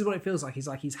this is what it feels like.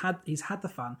 He's had the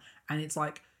fun, and it's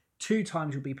like 2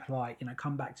 times you'll be polite,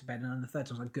 come back to bed, and then the third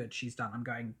time like, good, she's done. I'm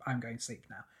going to sleep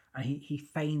now. And he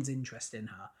feigns interest in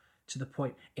her to the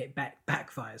point it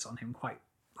backfires on him quite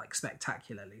like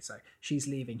spectacularly. So she's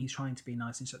leaving. He's trying to be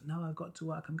nice, and she's like, "No, I've got to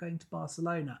work. I'm going to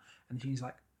Barcelona." And she's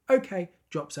like, "Okay,"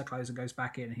 drops her clothes and goes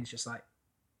back in. And he's just like,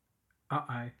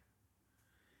 "Uh-oh."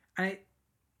 And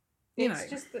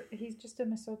he's just a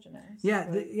misogynist. Yeah,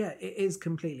 it is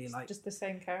completely it's like just the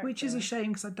same character, which is a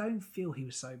shame because I don't feel he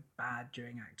was so bad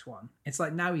during Act 1. It's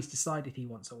like now he's decided he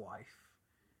wants a wife.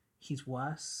 He's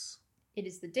worse. It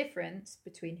is the difference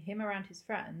between him around his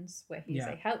friends, where he's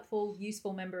a helpful,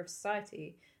 useful member of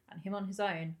society, and him on his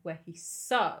own, where he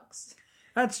sucks.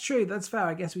 That's true. That's fair.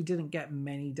 I guess we didn't get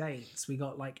many dates. We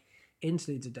got like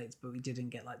interludes of dates, but we didn't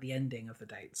get like the ending of the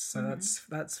dates. So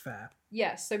that's fair.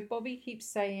 Yeah. So Bobby keeps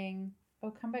saying,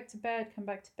 "Oh, come back to bed, come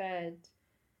back to bed,"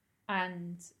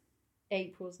 and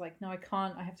April's like, "No, I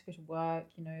can't. I have to go to work.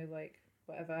 Like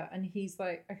whatever." And he's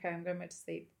like, "Okay, I'm going back to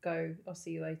sleep. Go. I'll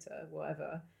see you later.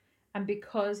 Whatever." And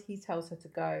because he tells her to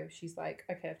go, she's like,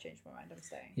 "Okay, I've changed my mind. I'm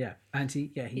staying." Yeah, and he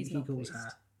calls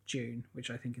her June,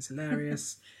 which I think is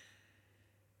hilarious.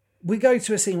 We go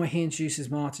to a scene where he introduces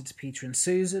Marta to Peter and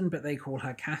Susan, but they call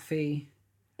her Kathy.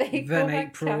 Then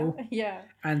April. Yeah.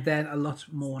 And then a lot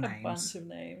more names. A bunch of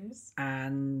names.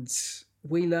 And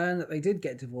we learn that they did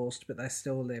get divorced, but they're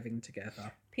still living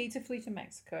together. Peter flew to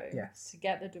Mexico to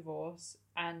get the divorce,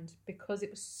 and because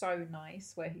it was so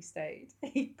nice where he stayed,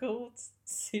 he called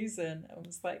Susan and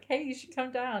was like, "Hey, you should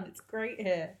come down. It's great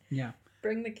here. Yeah.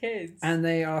 Bring the kids." And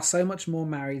they are so much more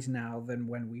married now than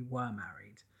when we were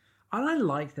married. And I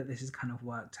like that this is kind of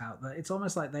worked out. That it's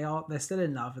almost like they're still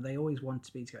in love and they always want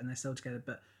to be together and they're still together,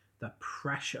 but the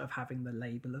pressure of having the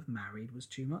label of married was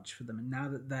too much for them. And now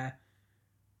that they're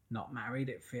not married,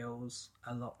 it feels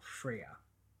a lot freer.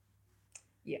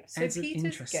 Yeah, so it's Peter's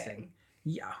interesting. Gay.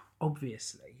 Yeah,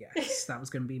 obviously, yes. That was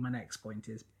going to be my next point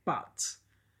but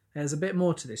there's a bit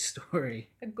more to this story.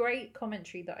 A great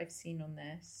commentary that I've seen on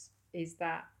this is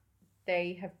that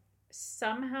they have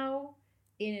somehow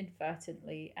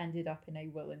inadvertently ended up in a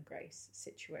Will and Grace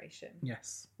situation.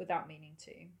 Yes. Without meaning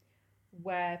to.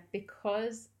 Where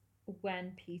because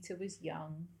when Peter was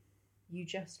young, you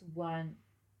just weren't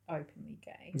openly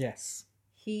gay. Yes.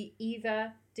 He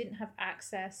either didn't have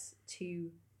access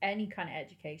to any kind of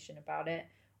education about it,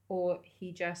 or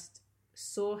he just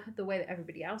saw the way that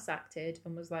everybody else acted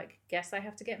and was like, "Guess I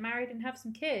have to get married and have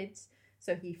some kids."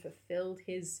 So he fulfilled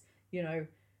his,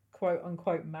 quote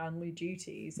unquote manly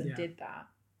duties and did that.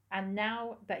 And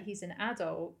now that he's an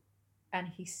adult and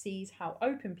he sees how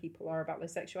open people are about their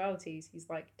sexualities, he's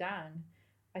like, "Dan,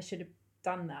 I should have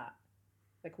done that.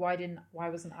 Like, why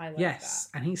wasn't I like that?" Yes,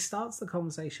 and he starts the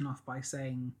conversation off by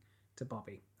saying to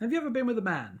Bobby, "Have you ever been with a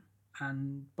man?"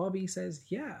 And Bobby says,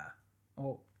 "Yeah,"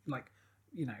 or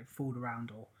fooled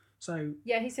around, or so.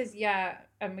 Yeah, he says, "Yeah,"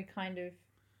 and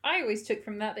I always took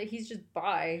from that he's just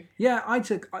bi. Yeah,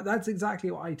 that's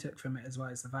exactly what I took from it as well.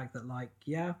 Is the fact that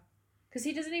because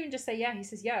he doesn't even just say yeah, he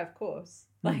says yeah, of course.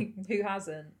 Like, who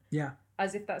hasn't? Yeah,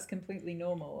 as if that's completely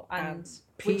normal, and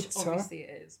Peter, which obviously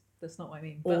it is. That's not what I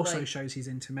mean. But also shows he's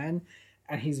into men,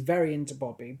 and he's very into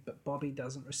Bobby, but Bobby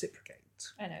doesn't reciprocate.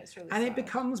 I know, it's really and sad. It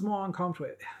becomes more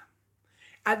uncomfortable.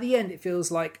 At the end, it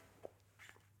feels like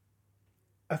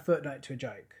a footnote to a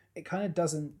joke. It kind of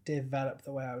doesn't develop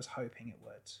the way I was hoping it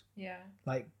would. Yeah.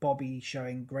 Like Bobby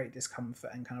showing great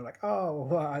discomfort and kind of like, "Oh,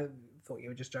 well, I thought you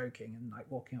were just joking," and like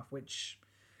walking off, which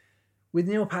with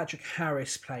Neil Patrick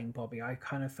Harris playing Bobby, I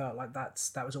kind of felt like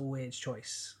that was a weird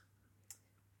choice.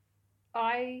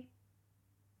 I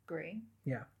agree.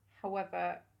 Yeah.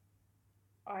 However,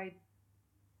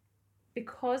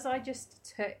 because I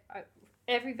just took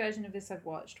every version of this I've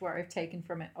watched where I've taken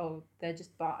from it, "Oh, they're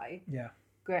just bi." Yeah.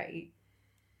 Great.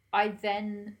 I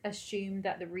then assumed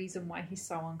that the reason why he's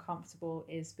so uncomfortable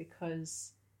is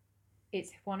because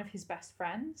it's one of his best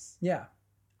friends. Yeah.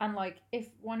 And if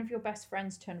one of your best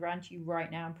friends turned around to you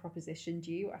right now and propositioned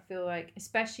you, I feel like,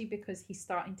 especially because he's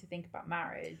starting to think about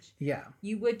marriage,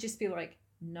 you would just be like,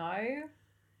 "No."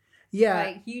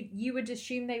 Yeah. You would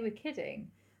assume they were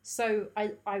kidding. So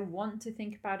I want to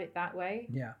think about it that way.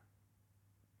 Yeah.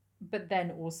 But then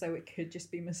also it could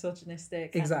just be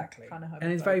misogynistic. Exactly.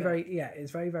 And it's very, very, it's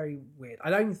very, very weird.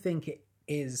 I don't think it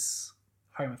is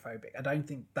homophobic. I don't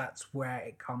think that's where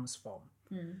it comes from.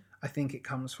 I think it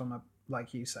comes from,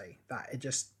 like you say, that it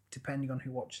just, depending on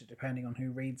who watches it, depending on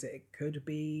who reads it, it could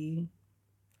be...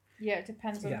 Yeah, it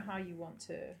depends on how you want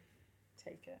to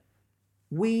take it.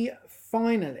 We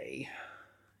finally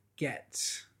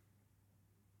get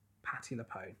Patti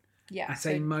LuPone at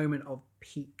a moment of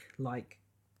peak,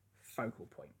 focal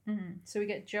point. Mm-hmm. So we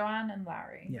get Joanne and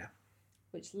Larry. Yeah.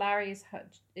 which Larry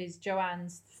is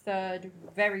Joanne's third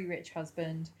very rich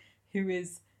husband who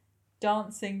is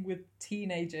dancing with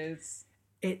teenagers.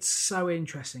 It's so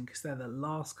interesting because they're the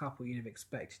last couple you'd have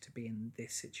expected to be in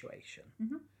this situation,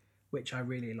 which I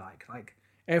really like. Like,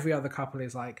 every other couple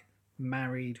is like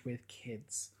married with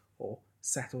kids or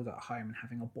settled at home and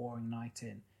having a boring night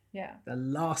in. Yeah. The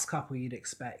last couple you'd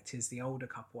expect is the older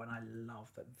couple, and I love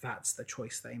that that's the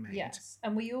choice they made. Yes,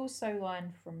 and we also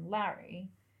learned from Larry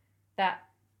that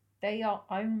they are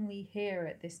only here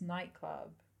at this nightclub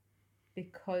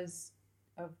because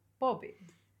of Bobby.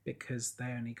 Because they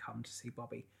only come to see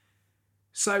Bobby.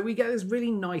 So we get this really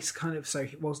nice kind of... So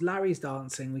whilst Larry's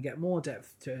dancing, we get more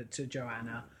depth to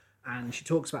Joanna, and she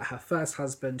talks about her first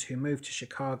husband who moved to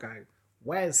Chicago.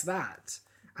 Where's that?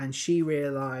 And she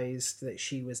realised that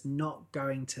she was not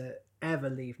going to ever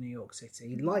leave New York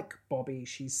City. Like Bobby,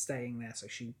 she's staying there, so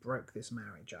she broke this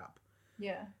marriage up.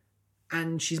 Yeah.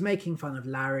 And she's making fun of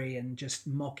Larry and just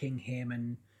mocking him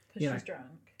and, because she's drunk.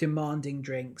 Demanding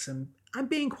drinks and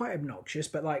being quite obnoxious,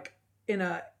 but like in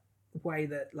a way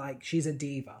that like she's a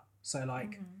diva. So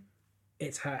like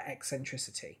it's her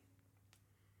eccentricity.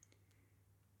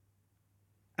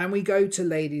 And we go to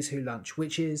Ladies Who Lunch,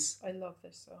 which is... I love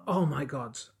this song. Oh my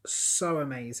God, so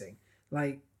amazing.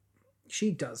 Like,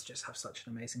 she does just have such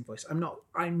an amazing voice.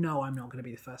 I know I'm not going to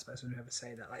be the first person to ever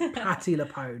say that. Like, Patti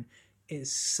LuPone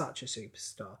is such a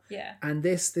superstar. Yeah. And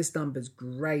this number's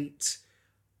great.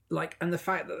 Like, and the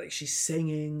fact that like, she's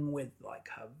singing with like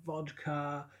her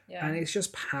vodka, and it's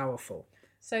just powerful.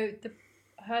 So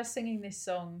her singing this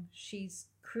song, she's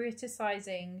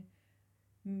criticizing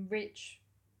rich,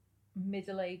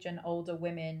 middle-aged and older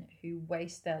women who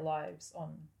waste their lives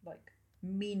on like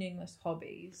meaningless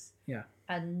hobbies,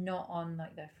 and not on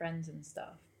like their friends and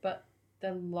stuff. But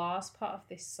the last part of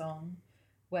this song,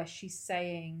 where she's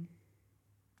saying,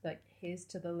 like, here's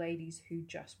to the ladies who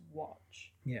just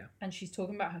watch. Yeah. And she's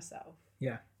talking about herself.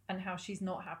 Yeah. And how she's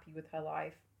not happy with her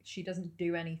life. She doesn't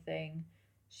do anything.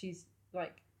 She's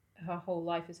like, her whole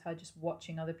life is her just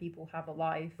watching other people have a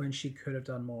life. When she could have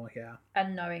done more,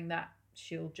 And knowing that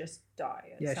she'll just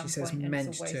die at some she says point, and meant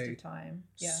it's a waste to. of time.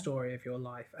 Yeah. Story of your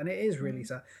life. And it is really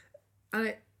sad. And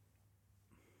it...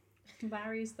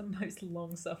 Larry's the most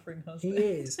long-suffering husband. He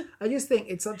is. I just think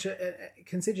it's such a...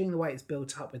 Considering the way it's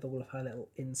built up with all of her little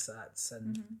inserts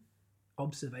and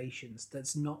observations,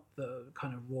 that's not the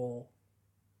kind of raw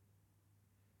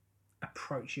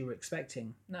approach you were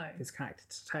expecting this character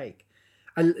to take.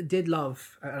 I did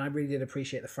love, and I really did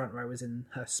appreciate the front row was in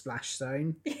her splash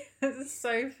zone. It's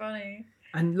so funny.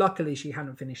 And luckily she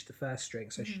hadn't finished the first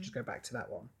drink, so she could just go back to that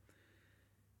one.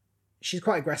 She's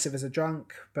quite aggressive as a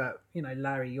drunk, but,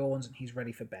 Larry yawns and he's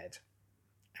ready for bed.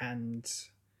 And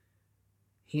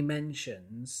he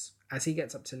mentions, as he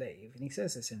gets up to leave, and he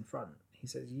says this in front, he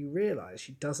says, you realise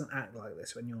she doesn't act like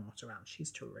this when you're not around. She's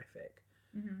terrific.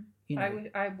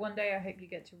 One day I hope you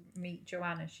get to meet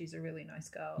Joanna. She's a really nice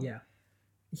girl. Yeah.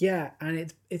 Yeah,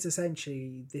 and it's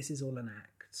essentially, this is all an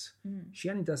act. She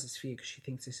only does this for you because she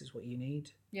thinks this is what you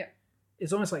need. Yeah.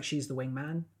 It's almost like she's the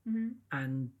wingman,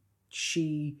 and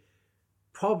she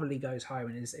probably goes home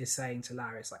and is saying to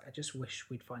Larry, it's like, I just wish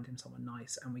we'd find him someone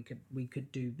nice and we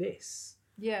could do this.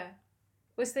 Yeah.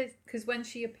 Was there, because when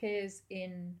she appears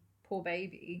in Poor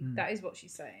Baby, that is what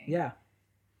she's saying. Yeah.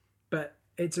 But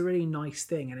it's a really nice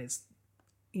thing, and it's,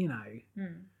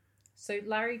 So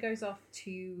Larry goes off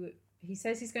to... He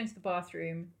says he's going to the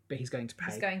bathroom. But he's going to pay.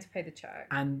 He's going to pay the check.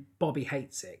 And Bobby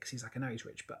hates it because he's like, I know he's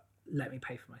rich, but let me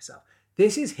pay for myself.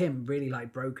 This is him really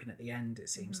like broken at the end, it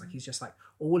seems. Like he's just like,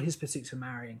 all his pursuits for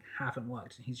marrying haven't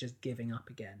worked and he's just giving up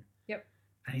again. Yep.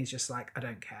 And he's just like, I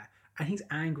don't care. And he's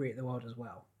angry at the world as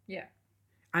well. Yeah.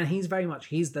 And he's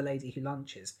the lady who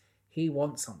lunches. He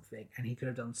wants something and he could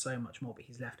have done so much more, but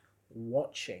he's left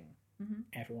watching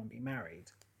everyone be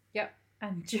married. Yep.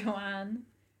 And Joanne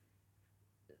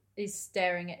is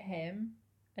staring at him,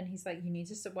 and he's like, you need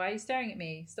to stop. Why are you staring at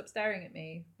me? Stop staring at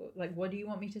me. Like, what do you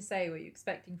want me to say? What are you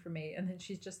expecting from me? And then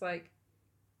she's just like,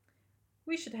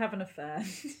 we should have an affair.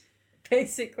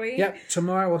 Basically. Yep.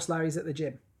 Tomorrow whilst Larry's at the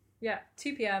gym. Yeah.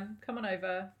 2 p.m. Come on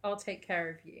over. I'll take care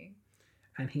of you.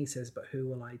 And he says, but who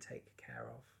will I take care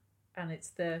of? And it's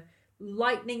the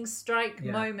lightning strike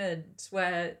moment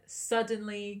where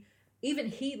suddenly even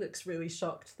he looks really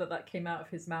shocked that came out of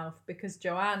his mouth, because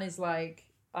Joanne is like,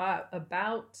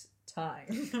 about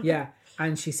time. Yeah.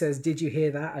 And she says, did you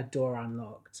hear that? A door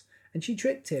unlocked. And she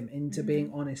tricked him into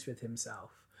being honest with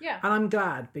himself. Yeah. And I'm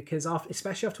glad, because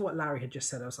especially after what Larry had just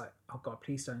said, I was like, oh God,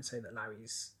 please don't say that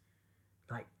Larry's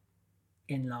like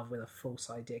in love with a false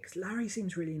idea, because Larry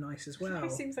seems really nice as well. He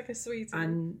seems like a sweetie.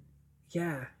 And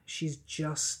yeah, she's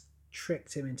just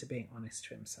tricked him into being honest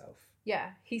to himself.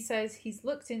 Yeah, he says he's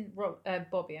looked in.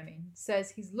 Bobby, says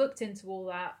he's looked into all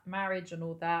that marriage and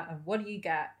all that, and what do you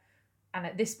get? And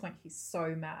at this point, he's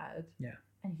so mad. Yeah.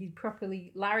 And he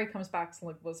properly. Larry comes back to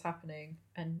like, what's happening?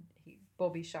 And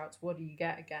Bobby shouts, "What do you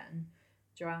get again?"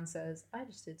 Joanne says, "I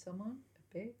just did someone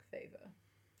a big favor,"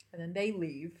 and then they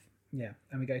leave. Yeah,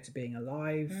 and we go to Being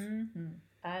Alive. Mm-hmm.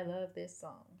 I love this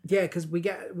song. Yeah, because we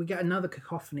get another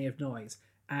cacophony of noise,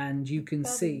 and you can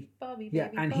see. Bobby, yeah,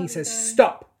 baby, and Bobby, he says, Bobby.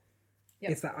 "Stop."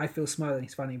 Yep. It's that I feel smile, and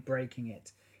he's finally breaking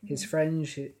it. Mm-hmm. His friend,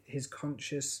 his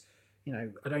conscious,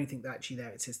 I don't think they're actually there.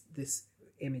 It's this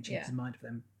image in his mind of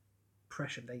them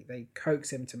pressure. They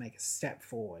coax him to make a step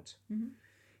forward. Mm-hmm.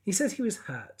 He says he was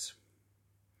hurt,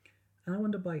 and I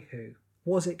wonder by who.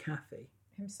 Was it Kathy?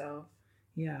 Himself.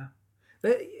 Yeah.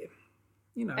 But,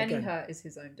 any again, hurt is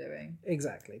his own doing.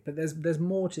 Exactly, but there's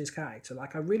more to his character.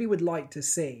 Like, I really would like to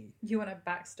see. You want a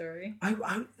backstory?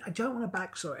 I don't want a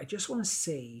backstory. I just want to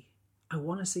see. I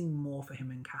want to see more for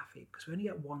him and Kathy, because we only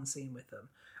get one scene with them,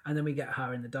 and then we get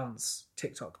her in the dance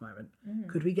TikTok moment. Mm-hmm.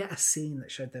 Could we get a scene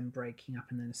that showed them breaking up,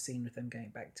 and then a scene with them getting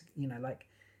back to,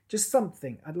 just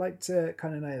something? I'd like to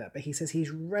kind of know that. But he says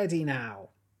he's ready now.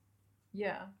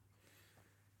 Yeah.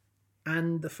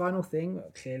 And the final thing,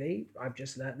 clearly, I've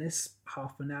just learnt this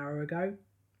half an hour ago.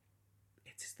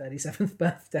 It's his 37th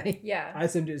birthday. Yeah. I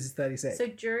assumed it was his 36th. So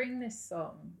during this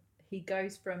song, he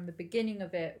goes from the beginning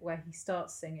of it, where he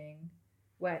starts singing,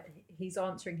 where he's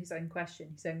answering his own question.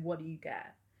 He's saying, "What do you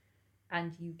get?"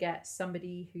 And you get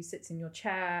somebody who sits in your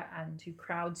chair and who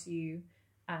crowds you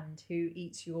and who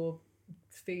eats your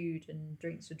food and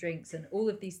drinks your drinks and all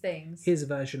of these things. His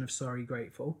version of Sorry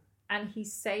Grateful. And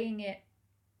he's saying it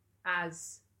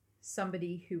as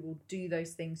somebody who will do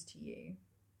those things to you.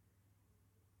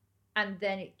 And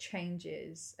then it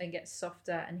changes and gets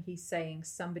softer, and he's saying,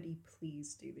 "Somebody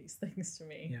please do these things to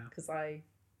me, because I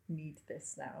need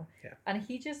this now." Yeah. And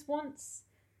he just wants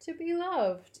to be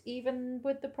loved, even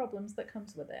with the problems that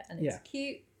comes with it. And it's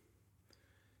cute.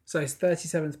 So his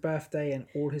 37th birthday, and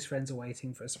all his friends are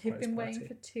waiting for a surprise party. They've been waiting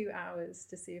for 2 hours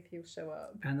to see if he'll show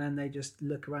up. And then they just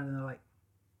look around and they're like,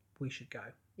 "We should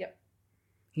go." Yep.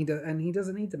 He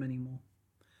doesn't need them anymore.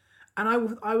 And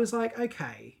I was like,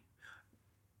 okay,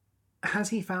 has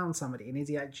he found somebody, and is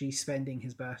he actually spending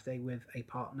his birthday with a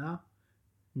partner?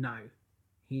 No.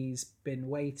 He's been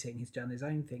waiting, he's done his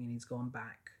own thing, and he's gone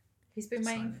back. He's been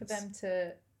waiting for them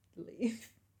to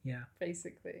leave. Yeah.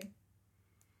 Basically.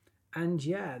 And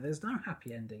yeah, there's no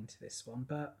happy ending to this one,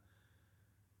 but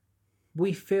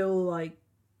we feel like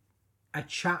a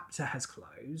chapter has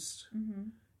closed,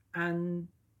 and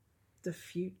the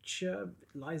future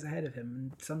lies ahead of him,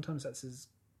 and sometimes that's as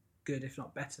good, if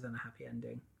not better, than a happy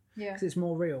ending. Yeah, because it's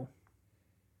more real,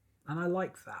 and I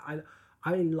like that.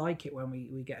 I like it when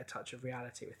we get a touch of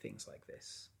reality with things like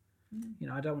this.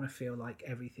 I don't want to feel like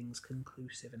everything's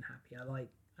conclusive and happy. I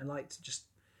like to just,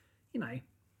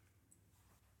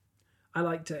 I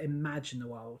like to imagine the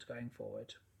world going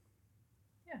forward.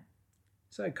 Yeah.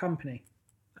 So, Company,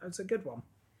 that was a good one.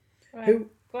 Well, I'm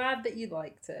glad that you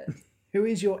liked it. Who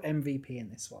is your MVP in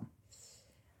this one?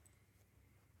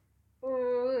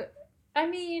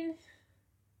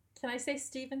 Can I say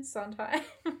Stephen Sondheim?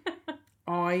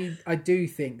 I do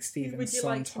think Stephen Sondheim. Would you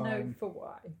like to know for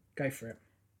why? Go for it.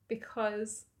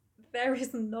 Because there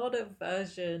is not a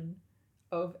version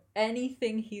of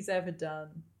anything he's ever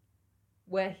done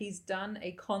where he's done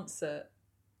a concert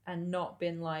and not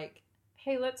been like,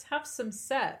 "Hey, let's have some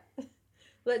set.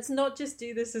 Let's not just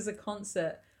do this as a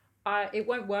concert. It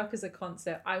won't work as a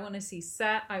concert. I want to see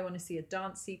set. I want to see a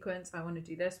dance sequence. I want to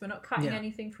do this. We're not cutting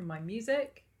anything from my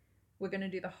music. We're going to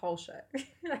do the whole show."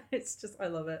 It's just, I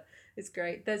love it. It's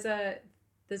great. There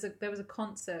was a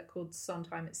concert called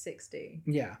Sondheim at 60.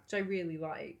 Yeah. Which I really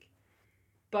like.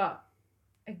 But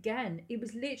again, it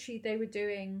was literally, they were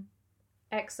doing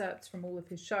excerpts from all of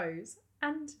his shows.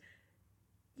 And,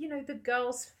 the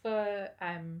girls for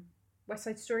West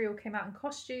Side Story all came out in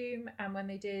costume. And when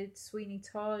they did Sweeney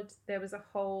Todd, there was a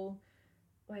whole,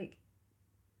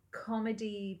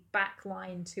 comedy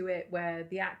backline to it where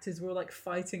the actors were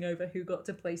fighting over who got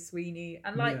to play Sweeney,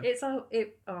 and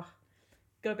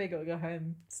go big or go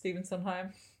home. Stephen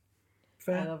Sondheim.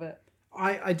 Fair. I love it.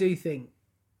 I do think,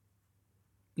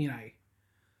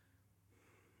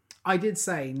 I did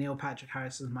say Neil Patrick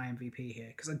Harris is my MVP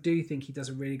here, because I do think he does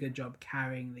a really good job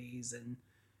carrying these and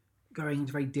going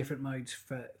into very different modes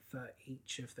for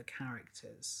each of the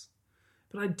characters.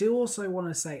 But I do also want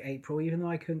to say April, even though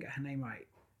I couldn't get her name right.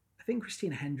 I think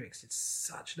Christina Hendricks did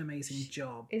such an amazing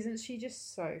job. Isn't she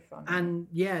just so funny? And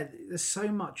yeah, there's so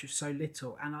much of so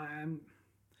little. And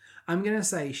I'm going to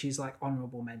say she's like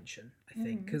honourable mention, I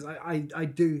think, because I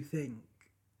do think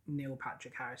Neil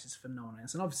Patrick Harris is phenomenal.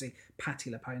 And obviously,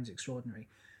 Patti LuPone's extraordinary.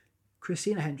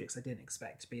 Christina Hendricks, I didn't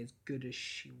expect to be as good as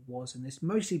she was in this,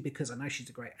 mostly because I know she's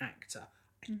a great actor.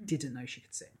 I didn't know she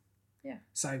could sing. Yeah.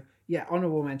 So, yeah,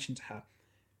 honourable mention to her.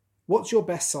 What's your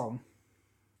best song?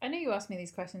 I know you ask me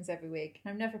these questions every week.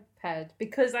 I'm never prepared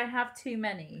because I have too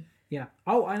many. Yeah.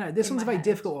 Oh, I know. This one's a very head.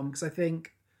 difficult one because I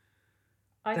think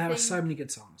there are so many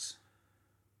good songs.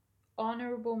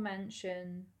 Honourable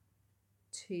mention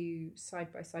to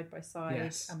Side by Side by Side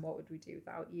Yes. and What Would We Do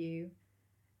Without You.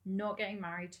 Not Getting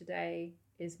Married Today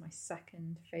is my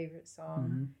second favourite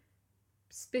song.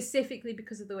 Specifically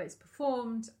because of the way it's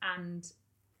performed and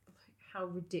how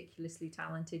ridiculously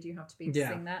talented you have to be to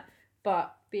sing that.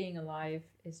 But Being Alive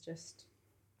is just,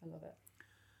 I love it.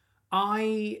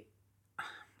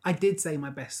 I did say my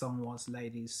best song was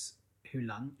Ladies Who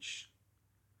Lunch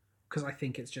because I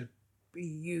think it's just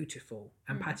beautiful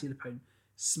and Patti LuPone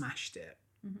smashed it.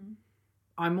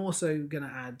 I'm also going to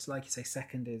add, like you say,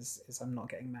 second is I'm Not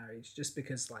Getting Married, just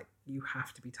because like you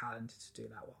have to be talented to do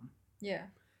that one. Yeah.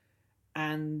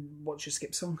 And what's your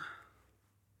skip song?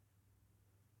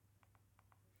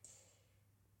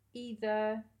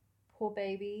 Either Poor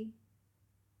Baby.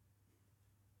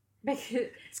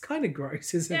 It's kind of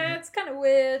gross, isn't it? Yeah, it's kind of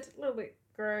weird, a little bit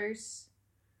gross.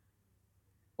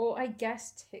 Or I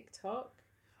guess TikTok.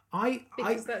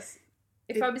 Because that's...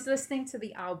 If I was listening to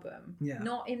the album,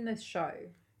 not in the show,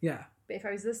 but if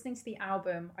I was listening to the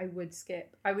album, I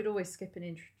would always skip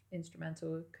an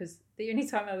instrumental because the only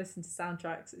time I listen to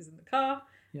soundtracks is in the car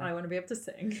and I want to be able to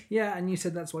sing. Yeah, and you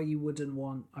said that's why you wouldn't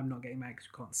want I'm Not Getting Married because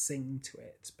you can't sing to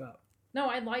it, but... No,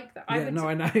 I like that. I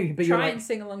know. But try and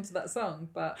sing along to that song,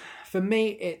 but... For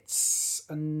me, it's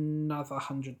Another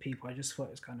 100 People. I just thought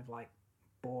it was kind of like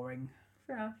boring.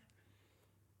 Fair enough.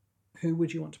 Who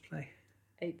would you want to play?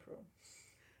 April.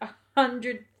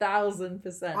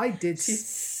 100,000%. I did. She's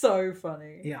so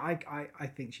funny. Yeah, I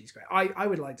think she's great. I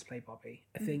would like to play Bobby.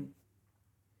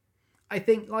 I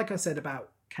think, like I said about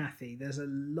Kathy, there's a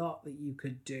lot that you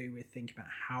could do with thinking about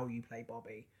how you play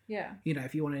Bobby. Yeah. You know,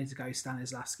 if you wanted to go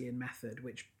Stanislavskian method,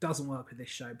 which doesn't work with this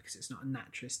show because it's not a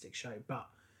naturalistic show, but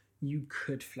you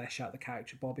could flesh out the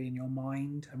character Bobby in your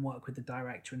mind and work with the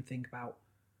director and think about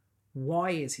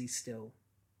why is he still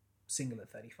single at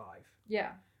 35?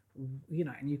 Yeah. You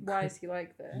know, and why is he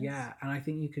like this? Yeah, and I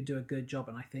think you could do a good job,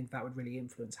 and I think that would really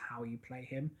influence how you play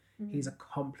him. He's a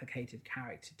complicated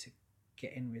character to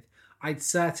get in with. I'd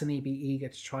certainly be eager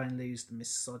to try and lose the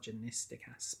misogynistic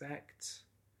aspect.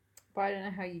 But I don't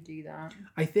know how you do that.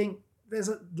 I think there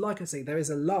is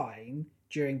a line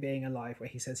during Being Alive where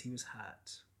he says he was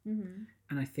hurt. And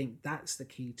I think that's the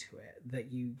key to it,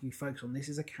 that you focus on. This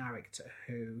is a character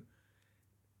who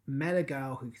met a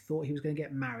girl who thought he was going to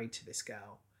get married to this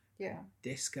girl. Yeah.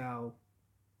 This girl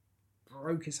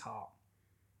broke his heart.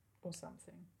 Or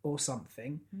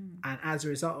something. And as a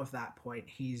result of that point,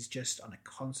 he's just on a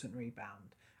constant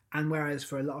rebound. And whereas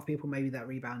for a lot of people, maybe that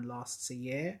rebound lasts a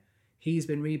year, he's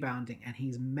been rebounding and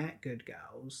he's met good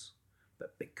girls,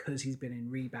 but because he's been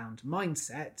in rebound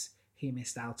mindset, he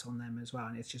missed out on them as well.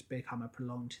 And it's just become a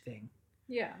prolonged thing.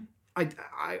 Yeah.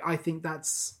 I think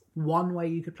that's one way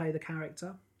you could play the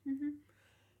character.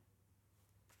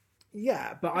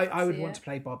 Yeah, but I would want to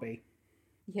play Bobby.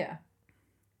 Yeah.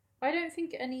 I don't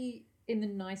think any, in the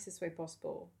nicest way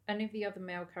possible, any of the other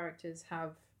male characters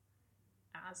have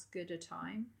as good a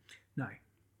time. No,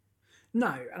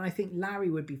 and I think Larry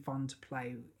would be fun to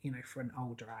play, you know, for an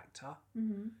older actor.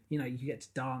 You know, you get to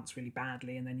dance really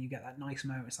badly and then you get that nice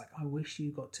moment. It's like, I wish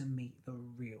you got to meet the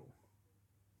real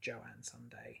Joanne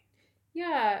someday.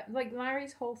 Yeah, like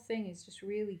Larry's whole thing is just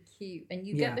really cute. And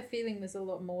you get the feeling there's a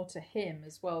lot more to him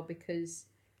as well, because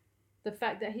the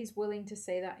fact that he's willing to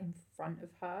say that in front of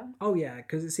her. Oh, yeah,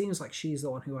 because it seems like she's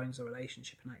the one who owns the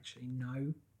relationship and actually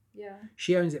no. Yeah.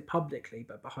 She owns it publicly,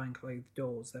 but behind closed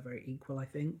doors, they're very equal, I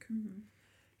think.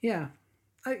 Yeah.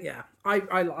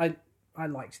 I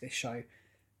liked this show.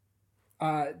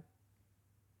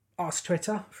 Asked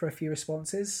Twitter for a few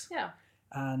responses. Yeah.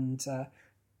 And...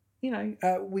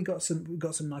 we got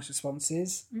some nice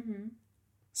responses.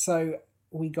 So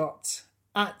we got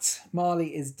at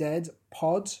Marley is Dead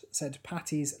pod said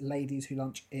Patty's Ladies Who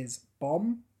Lunch is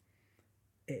bomb.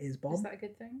 It is bomb. Is that a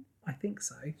good thing? I think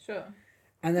so. Sure.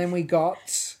 And then we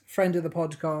got friend of the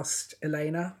podcast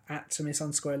Elena at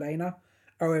Miss_Elena.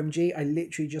 OMG, I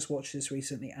literally just watched this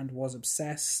recently and was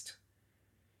obsessed.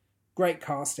 Great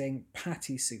casting,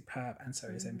 Patty's superb, and so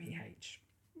is MPH.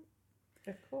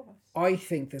 Of course. I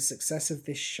think the success of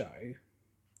this show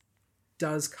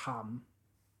does come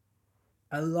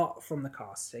a lot from the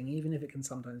casting, even if it can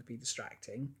sometimes be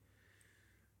distracting.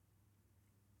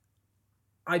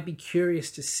 I'd be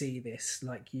curious to see this,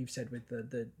 like you've said, with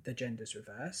the genders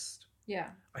reversed. Yeah.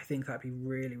 I think that'd be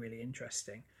really, really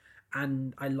interesting.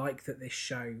 And I like that this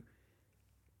show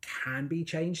can be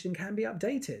changed and can be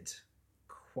updated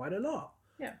quite a lot.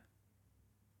 Yeah.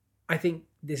 I think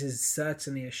this is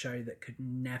certainly a show that could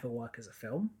never work as a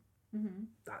film. Mm-hmm.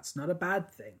 That's not a bad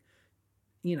thing.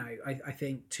 You know, I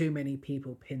think too many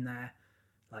people pin their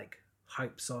like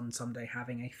hopes on someday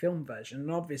having a film version,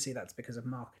 and obviously that's because of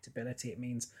marketability. It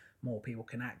means more people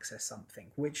can access something,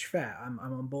 which fair, I'm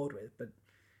on board with, but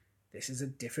this is a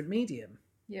different medium.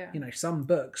 Yeah. You know, some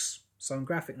books, some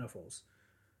graphic novels,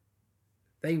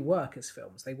 they work as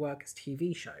films, they work as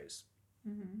TV shows.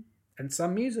 Mm-hmm. And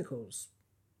some musicals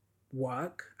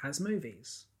work as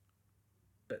movies.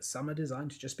 But some are designed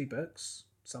to just be books,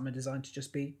 some are designed to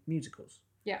just be musicals.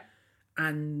 Yeah.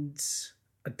 And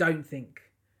I don't think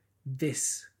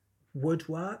this would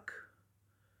work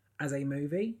as a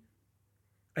movie.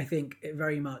 I think it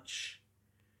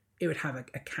would have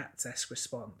a Cats-esque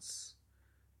response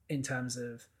in terms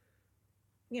of,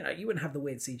 you know, you wouldn't have the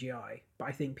weird CGI, but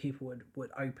I think people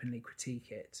would openly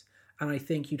critique it. And I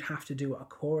think you'd have to do what A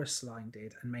Chorus Line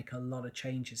did and make a lot of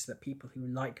changes that people who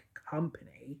like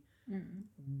Company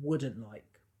wouldn't like.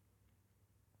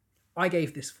 I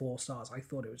gave this 4 stars. I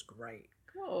thought it was great.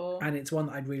 Cool. And it's one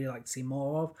that I'd really like to see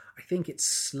more of. I think it's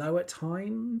slow at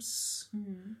times,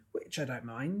 which I don't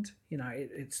mind. You know,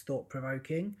 it's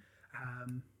thought-provoking.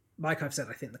 Like I've said,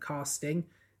 I think the casting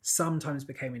sometimes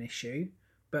became an issue,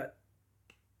 but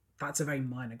that's a very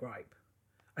minor gripe.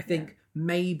 I think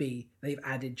maybe they've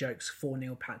added jokes for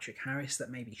Neil Patrick Harris that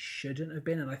maybe shouldn't have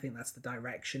been, and I think that's the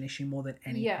direction issue more than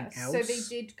anything else. So they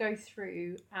did go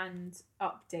through and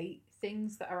update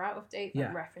things that are out of date,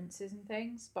 like references and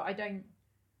things, but I don't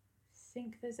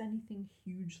think there's anything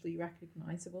hugely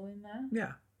recognisable in there.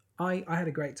 Yeah, I had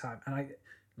a great time, and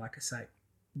like I say,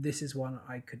 this is one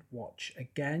I could watch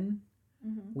again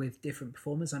with different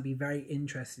performers. I'd be very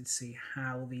interested to see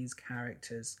how these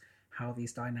characters, how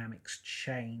these dynamics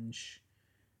change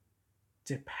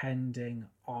depending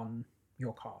on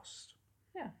your cast.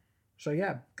 Yeah. So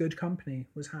yeah, Good Company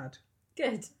was had.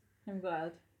 Good. I'm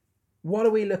glad. What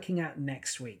are we looking at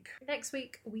next week? Next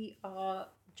week we are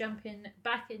jumping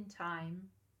back in time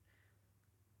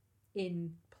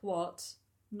in plot,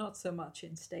 not so much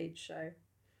in stage show,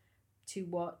 to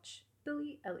watch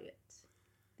Billy Elliot,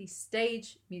 the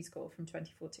stage musical from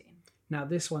 2014. Now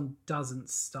this one doesn't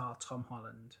star Tom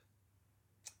Holland.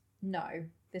 No,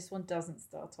 this one doesn't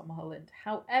star Tom Holland.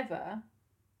 However,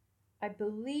 I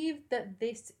believe that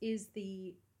this is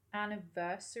the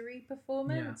anniversary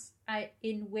performance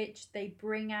in which they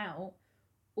bring out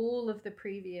all of the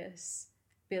previous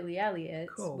Billy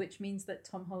Elliots, which means that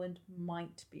Tom Holland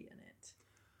might be in it,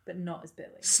 but not as Billy.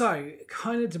 So,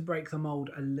 kind of to break the mould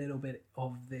a little bit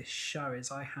of this show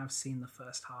is I have seen the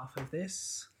first half of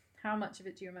this. How much of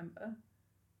it do you remember?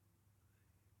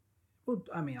 Well,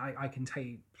 I mean, I can tell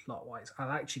you plot-wise.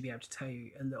 I'll actually be able to tell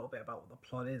you a little bit about what the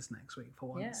plot is next week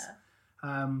for once.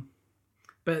 Yeah.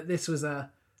 But this was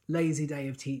a lazy day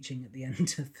of teaching at the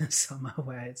end of the summer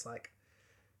where it's like,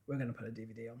 we're going to put a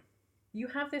DVD on. You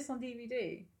have this on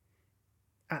DVD?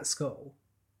 At school.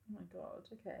 Oh my God,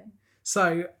 okay.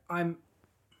 So I've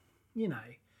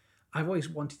always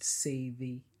wanted to see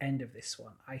the end of this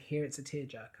one. I hear it's a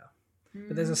tearjerker.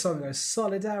 But there's a song that goes,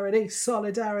 Solidarity,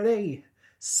 Solidarity,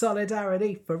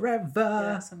 Solidarity Forever. Yeah,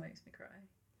 that song makes me cry.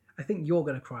 I think you're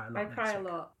going to cry a lot. I cry a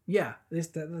lot. Yeah, that's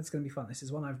going to be fun. This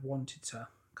is one I've wanted to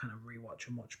kind of rewatch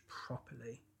and watch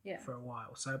properly for a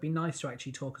while. So it'd be nice to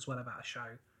actually talk as well about a show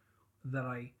that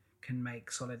I can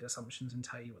make solid assumptions and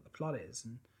tell you what the plot is.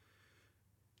 And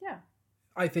yeah,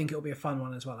 I think it'll be a fun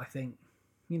one as well. I think,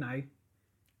 you know,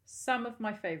 some of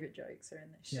my favourite jokes are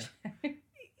in this show.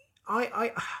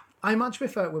 I much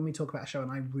prefer it when we talk about a show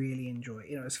and I really enjoy it.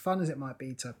 You know, as fun as it might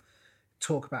be to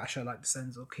talk about a show like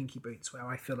Descends or Kinky Boots where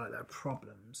I feel like there are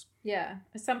problems. Yeah,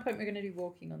 at some point we're going to do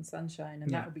Walking on Sunshine and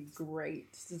that would be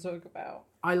great to talk about.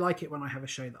 I like it when I have a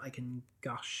show that I can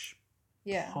gush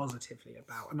positively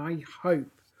about, and I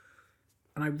hope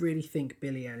and I really think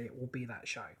Billy Elliot will be that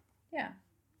show. Yeah.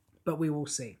 But we will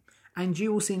see. And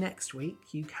you will see next week.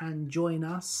 You can join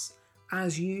us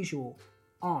as usual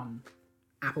on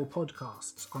Apple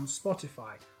Podcasts, on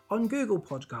Spotify, on Google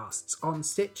Podcasts, on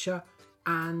Stitcher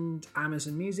and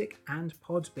Amazon Music and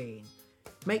Podbean.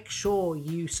 Make sure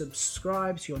you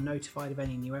subscribe so you're notified of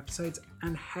any new episodes.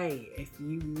 And hey, if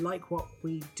you like what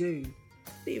we do,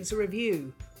 leave us a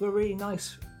review. A really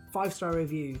nice 5-star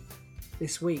review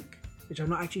this week. which I've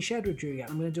not actually shared with Drew yet.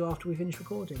 I'm going to do after we finish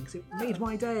recording, because it made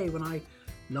my day when I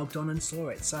logged on and saw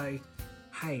it. So,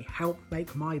 hey, help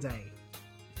make my day.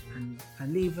 And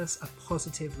leave us a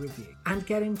positive review. And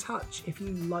get in touch if you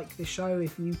like the show,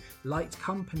 if you liked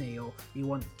company, or you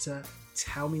want to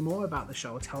tell me more about the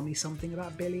show, or tell me something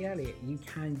about Billy Elliot. You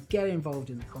can get involved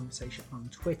in the conversation on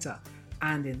Twitter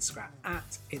and Instagram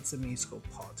at It's a Musical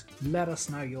Pod. Let us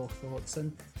know your thoughts,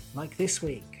 and like this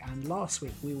week and last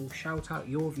week, we will shout out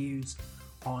your views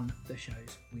on the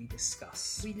shows we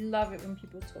discuss. We love it when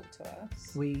people talk to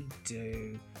us. We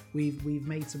do. We've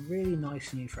made some really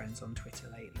nice new friends on Twitter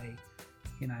lately.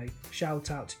 You know,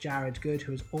 shout out to Jared Good,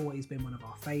 who has always been one of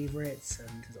our favourites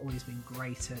and has always been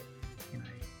great at, you know,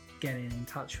 getting in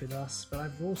touch with us. But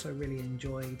I've also really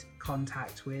enjoyed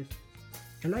contact with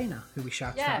Elena, who we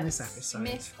shouted out in this episode.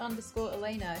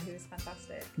 Miss_Elena, who is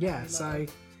fantastic. Yeah, so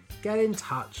get in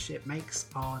touch. It makes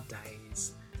our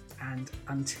days. And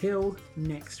until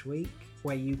next week,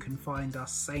 where you can find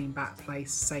us same bat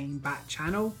place, same bat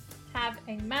channel. Have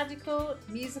a magical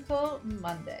musical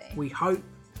Monday. We hope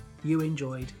you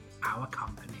enjoyed our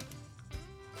company.